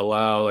to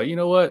allow, like, you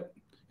know what,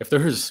 if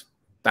there's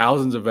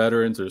thousands of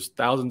veterans, there's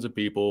thousands of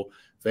people,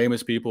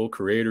 famous people,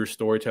 creators,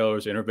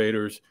 storytellers,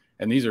 innovators,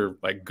 and these are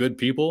like good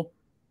people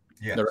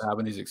that are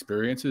having these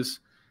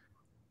experiences,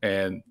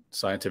 and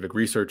scientific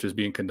research is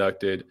being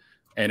conducted,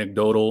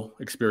 anecdotal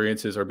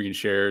experiences are being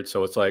shared.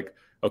 So it's like,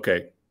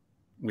 okay,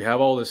 we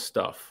have all this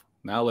stuff.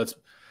 Now let's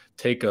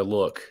take a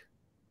look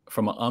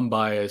from an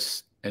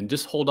unbiased and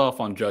just hold off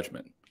on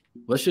judgment.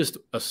 Let's just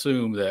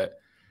assume that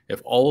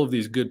if all of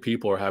these good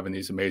people are having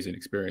these amazing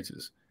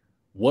experiences,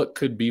 what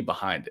could be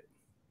behind it?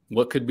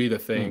 What could be the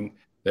thing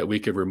that we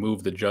could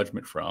remove the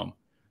judgment from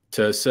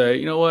to say,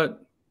 you know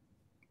what,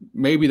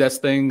 maybe that's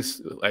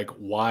things like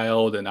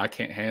wild and I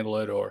can't handle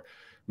it, or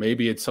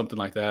maybe it's something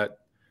like that.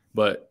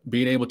 But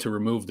being able to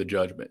remove the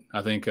judgment,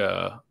 I think,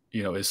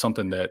 you know, is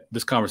something that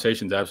this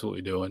conversation is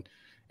absolutely doing.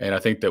 And I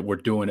think that we're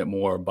doing it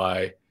more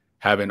by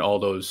having all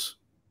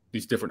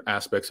these different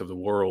aspects of the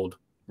world,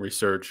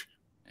 research,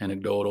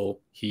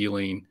 anecdotal,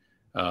 healing,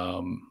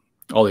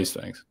 all these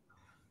things.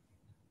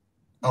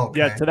 Okay.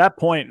 Yeah, to that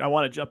point, I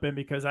want to jump in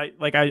because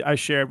I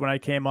shared when I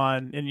came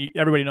on, and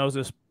everybody knows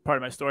this part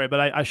of my story, but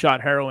I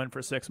shot heroin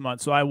for 6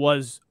 months. So I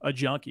was a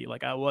junkie,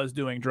 like I was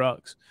doing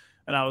drugs,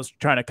 and I was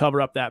trying to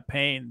cover up that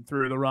pain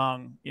through the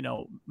wrong, you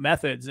know,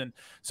 methods. And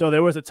so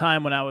there was a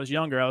time when I was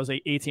younger, I was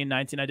like 18,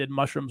 19, I did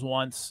mushrooms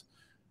once,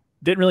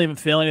 didn't really even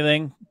feel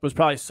anything, was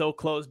probably so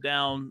closed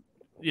down,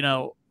 you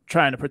know,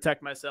 trying to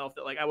protect myself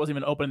that like I wasn't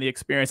even open to the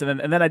experience. And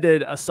then I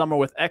did a summer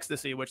with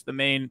ecstasy, which the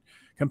main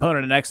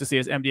component in ecstasy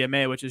is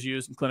MDMA, which is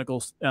used in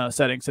clinical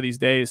settings to these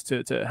days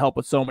to help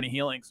with so many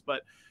healings.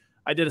 But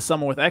I did a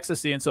summer with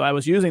ecstasy, and so I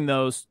was using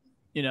those,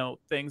 you know,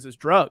 things as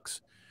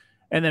drugs.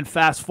 And then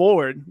fast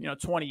forward, you know,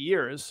 20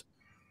 years,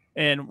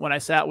 And when I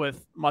sat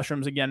with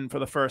mushrooms again for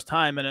the first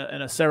time in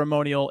a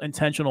ceremonial,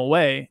 intentional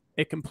way,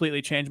 it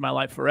completely changed my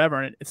life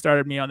forever. And it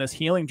started me on this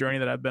healing journey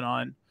that I've been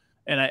on,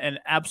 and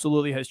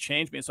absolutely has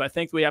changed me. So I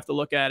think we have to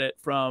look at it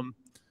from,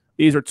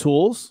 these are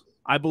tools.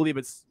 I believe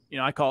it's,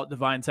 I call it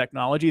divine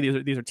technology.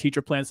 These are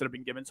teacher plans that have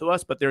been given to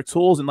us, but they're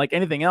tools. And like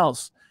anything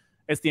else,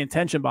 it's the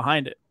intention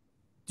behind it.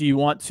 Do you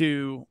want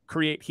to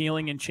create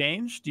healing and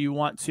change? Do you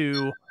want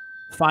to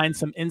find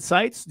some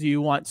insights? Do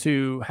you want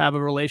to have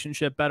a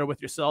relationship better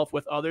with yourself,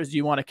 with others? Do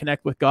you want to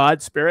connect with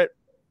God, spirit?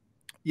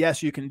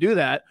 Yes, you can do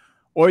that.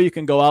 Or you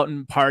can go out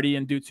and party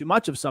and do too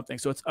much of something.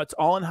 So it's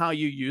all in how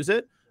you use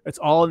it. It's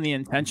all in the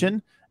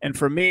intention. And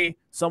for me,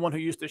 someone who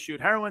used to shoot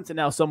heroin to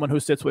now someone who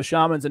sits with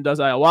shamans and does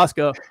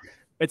ayahuasca,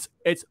 it's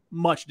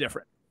much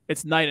different.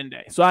 It's night and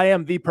day. So I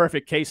am the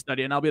perfect case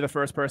study, and I'll be the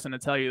first person to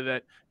tell you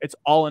that it's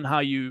all in how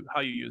you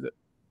use it.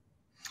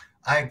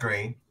 I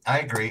agree.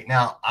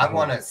 Now I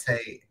want to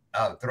say,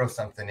 throw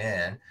something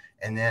in,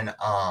 and then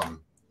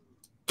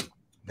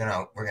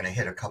we're going to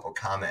hit a couple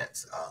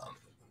comments,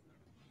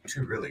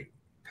 two really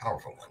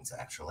powerful ones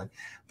actually.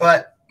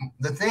 But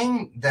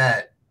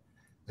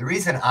the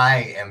reason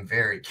I am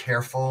very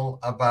careful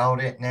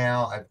about it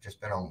now, I've just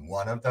been on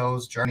one of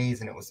those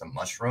journeys, and it was a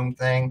mushroom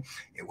thing.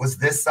 It was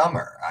this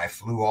summer. I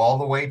flew all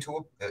the way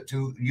to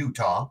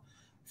Utah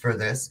for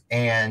this,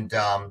 and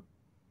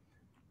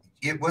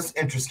it was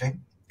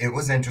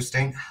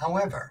interesting.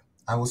 However,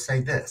 I will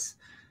say this.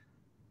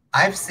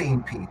 I've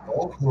seen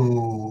people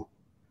who,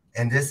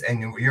 and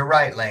you're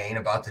right, Lane,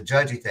 about the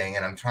judgy thing,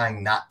 and I'm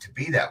trying not to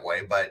be that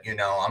way, but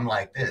I'm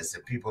like this.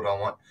 If people don't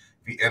want,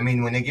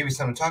 when they give you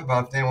something to talk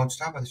about, if they don't want to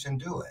talk about it, they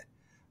shouldn't do it.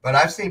 But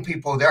I've seen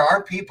people, there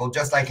are people,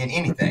 just like in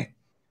anything,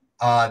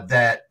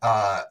 that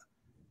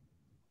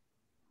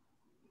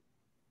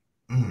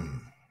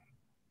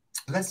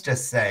let's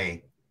just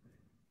say,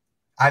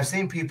 I've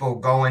seen people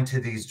go into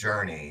these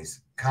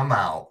journeys, come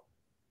out.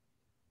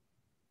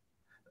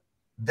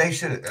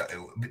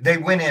 They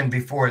went in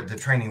before the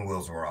training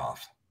wheels were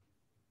off.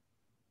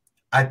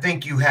 I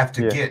think you have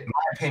to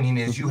my opinion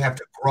is you have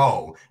to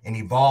grow and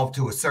evolve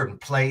to a certain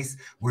place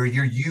where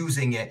you're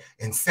using it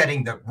and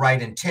setting the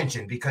right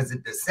intention, because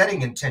the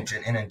setting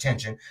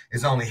intention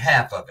is only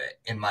half of it,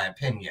 in my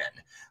opinion.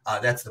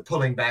 That's the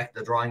pulling back,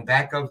 the drawing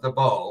back of the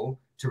bow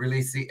to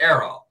release the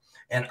arrow.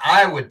 And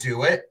I would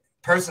do it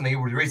personally.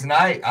 The reason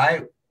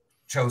I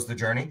chose the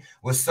journey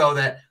was so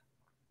that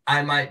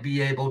I might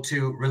be able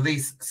to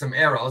release some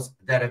arrows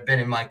that have been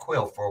in my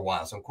quill for a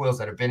while, some quills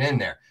that have been in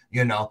there,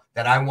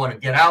 that I want to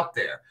get out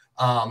there,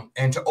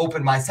 and to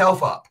open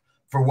myself up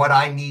for what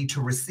I need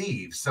to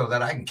receive so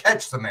that I can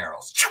catch some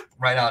arrows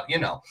right out,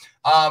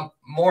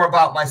 more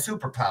about my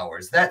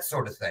superpowers, that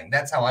sort of thing.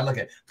 That's how I look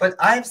at it. But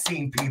I've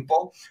seen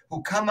people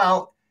who come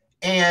out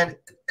and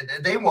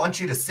they want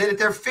you to sit at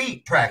their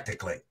feet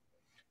practically.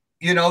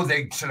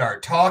 They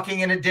start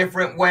talking in a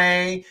different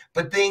way,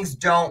 but things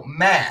don't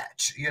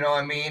match. You know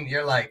what I mean?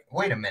 You're like,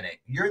 wait a minute,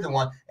 you're the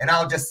one. And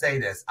I'll just say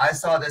this. I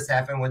saw this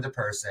happen with a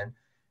person.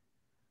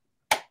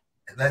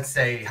 Let's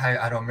say,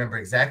 I don't remember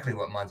exactly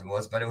what month it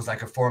was, but it was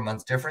like a 4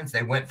 month difference.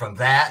 They went from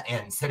that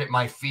and sit at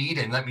my feet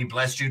and let me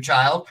bless you,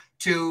 child,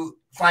 to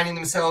finding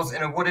themselves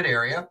in a wooded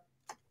area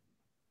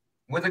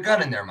with a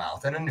gun in their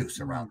mouth and a noose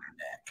around their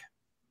neck.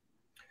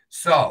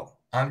 So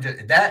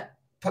that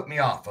put me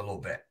off a little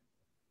bit.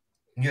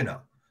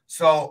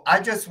 So I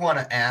just want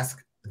to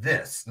ask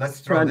this. Let's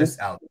throw this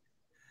out.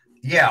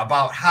 Yeah,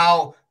 about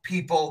how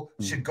people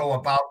should go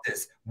about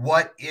this.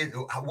 What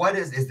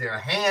is there a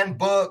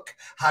handbook?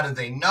 How do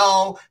they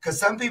know? Because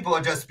some people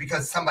are just,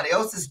 because somebody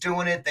else is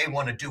doing it, they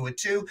want to do it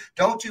too.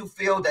 Don't you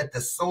feel that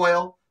the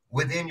soil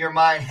within your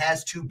mind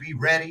has to be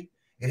ready?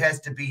 It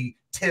has to be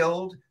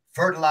tilled,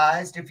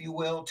 fertilized, if you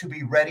will, to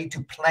be ready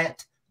to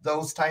plant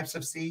those types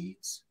of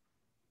seeds?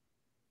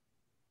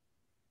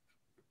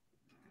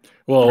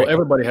 Well,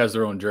 everybody has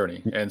their own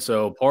journey. And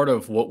so part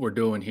of what we're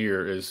doing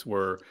here is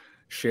we're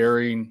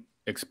sharing,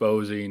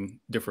 exposing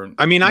different.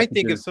 I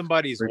think if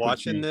somebody's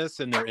watching this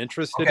and they're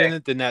interested in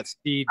it, then that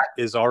seed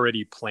is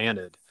already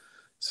planted.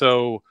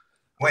 So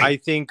wait, I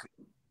think.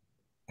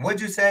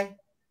 What'd you say?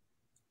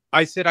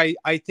 I said,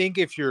 I think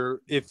if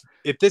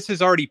this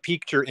has already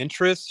piqued your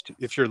interest,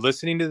 if you're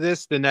listening to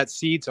this, then that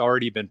seed's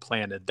already been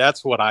planted.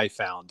 That's what I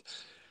found.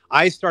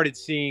 I started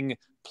seeing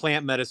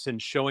plant medicine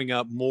showing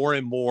up more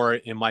and more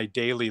in my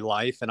daily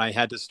life. And I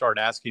had to start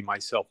asking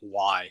myself,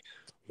 why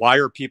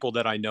are people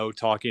that I know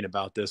talking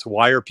about this?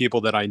 Why are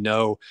people that I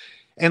know?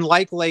 And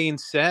like Lane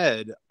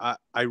said,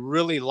 I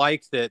really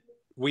like that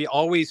we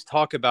always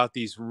talk about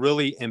these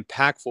really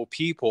impactful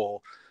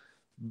people,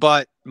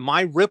 but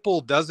my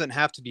ripple doesn't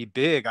have to be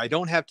big. I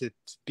don't have to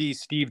be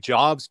Steve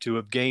Jobs to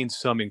have gained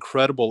some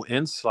incredible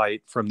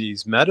insight from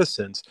these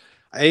medicines.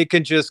 It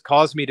can just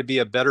cause me to be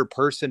a better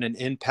person and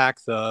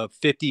impact the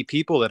 50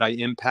 people that I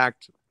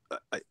impact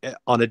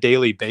on a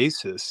daily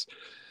basis.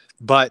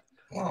 But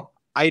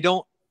I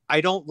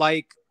don't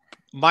like,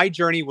 my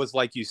journey was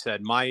like you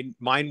said, mine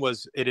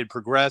was, it had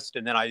progressed,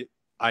 and then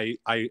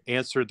I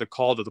answered the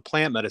call to the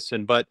plant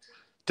medicine. But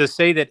to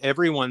say that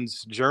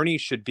everyone's journey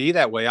should be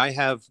that way. I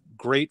have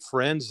great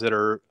friends that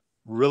are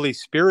really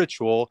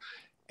spiritual,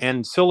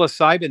 and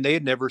psilocybin, they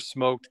had never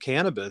smoked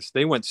cannabis.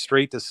 They went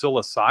straight to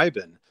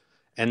psilocybin,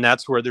 and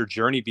that's where their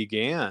journey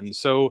began.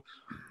 So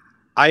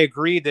I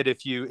agree that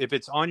if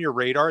it's on your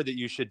radar, that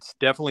you should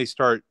definitely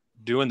start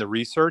doing the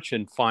research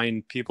and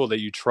find people that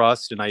you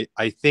trust. And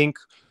I think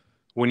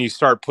when you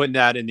start putting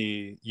that in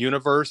the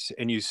universe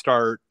and you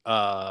start,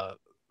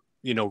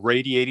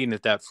 radiating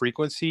at that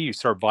frequency, you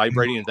start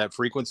vibrating at that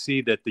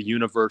frequency, that the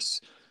universe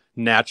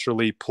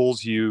naturally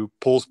pulls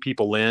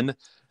people in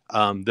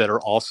that are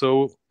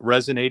also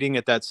resonating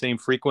at that same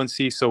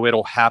frequency. So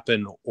it'll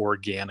happen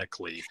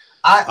organically.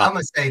 I'm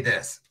going to say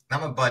this.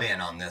 I'm going to butt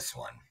in on this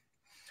one.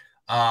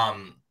 I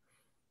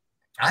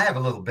have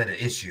a little bit of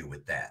issue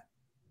with that.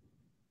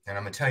 And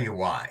I'm going to tell you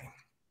why.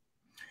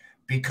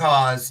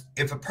 Because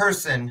if a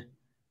person,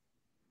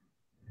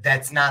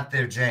 that's not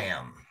their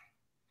jam,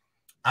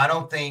 I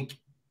don't think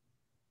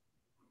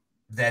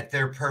that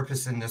their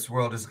purpose in this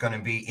world is going to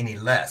be any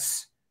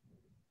less.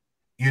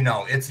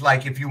 It's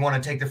like if you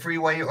want to take the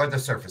freeway or the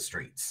surface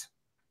streets.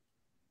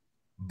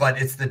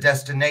 But it's the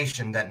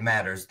destination that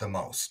matters the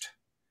most.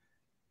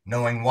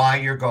 Knowing why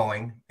you're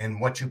going and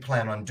what you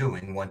plan on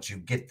doing once you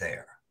get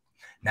there.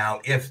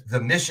 Now, if the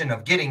mission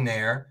of getting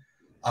there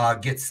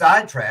gets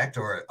sidetracked,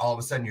 or all of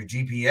a sudden your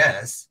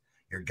GPS,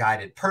 your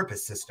guided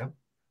purpose system,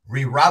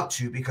 reroutes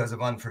you because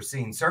of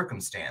unforeseen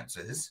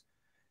circumstances,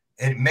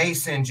 it may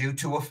send you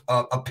to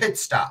a pit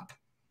stop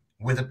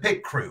with a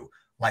pit crew,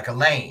 like a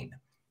lane,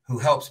 who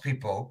helps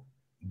people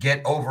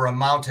get over a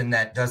mountain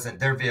that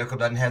their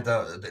vehicle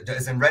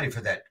isn't ready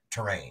for that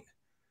terrain.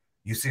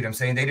 You see what I'm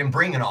saying? They didn't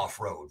bring an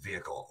off-road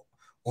vehicle,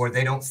 or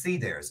they don't see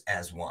theirs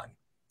as one.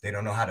 They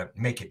don't know how to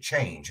make it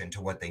change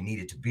into what they need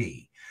it to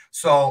be.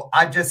 So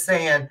I'm just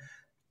saying,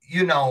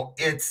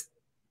 it's,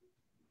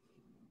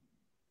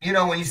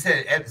 when you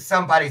said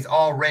somebody's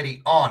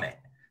already on it,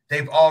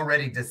 they've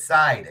already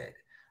decided.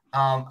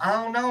 I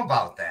don't know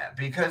about that,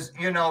 because,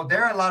 there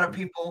are a lot of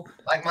people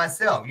like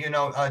myself,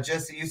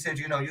 Jesse, you said,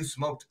 you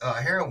smoked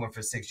heroin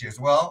for 6 years.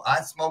 Well,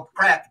 I smoked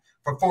crack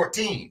for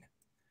 14.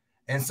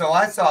 And so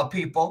I saw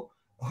people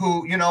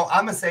who, I'm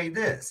going to say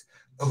this,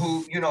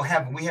 who,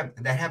 have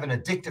an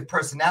addictive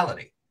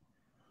personality,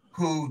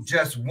 who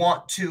just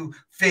want to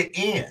fit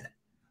in,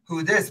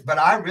 but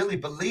I really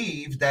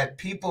believe that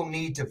people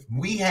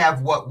we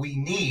have what we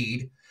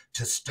need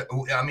to,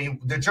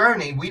 the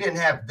journey, we didn't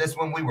have this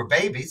when we were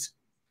babies.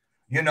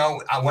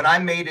 When I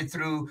made it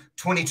through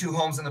 22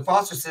 homes in the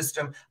foster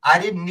system, I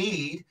didn't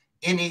need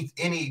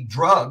any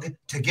drug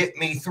to get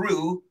me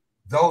through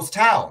those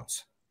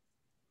towns.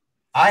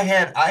 I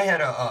had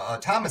a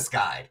Thomas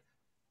guide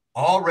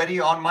already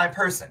on my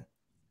person.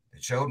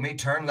 It showed me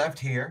turn left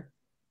here,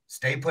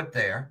 stay put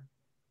there,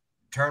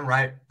 turn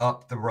right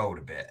up the road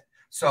a bit.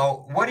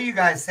 So what do you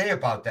guys say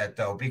about that,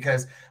 though?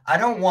 Because I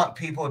don't want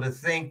people to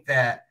think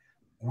that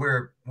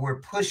we're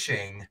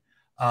pushing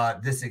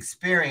this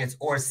experience,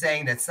 or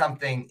saying that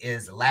something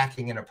is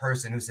lacking in a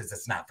person who says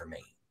it's not for me.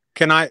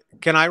 Can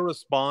I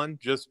respond,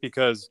 just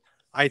because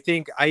I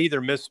think I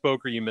either misspoke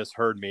or you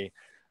misheard me.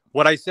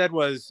 What I said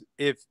was,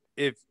 if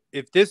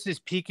this is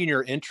piquing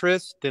your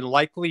interest, then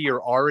likely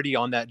you're already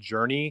on that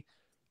journey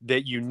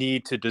that you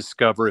need to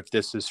discover if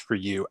this is for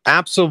you.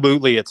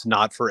 Absolutely, it's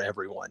not for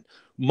everyone.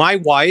 My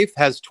wife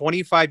has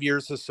 25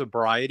 years of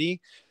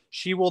sobriety.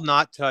 She will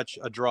not touch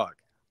a drug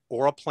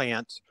or a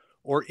plant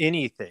or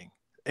anything.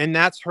 And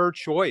that's her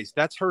choice.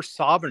 That's her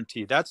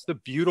sovereignty. That's the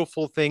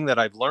beautiful thing that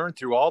I've learned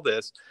through all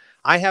this.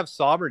 I have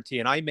sovereignty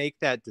and I make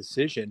that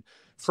decision.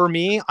 For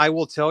me, I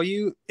will tell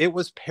you, it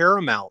was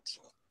paramount.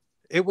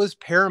 It was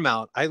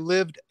paramount. I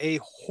lived a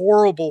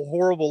horrible,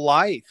 horrible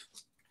life.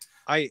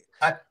 I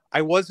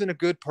wasn't a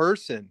good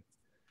person.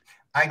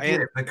 I get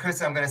it. But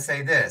Chris, I'm going to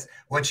say this.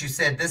 What you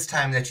said this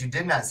time that you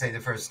did not say the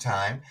first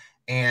time,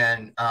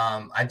 and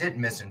I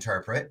didn't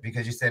misinterpret,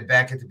 because you said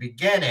back at the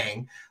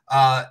beginning,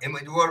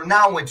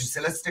 now what you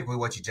said, let's stick with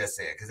what you just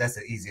said, because that's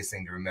the easiest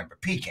thing to remember.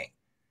 Peaking.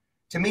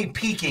 To me,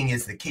 peaking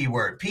is the key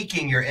word.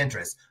 Piquing your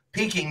interest.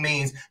 Peaking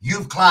means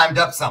you've climbed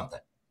up something.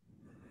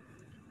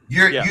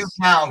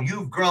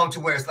 You've grown to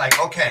where it's like,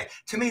 okay,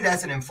 to me,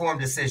 that's an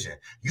informed decision.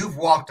 You've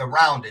walked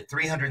around it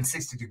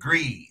 360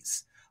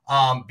 degrees.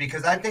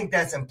 Because I think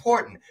that's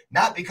important,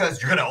 not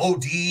because you're going to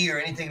OD or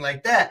anything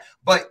like that,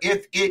 but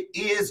if it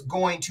is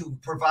going to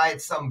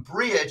provide some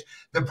bridge,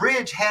 the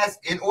bridge has,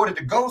 in order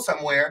to go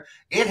somewhere,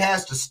 it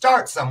has to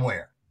start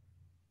somewhere.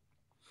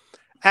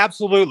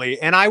 Absolutely.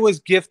 And I was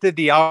gifted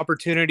the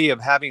opportunity of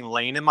having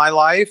Lane in my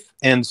life.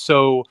 And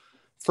so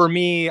for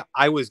me,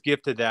 I was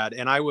gifted that.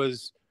 And I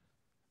was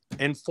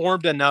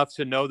informed enough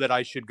to know that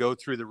I should go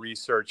through the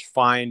research,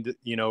 find,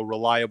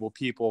 reliable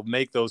people,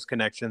 make those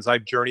connections.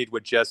 I've journeyed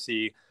with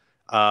Jesse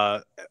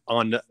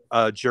on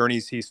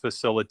journeys he's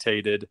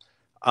facilitated.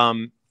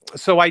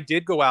 So I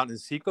did go out and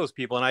seek those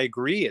people. And I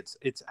agree,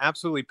 it's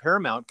absolutely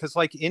paramount, because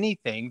like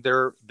anything,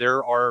 there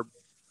are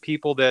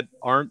people that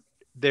aren't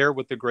there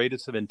with the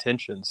greatest of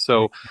intentions.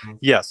 So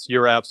yes,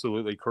 you're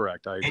absolutely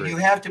correct. I agree. And you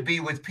have to be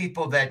with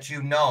people that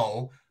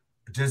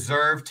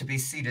deserve to be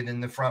seated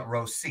in the front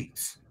row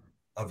seats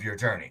of your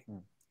journey.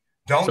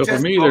 Don't so just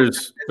for me,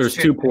 there's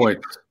 2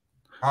 points.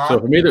 Huh?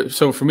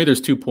 So for me,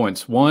 there's 2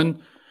 points.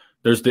 One,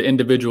 there's the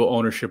individual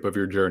ownership of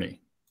your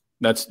journey.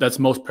 That's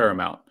most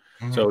paramount.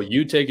 Mhm. So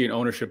you taking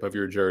ownership of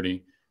your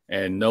journey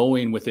and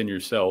knowing within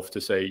yourself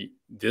to say,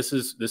 this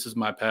is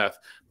my path.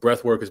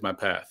 Breath work is my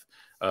path.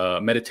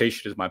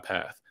 Meditation is my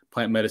path.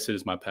 Plant medicine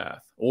is my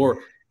path. Or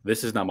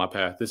this is not my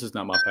path. This is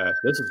not my path.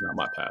 This is not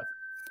my path.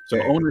 So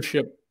There you go.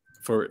 ownership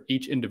for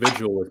each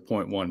individual is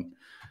point one.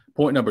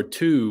 Point number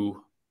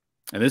two,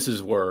 and this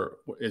is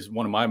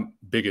one of my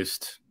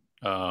biggest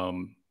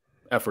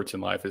efforts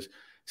in life, is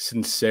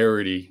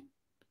sincerity.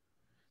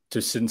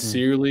 To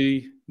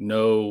sincerely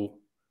know,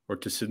 or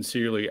to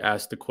sincerely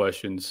ask the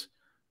questions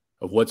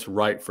of what's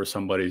right for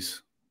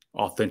somebody's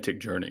authentic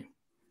journey.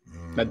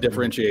 That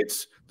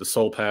differentiates the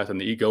soul path and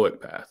the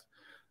egoic path.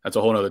 That's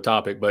a whole nother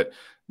topic, but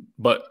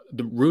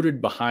the rooted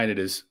behind it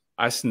is,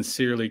 I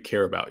sincerely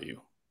care about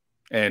you.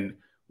 And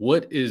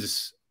what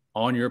is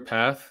on your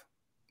path,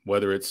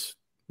 whether it's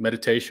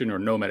meditation or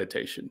no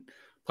meditation,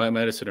 plant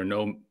medicine or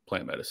no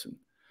plant medicine,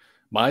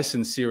 my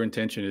sincere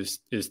intention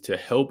is to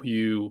help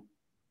you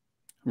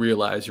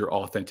realize your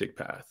authentic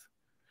path.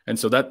 And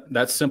so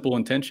that simple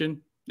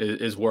intention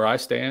is where I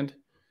stand,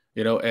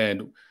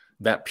 and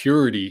that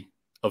purity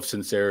of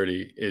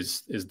sincerity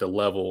is the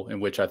level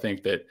in which I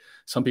think that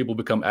some people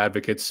become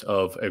advocates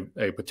of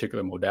a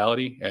particular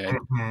modality, and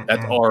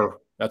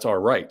that's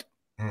our right.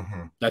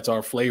 That's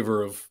our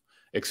flavor of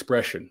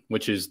expression,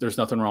 which is, there's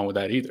nothing wrong with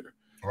that either.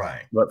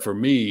 Right. But for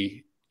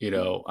me,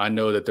 I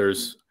know that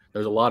there's a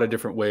lot of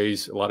different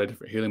ways, a lot of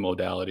different healing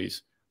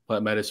modalities,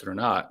 plant medicine or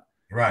not,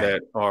 right,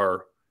 that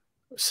are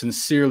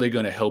sincerely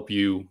going to help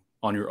you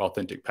on your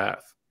authentic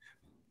path.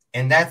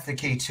 And that's the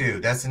key too.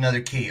 That's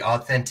another key,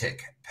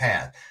 authentic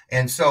path.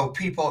 And so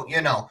people,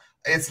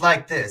 it's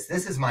like this.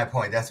 This is my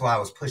point. That's why I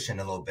was pushing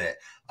a little bit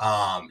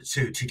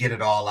to get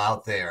it all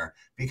out there,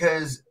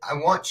 because I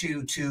want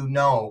you to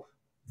know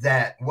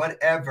that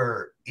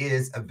whatever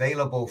is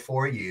available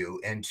for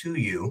you and to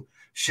you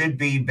should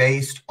be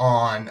based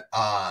on,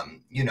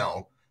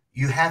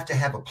 you have to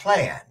have a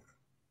plan.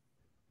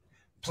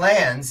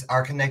 Plans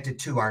are connected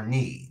to our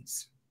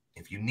needs.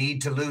 If you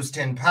need to lose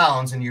 10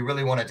 pounds and you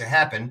really want it to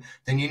happen,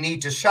 then you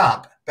need to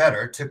shop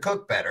better, to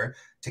cook better,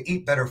 to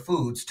eat better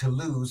foods, to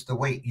lose the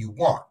weight you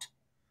want.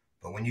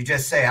 But when you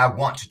just say, I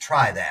want to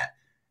try that,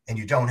 and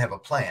you don't have a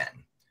plan,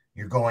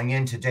 you're going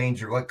into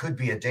what could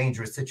be a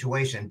dangerous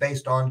situation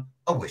based on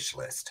a wish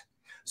list.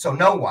 So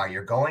know why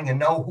you're going and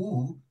know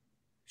who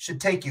should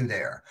take you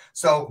there.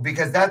 So,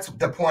 because that's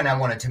the point I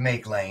wanted to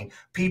make, Lane.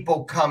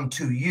 People come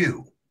to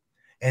you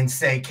and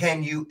say,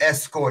 can you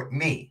escort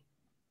me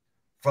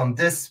from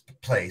this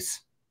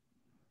place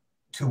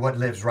to what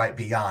lives right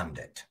beyond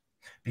it?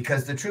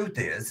 Because the truth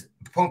is,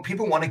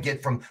 people want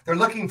to they're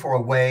looking for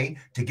a way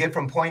to get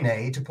from point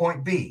A to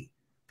point B.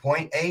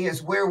 Point A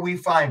is where we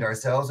find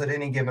ourselves at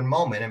any given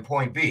moment, and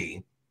point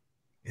B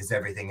is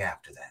everything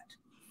after that.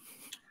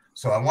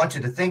 So I want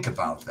you to think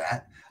about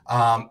that.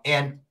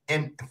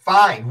 And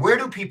find, where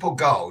do people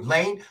go?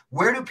 Lane,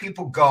 where do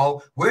people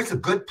go? Where's a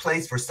good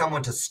place for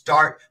someone to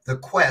start the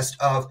quest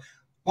of,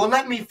 well,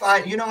 let me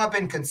find, I've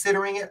been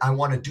considering it. I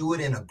want to do it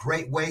in a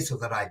great way so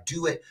that I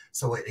do it.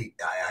 So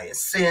I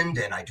ascend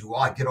and I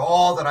get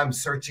all that I'm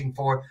searching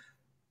for.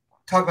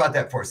 Talk about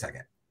that for a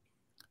second.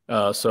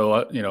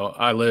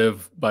 I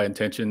live by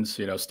intentions.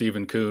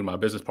 Stephen Kuhn, my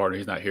business partner,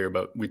 he's not here,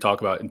 but we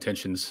talk about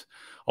intentions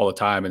all the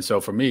time. And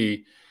so for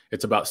me,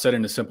 it's about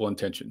setting a simple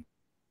intention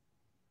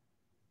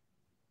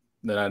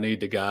that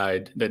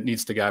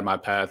needs to guide my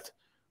path,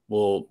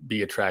 will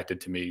be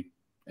attracted to me.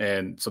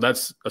 And so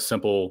that's a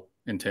simple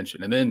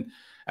intention. And then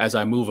as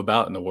I move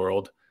about in the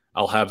world,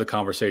 I'll have the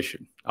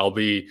conversation. I'll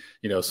be,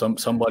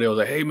 somebody will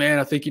say, hey man,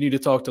 I think you need to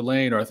talk to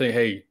Lane, or I think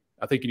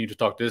you need to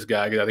talk to this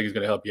guy because I think he's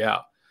going to help you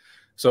out.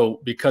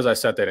 So because I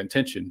set that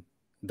intention,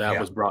 that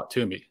was brought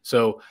to me.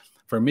 So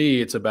for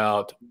me, it's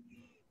about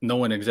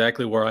knowing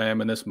exactly where I am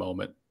in this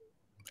moment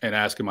and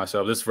asking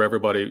myself, this is for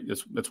everybody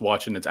that's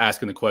watching, that's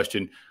asking the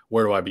question,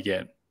 where do I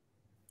begin?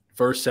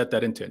 First, set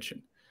that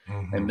intention,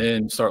 and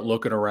then start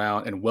looking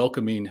around and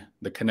welcoming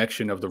the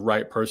connection of the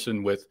right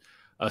person with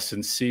a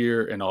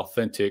sincere and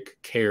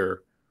authentic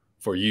care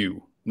for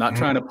you, not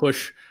trying to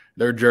push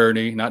their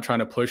journey, not trying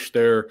to push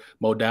their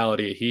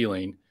modality of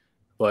healing,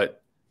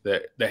 but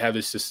that they have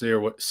this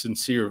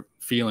sincere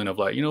feeling of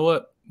like,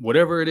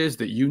 whatever it is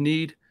that you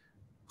need,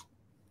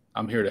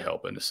 I'm here to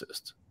help and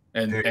assist.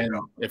 And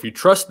if you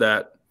trust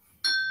that,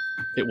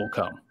 it will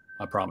come.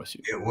 I promise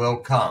you. It will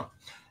come.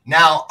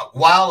 Now,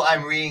 while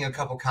I'm reading a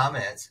couple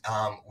comments,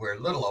 we're a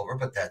little over,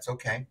 but that's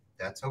okay.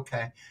 That's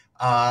okay.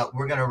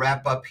 We're going to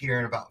wrap up here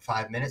in about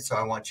 5 minutes. So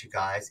I want you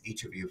guys,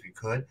 each of you, if you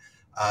could,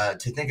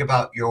 to think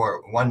about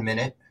your 1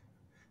 minute,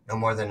 no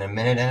more than a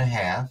minute and a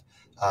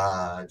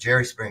half,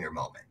 Jerry Springer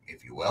moment,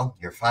 if you will,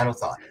 your final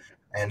thought.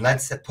 And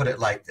let's put it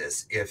like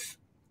this. If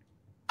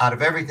out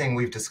of everything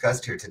we've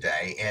discussed here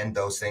today and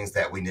those things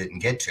that we didn't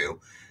get to,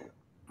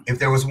 if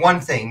there was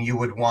one thing you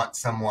would want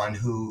someone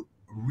who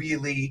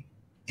really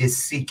is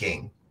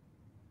seeking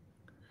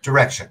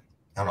direction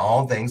on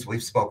all things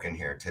we've spoken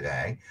here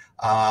today,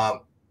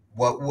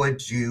 what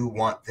would you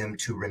want them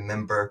to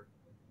remember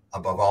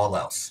above all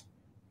else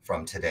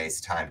from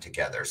today's time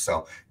together?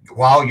 So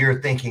while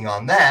you're thinking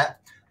on that,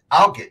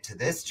 I'll get to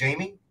this.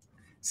 Jamie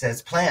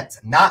says plants,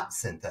 not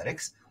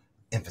synthetics,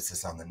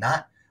 emphasis on the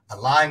not,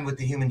 align with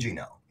the human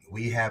genome.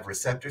 We have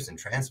receptors and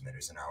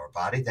transmitters in our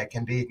body that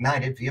can be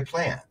ignited via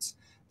plants.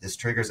 This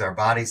triggers our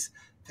body's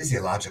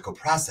physiological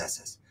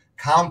processes,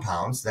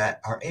 compounds that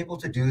are able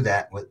to do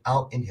that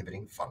without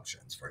inhibiting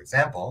functions. For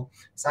example,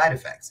 side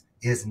effects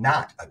is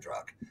not a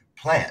drug.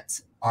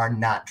 Plants are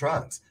not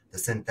drugs. The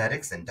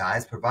synthetics and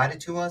dyes provided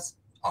to us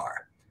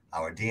are.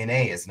 Our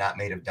DNA is not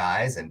made of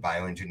dyes and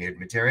bioengineered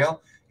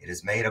material. It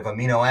is made of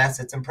amino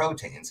acids and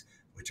proteins,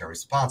 which are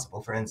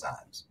responsible for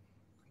enzymes.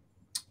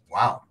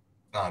 Wow.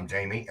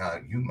 Jamie,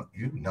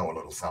 you know a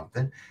little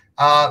something.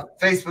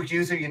 Facebook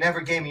user, you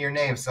never gave me your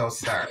name, so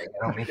sorry.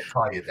 I don't mean to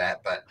call you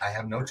that, but I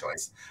have no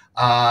choice.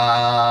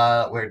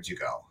 Where'd you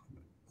go?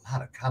 A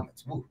lot of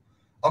comments. Woo.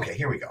 Okay,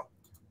 here we go.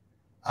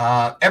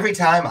 Every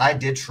time I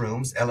did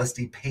shrooms,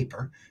 LSD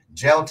paper,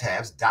 gel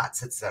tabs,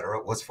 dots,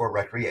 etc., was for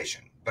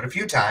recreation. But a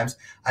few times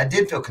I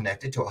did feel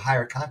connected to a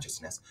higher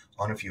consciousness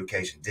on a few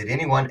occasions. Did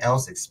anyone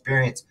else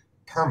experience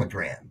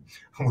permagram,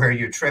 where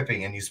you're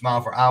tripping and you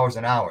smile for hours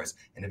and hours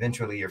and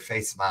eventually your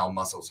face smile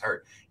muscles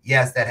hurt?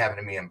 Yes, that happened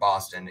to me in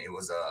Boston. It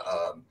was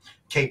a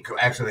Cape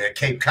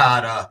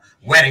Cod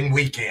wedding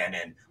weekend,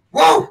 and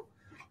whoa,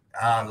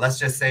 let's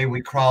just say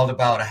we crawled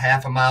about a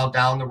half a mile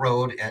down the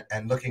road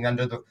and looking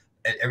under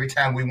every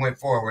time we went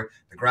forward,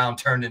 the ground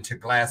turned into a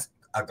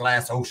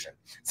glass ocean.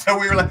 So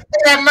we were like, hey,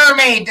 that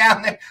mermaid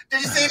down there.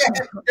 Did you see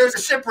that? There was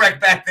a shipwreck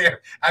back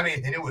there. I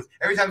mean, and it was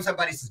every time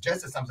somebody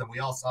suggested something, we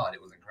all saw it.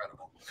 It was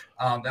incredible.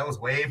 That was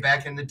way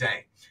back in the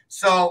day.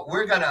 So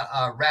we're going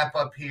to wrap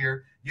up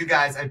here. You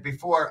guys,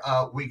 before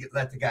we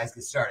let the guys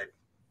get started,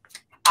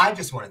 I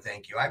just want to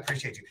thank you. I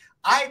appreciate you.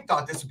 I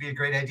thought this would be a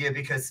great idea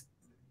because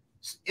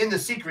in the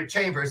secret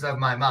chambers of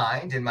my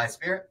mind, in my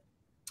spirit,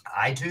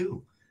 I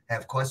too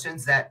have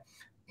questions that,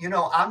 you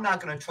know, I'm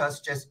not going to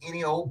trust just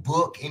any old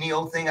book, any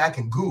old thing I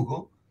can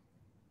Google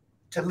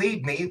to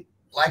lead me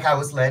like I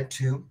was led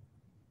to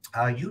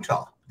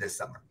Utah this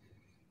summer.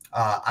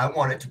 I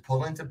wanted to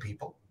pull into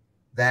people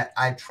that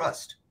I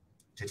trust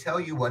to tell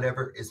you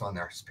whatever is on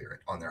their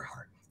spirit, on their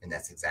heart. And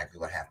that's exactly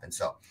what happened.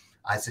 So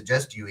I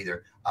suggest you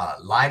either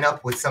line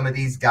up with some of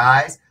these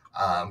guys.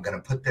 I'm going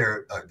to put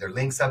their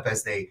links up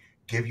as they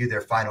give you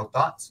their final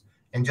thoughts.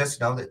 And just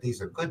know that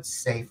these are good,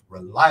 safe,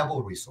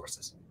 reliable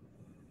resources.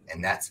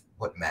 And that's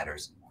what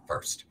matters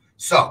first.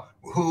 So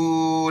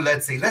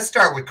let's see. Let's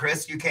start with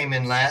Chris. You came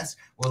in last.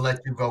 We'll let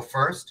you go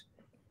first.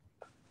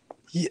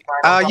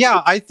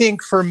 Yeah, I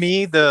think for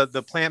me,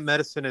 the plant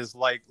medicine is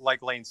like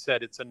Lane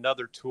said, it's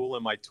another tool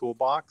in my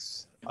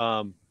toolbox,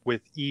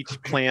 with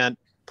each plant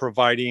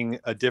providing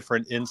a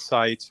different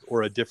insight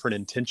or a different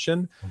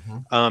intention.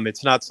 Mm-hmm.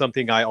 It's not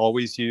something I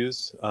always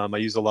use. I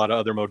use a lot of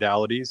other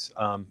modalities.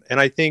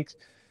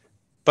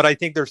 But I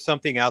think there's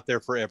something out there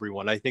for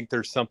everyone. I think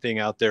there's something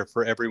out there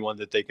for everyone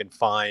that they can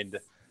find,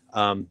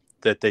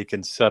 that they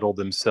can settle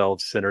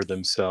themselves, center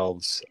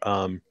themselves,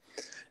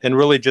 and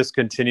really just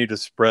continue to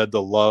spread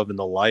the love and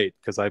the light,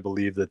 because I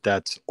believe that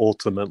that's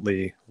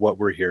ultimately what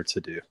we're here to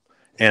do.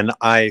 And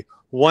I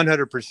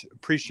 100%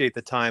 appreciate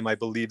the time. I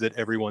believe that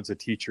everyone's a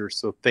teacher.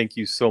 So thank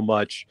you so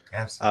much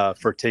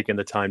for taking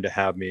the time to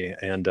have me.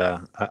 And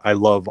I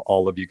love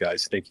all of you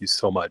guys. Thank you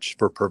so much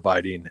for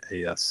providing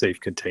a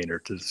safe container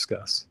to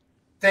discuss.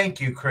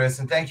 Thank you, Chris.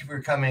 And thank you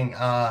for coming,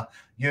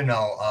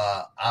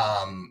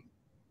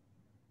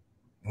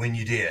 when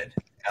you did.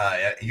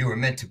 You were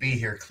meant to be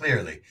here,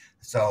 clearly.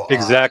 So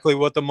exactly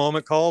what the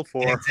moment called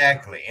for.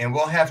 Exactly. And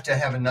we'll have to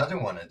have another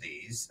one of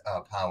these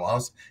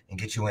powwows and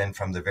get you in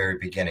from the very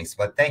beginnings.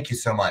 But thank you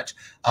so much.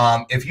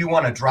 If you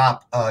want to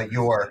drop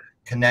your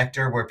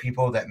connector where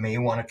people that may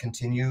want to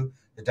continue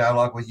the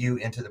dialogue with you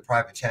into the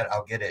private chat,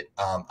 I'll get it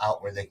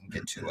out where they can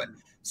get to it.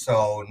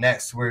 So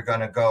next we're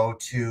going to go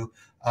to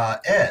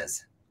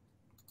Ez.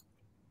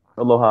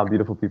 Aloha,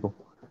 beautiful people.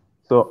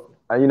 So,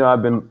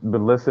 I've been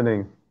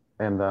listening,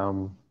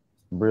 and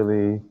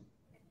really,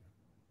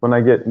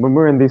 when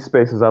we're in these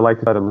spaces, I like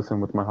to try to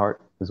listen with my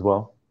heart as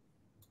well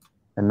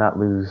and not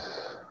lose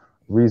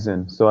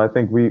reason. So I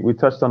think we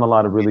touched on a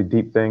lot of really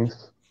deep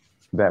things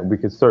that we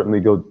could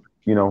certainly go,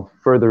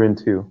 further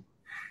into.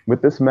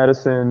 With this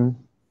medicine,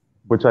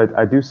 which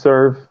I do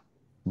serve,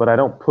 but I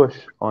don't push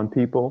on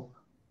people,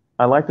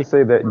 I like to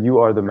say that you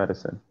are the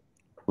medicine.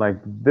 Like,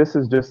 this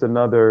is just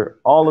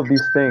all of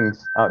these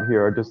things out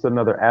here are just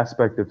another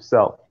aspect of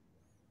self.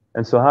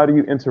 And so how do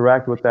you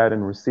interact with that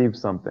and receive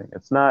something?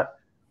 It's not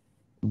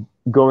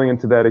going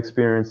into that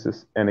experience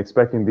and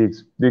expecting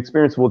the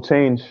experience will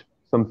change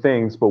some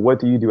things, but what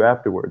do you do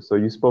afterwards? So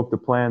you spoke to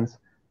plans.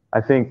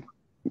 I think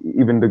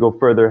even to go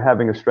further,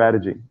 having a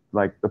strategy.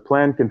 Like, the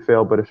plan can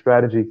fail, but a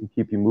strategy can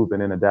keep you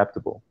moving and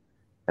adaptable.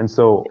 And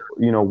so,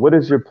 what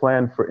is your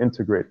plan for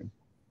integrating?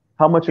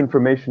 How much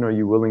information are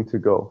you willing to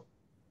go?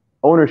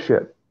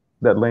 Ownership.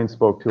 that Lane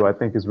spoke to, I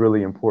think is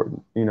really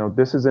important. You know,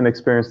 this is an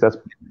experience that's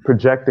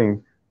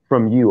projecting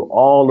from you.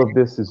 All of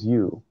this is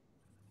you.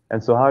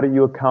 And so how do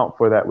you account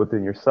for that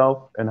within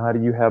yourself? And how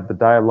do you have the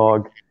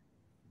dialogue,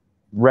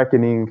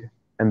 reckoning,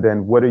 and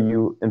then what are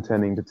you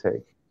intending to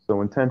take?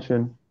 So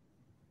intention,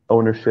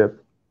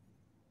 ownership,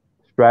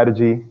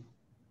 strategy,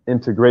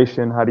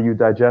 integration, how do you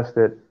digest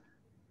it?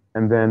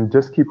 And then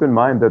just keep in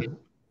mind that,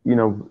 you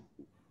know,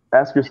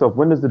 ask yourself,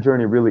 when does the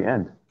journey really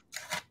end?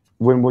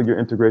 When will your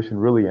integration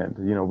really end?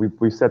 You know,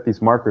 we set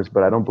these markers,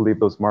 but I don't believe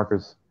those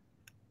markers,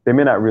 they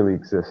may not really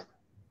exist.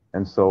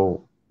 And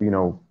so, you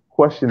know,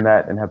 question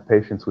that and have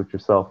patience with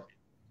yourself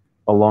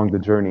along the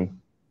journey,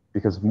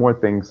 because more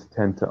things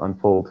tend to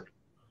unfold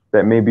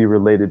that may be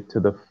related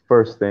to the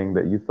first thing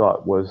that you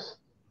thought was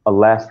a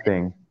last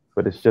thing,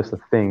 but it's just a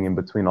thing in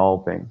between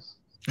all things.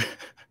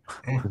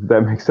 Does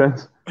that make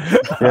sense?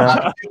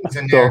 Yeah.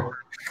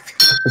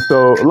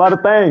 So a lot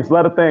of things.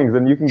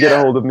 And you can get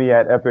a hold of me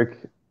at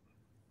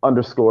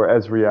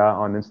epic_Ezria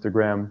on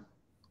Instagram.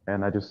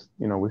 And I just,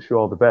 you know, wish you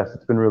all the best.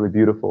 It's been really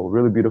beautiful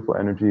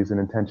energies and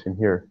intention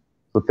here.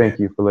 So thank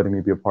you for letting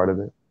me be a part of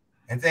it.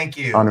 And thank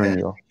you. Honoring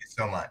you all. Thank you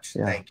so much.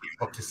 Yeah. Thank you.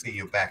 Hope to see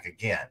you back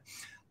again.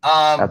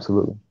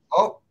 Absolutely.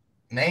 Oh,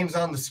 name's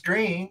on the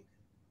screen.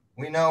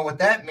 We know what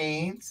that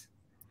means.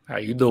 How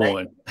you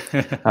doing?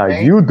 How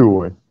you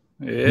doing?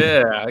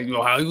 Yeah. How you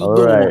All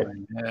doing? right.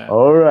 Yeah.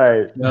 All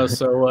right. No,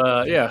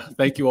 so yeah,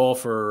 thank you all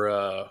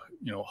for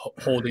you know,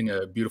 holding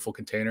a beautiful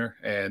container.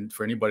 And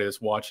for anybody that's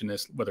watching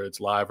this, whether it's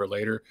live or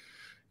later,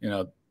 you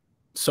know,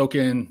 soak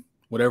in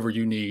whatever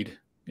you need,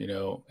 you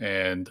know,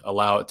 and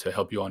allow it to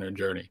help you on your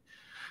journey.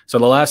 So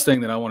the last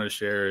thing that I want to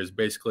share is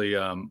basically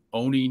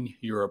owning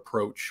your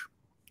approach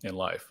in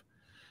life.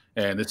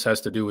 And this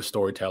has to do with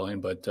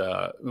storytelling. But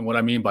what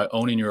I mean by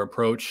owning your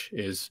approach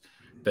is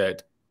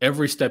that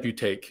every step you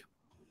take,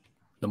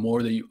 the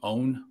more that you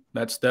own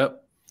that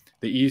step,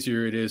 the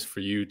easier it is for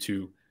you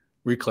to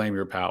reclaim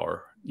your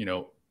power, you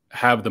know,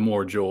 have the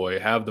more joy,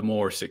 have the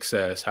more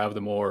success, have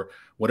the more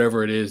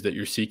whatever it is that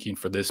you're seeking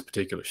for this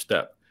particular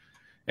step.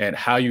 And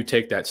how you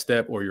take that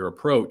step or your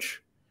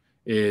approach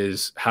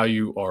is how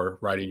you are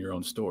writing your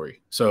own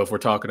story. So if we're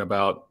talking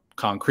about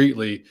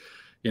concretely,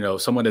 you know,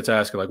 someone that's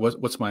asking like,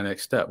 what's my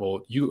next step?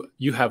 Well,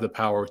 you have the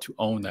power to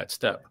own that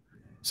step.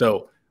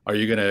 So are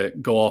you going to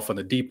go off on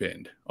the deep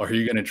end? Or are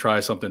you going to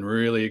try something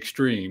really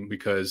extreme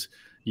because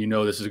you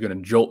know this is going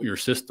to jolt your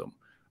system?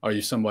 Are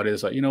you somebody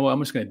that's like, you know what, I'm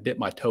just going to dip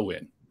my toe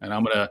in and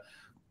I'm going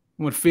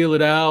to feel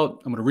it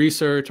out. I'm going to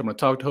research. I'm going to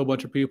talk to a whole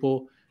bunch of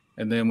people.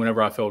 And then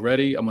whenever I feel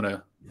ready, I'm going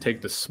to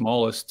take the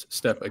smallest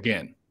step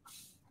again.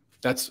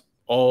 That's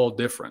all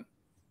different.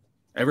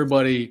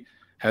 Everybody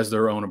has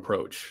their own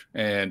approach,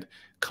 and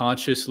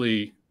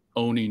consciously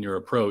owning your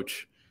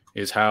approach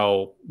is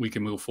how we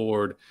can move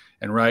forward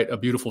and write a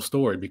beautiful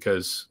story.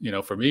 Because, you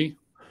know, for me,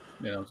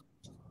 you know,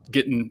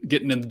 getting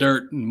in the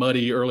dirt and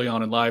muddy early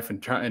on in life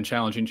and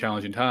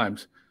challenging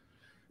times,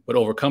 but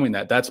overcoming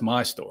that's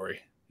my story.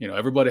 You know,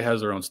 everybody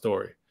has their own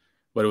story,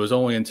 but it was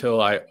only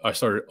until I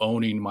started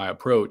owning my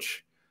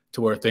approach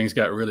to where things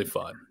got really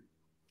fun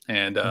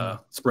and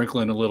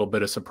sprinkling a little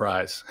bit of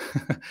surprise,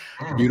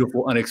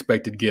 beautiful,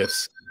 unexpected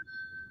gifts.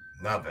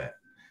 Love it.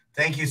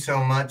 Thank you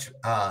so much,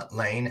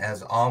 Lane,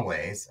 as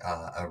always.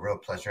 A real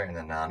pleasure and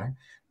an honor.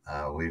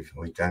 We've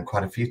done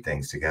quite a few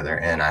things together,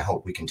 and I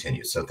hope we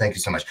continue. So thank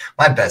you so much.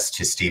 My best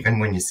to Stephen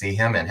when you see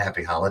him, and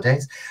happy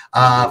holidays.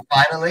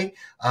 Finally,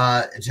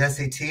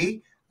 Jesse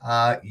T,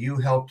 you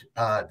helped.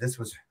 This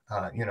was,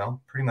 you know,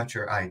 pretty much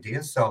your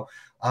idea. So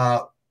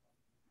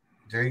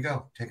there you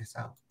go. Take us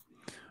out.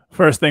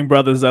 First thing,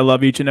 brothers, I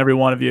love each and every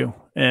one of you,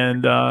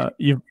 and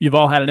you've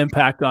all had an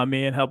impact on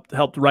me and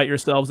helped write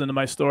yourselves into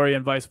my story,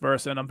 and vice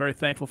versa. And I'm very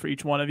thankful for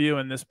each one of you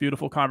and this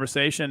beautiful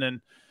conversation. And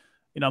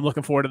you know, I'm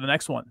looking forward to the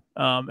next one.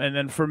 And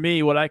then for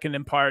me, what I can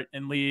impart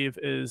and leave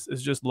is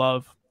just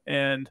love.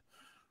 And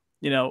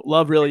you know,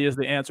 love really is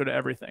the answer to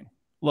everything.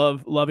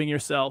 Loving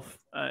yourself,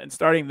 and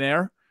starting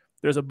there.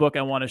 There's a book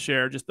I want to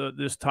share. Just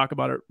talk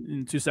about it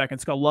in 2 seconds.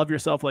 It's called "Love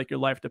Yourself Like Your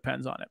Life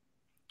Depends on It."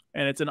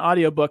 And it's an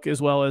audiobook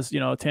as well as, you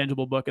know, a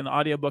tangible book. And the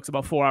audiobook's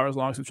about 4 hours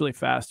long, so it's really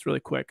fast, it's really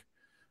quick.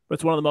 But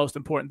it's one of the most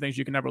important things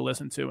you can ever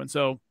listen to. And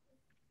so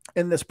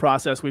in this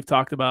process, we've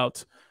talked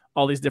about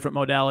all these different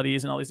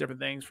modalities and all these different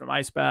things, from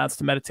ice baths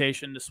to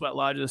meditation to sweat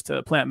lodges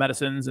to plant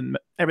medicines and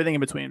everything in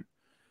between.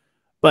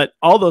 But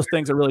all those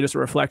things are really just a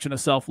reflection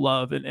of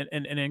self-love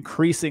and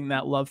increasing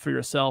that love for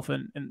yourself.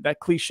 And that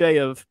cliche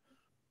of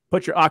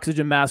put your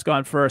oxygen mask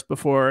on first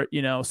before,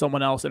 you know,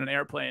 someone else in an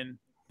airplane.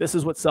 This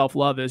is what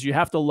self-love is. You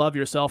have to love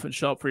yourself and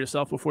show up for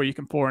yourself before you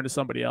can pour into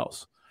somebody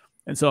else.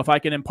 And so if I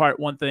can impart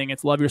one thing,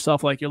 it's love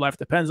yourself like your life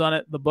depends on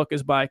it. The book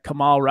is by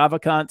Kamal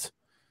Ravikant.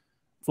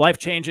 It's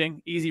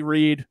life-changing, easy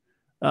read.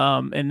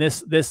 And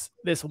this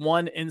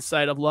one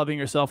insight of loving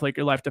yourself like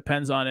your life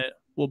depends on it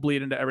will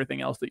bleed into everything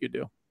else that you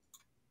do.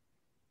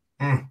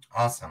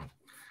 Awesome.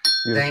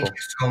 Beautiful. Thank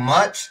you so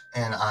much.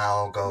 And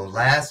I'll go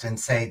last and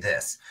say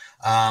this.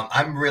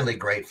 I'm really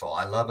grateful.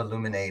 I love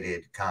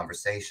illuminated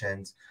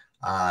conversations.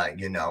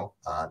 You know,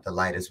 the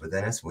light is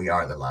within us. We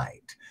are the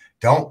light.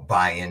 Don't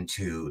buy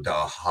into the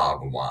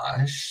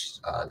hogwash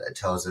that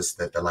tells us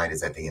that the light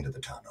is at the end of the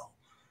tunnel.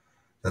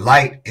 The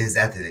light is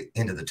at the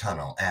end of the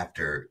tunnel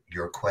after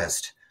your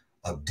quest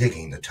of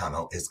digging the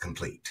tunnel is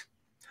complete.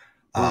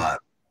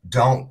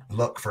 Don't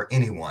look for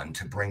anyone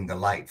to bring the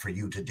light for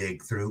you to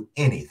dig through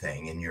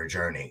anything in your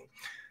journey.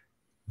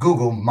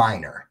 Google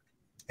miner,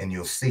 and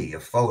you'll see a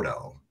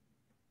photo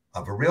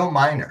of a real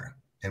miner.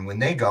 And when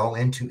they go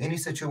into any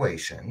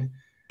situation,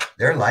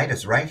 their light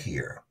is right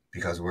here,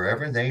 because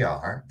wherever they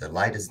are, the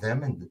light is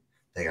them and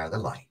they are the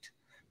light.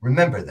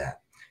 Remember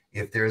that.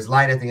 If there's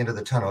light at the end of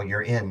the tunnel,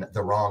 you're in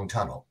the wrong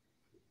tunnel.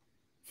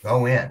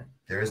 Go in.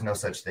 There is no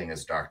such thing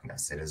as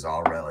darkness. It is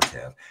all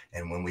relative.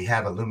 And when we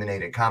have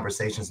illuminated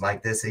conversations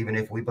like this, even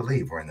if we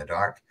believe we're in the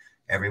dark,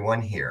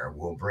 everyone here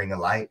will bring a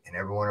light, and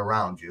everyone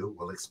around you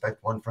will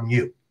expect one from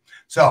you.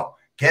 So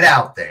get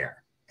out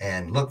there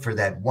and look for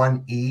that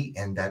one E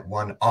and that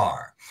one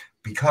R.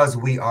 Because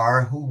we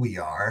are who we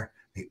are,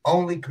 the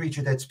only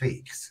creature that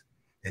speaks,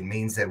 it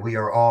means that we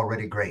are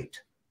already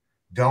great.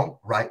 Don't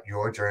write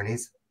your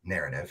journey's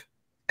narrative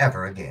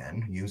ever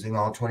again using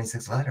all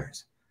 26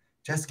 letters.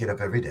 Just get up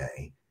every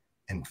day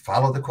and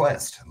follow the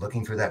quest,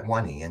 looking for that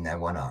one E and that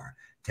one R.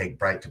 Take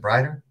bright to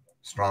brighter,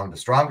 strong to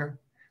stronger,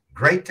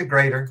 great to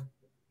greater,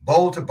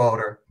 bold to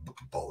bolder.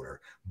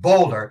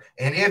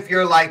 And if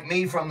you're like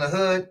me from the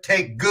hood,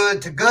 take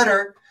good to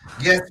gooder.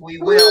 Yes, we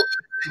will.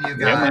 You guys.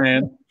 Yeah,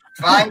 man.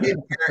 Find it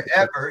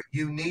wherever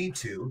you need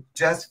to.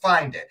 Just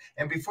find it.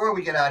 And before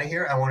we get out of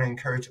here, I want to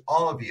encourage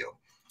all of you.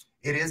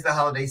 It is the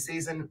holiday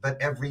season,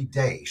 but every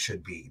day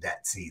should be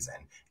that season.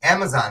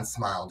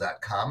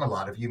 AmazonSmile.com. A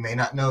lot of you may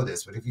not know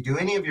this, but if you do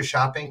any of your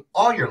shopping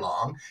all year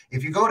long,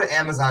 if you go to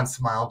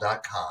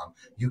AmazonSmile.com,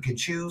 you can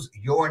choose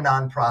your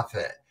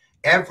nonprofit.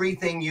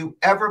 Everything you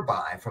ever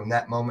buy from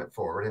that moment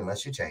forward,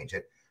 unless you change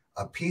it,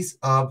 a piece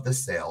of the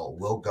sale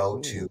will go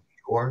to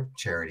your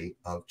charity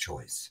of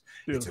choice.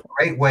 Beautiful. It's a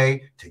great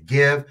way to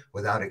give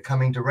without it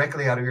coming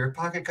directly out of your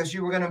pocket, because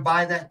you were going to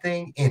buy that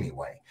thing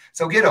anyway.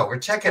 So get over,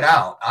 check it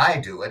out. I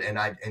do it, and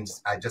I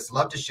just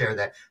love to share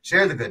that.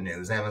 Share the good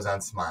news,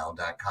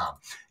 AmazonSmile.com.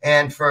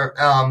 And for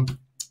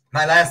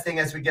my last thing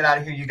as we get out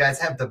of here, you guys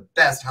have the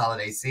best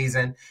holiday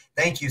season.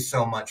 Thank you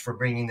so much for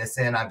bringing this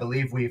in. I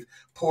believe we've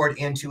poured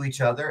into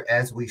each other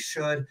as we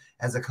should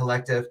as a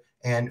collective.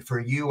 And for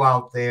you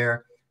out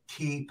there,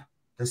 keep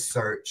the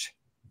search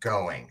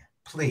going.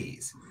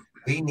 Please,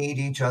 we need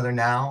each other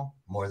now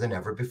more than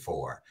ever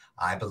before.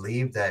 I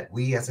believe that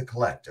we as a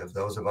collective,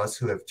 those of us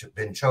who have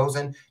been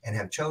chosen and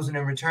have chosen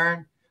in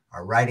return,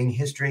 are writing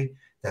history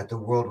that the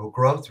world will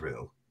grow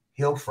through,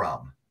 heal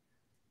from,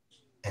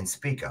 and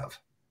speak of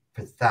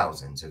for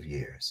thousands of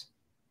years.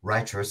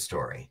 Write your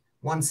story,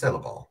 one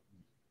syllable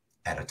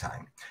at a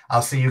time.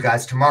 I'll see you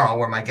guys tomorrow,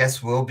 where my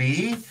guest will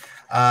be.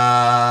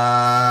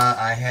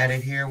 I had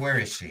it here. Where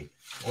is she?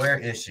 Where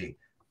is she?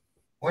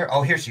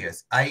 Oh, here she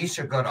is.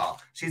 Aisha Goodall.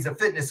 She's a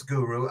fitness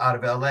guru out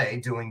of LA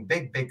doing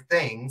big, big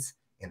things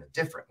in a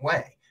different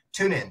way.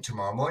 Tune in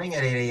tomorrow morning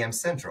at 8 a.m.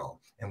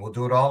 Central, and we'll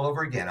do it all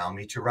over again. I'll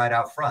meet you right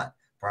out front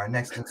for our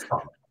next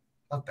installment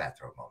of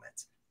Bathrobe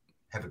Moments.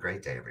 Have a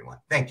great day, everyone.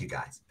 Thank you,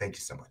 guys. Thank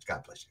you so much.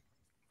 God bless you.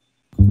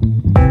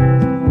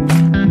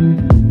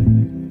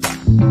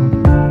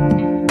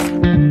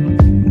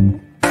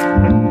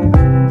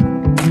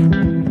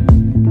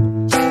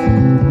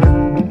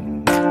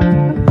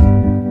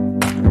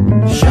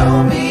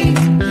 Show me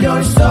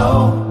your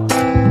soul.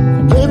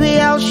 Baby,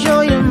 I'll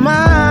show you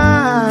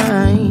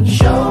mine.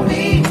 Show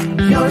me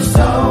your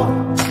soul.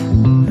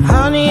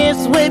 Honey,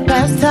 it's way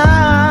past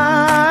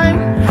time.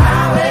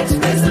 How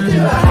expensive do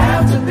I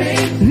have to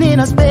be? Need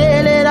I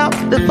spell it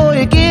out before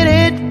you get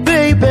it,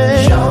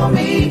 baby? Show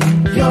me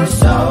your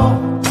soul.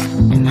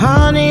 And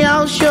honey,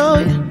 I'll show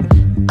you.